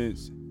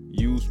Defense,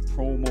 use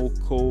promo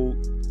code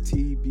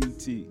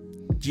TBT.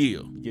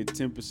 Jill, Get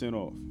 10%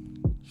 off.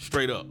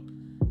 straight up.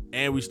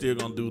 And we still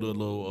gonna do the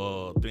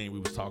little thing we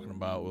was talking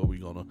about where we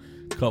gonna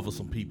cover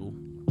some people.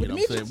 You know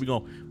what I'm saying? We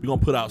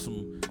gonna put out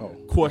some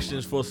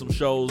questions for some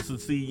shows to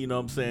see, you know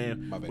what I'm saying,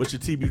 what your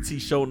TBT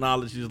show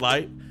knowledge is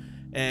like.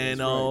 And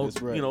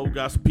That's right. you know,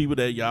 got some people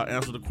that y'all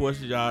answer the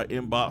questions, y'all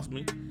inbox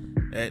me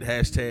at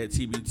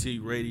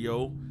 #TBT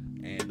Radio,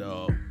 and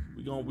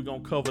we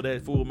gonna cover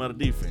that Full Metal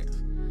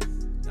Defense.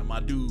 Now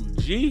my dude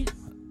G,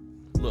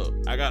 look,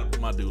 I gotta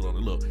put my dude on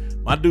it. Look,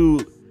 my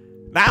dude,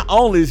 not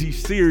only is he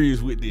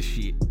serious with this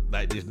shit,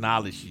 like this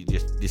knowledge shit,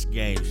 this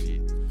game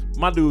shit,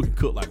 my dude can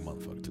cook like a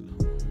motherfucker too.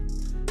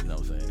 You know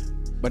what I'm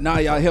saying? But now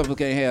y'all helpers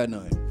can't have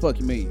none. Fuck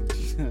you mean?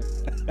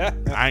 I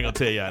ain't gonna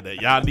tell y'all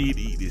that. Y'all need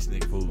to eat this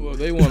nigga food. Well,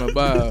 they want to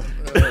buy.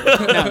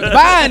 Now,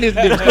 buying is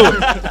different story.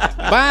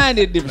 Buying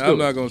is different I'm story.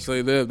 not gonna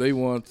say that. They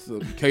want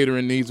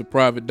catering needs of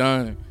private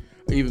dining,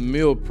 even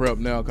meal prep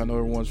now. 'Cause I know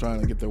everyone's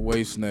trying to get their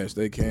waist snatched.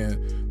 They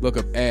can look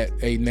up at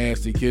A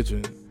Nasty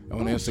Kitchen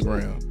on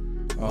Instagram.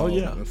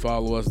 Yeah, and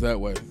follow us that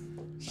way.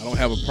 I don't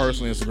have a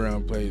personal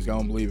Instagram page. I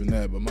don't believe in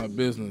that, but my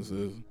business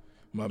is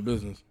my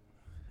business.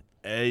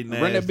 Hey,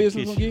 Run that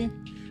business again.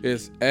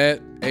 It's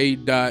at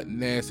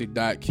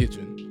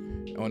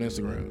a.nasty.kitchen on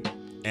Instagram.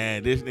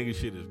 And this nigga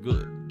shit is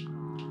good.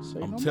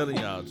 I'm telling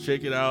y'all,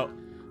 check it out.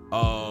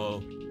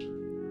 I'm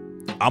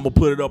gonna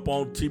put it up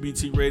on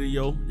TBT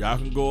Radio. Y'all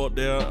can go up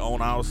there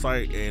on our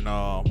site, and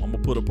I'm gonna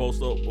put a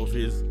post up of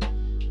his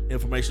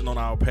information on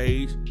our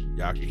page.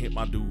 Y'all can hit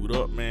my dude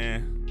up,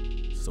 man.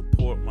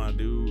 Support my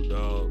dude,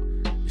 dog.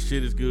 This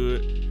shit is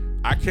good.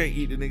 I can't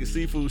eat the nigga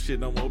seafood shit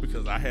no more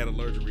because I had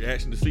allergic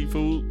reaction to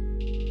seafood.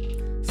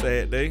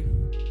 Sad day.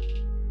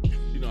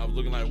 You know, I was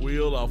looking like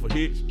Will off a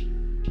Hitch.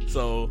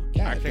 So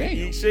I can't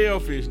eat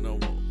shellfish no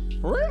more.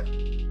 For real?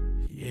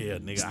 Yeah,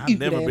 nigga, I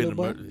never been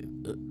to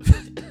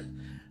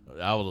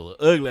I was a little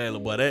ugly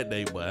little boy that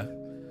day, boy.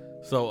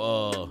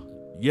 So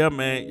yeah,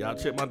 man, y'all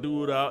check my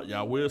dude out.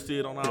 Y'all will see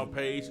it on our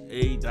page,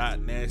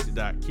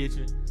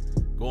 a.nasty.kitchen.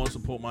 Go and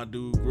support my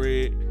dude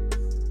Greg.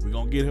 We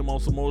gonna get him on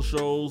some more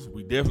shows.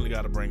 We definitely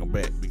gotta bring him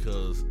back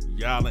because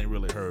y'all ain't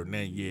really heard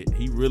nothing yet.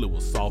 He really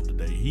was soft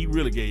today. He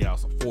really gave y'all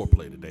some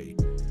foreplay today.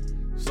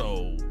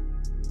 So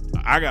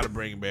I gotta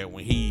bring him back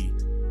when he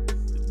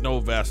no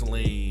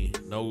Vaseline,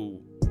 no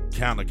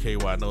counter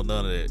KY, no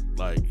none of that.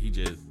 Like he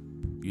just,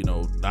 you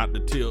know, not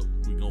the tip.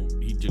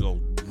 He just gonna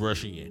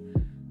rush in.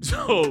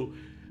 So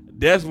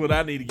that's what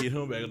I need to get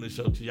him back on the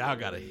show. Y'all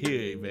gotta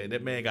hear it, man.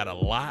 That man got a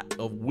lot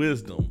of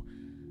wisdom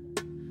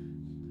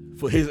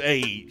for his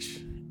age.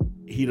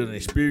 He done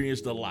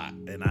experienced a lot,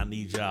 and I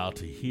need y'all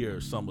to hear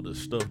some of the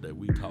stuff that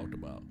we talked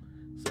about.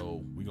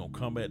 So We gonna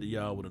come back to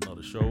y'all with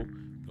another show.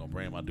 We gonna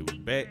bring my dudes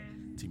back.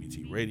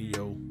 TBT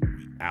Radio,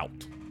 we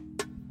out.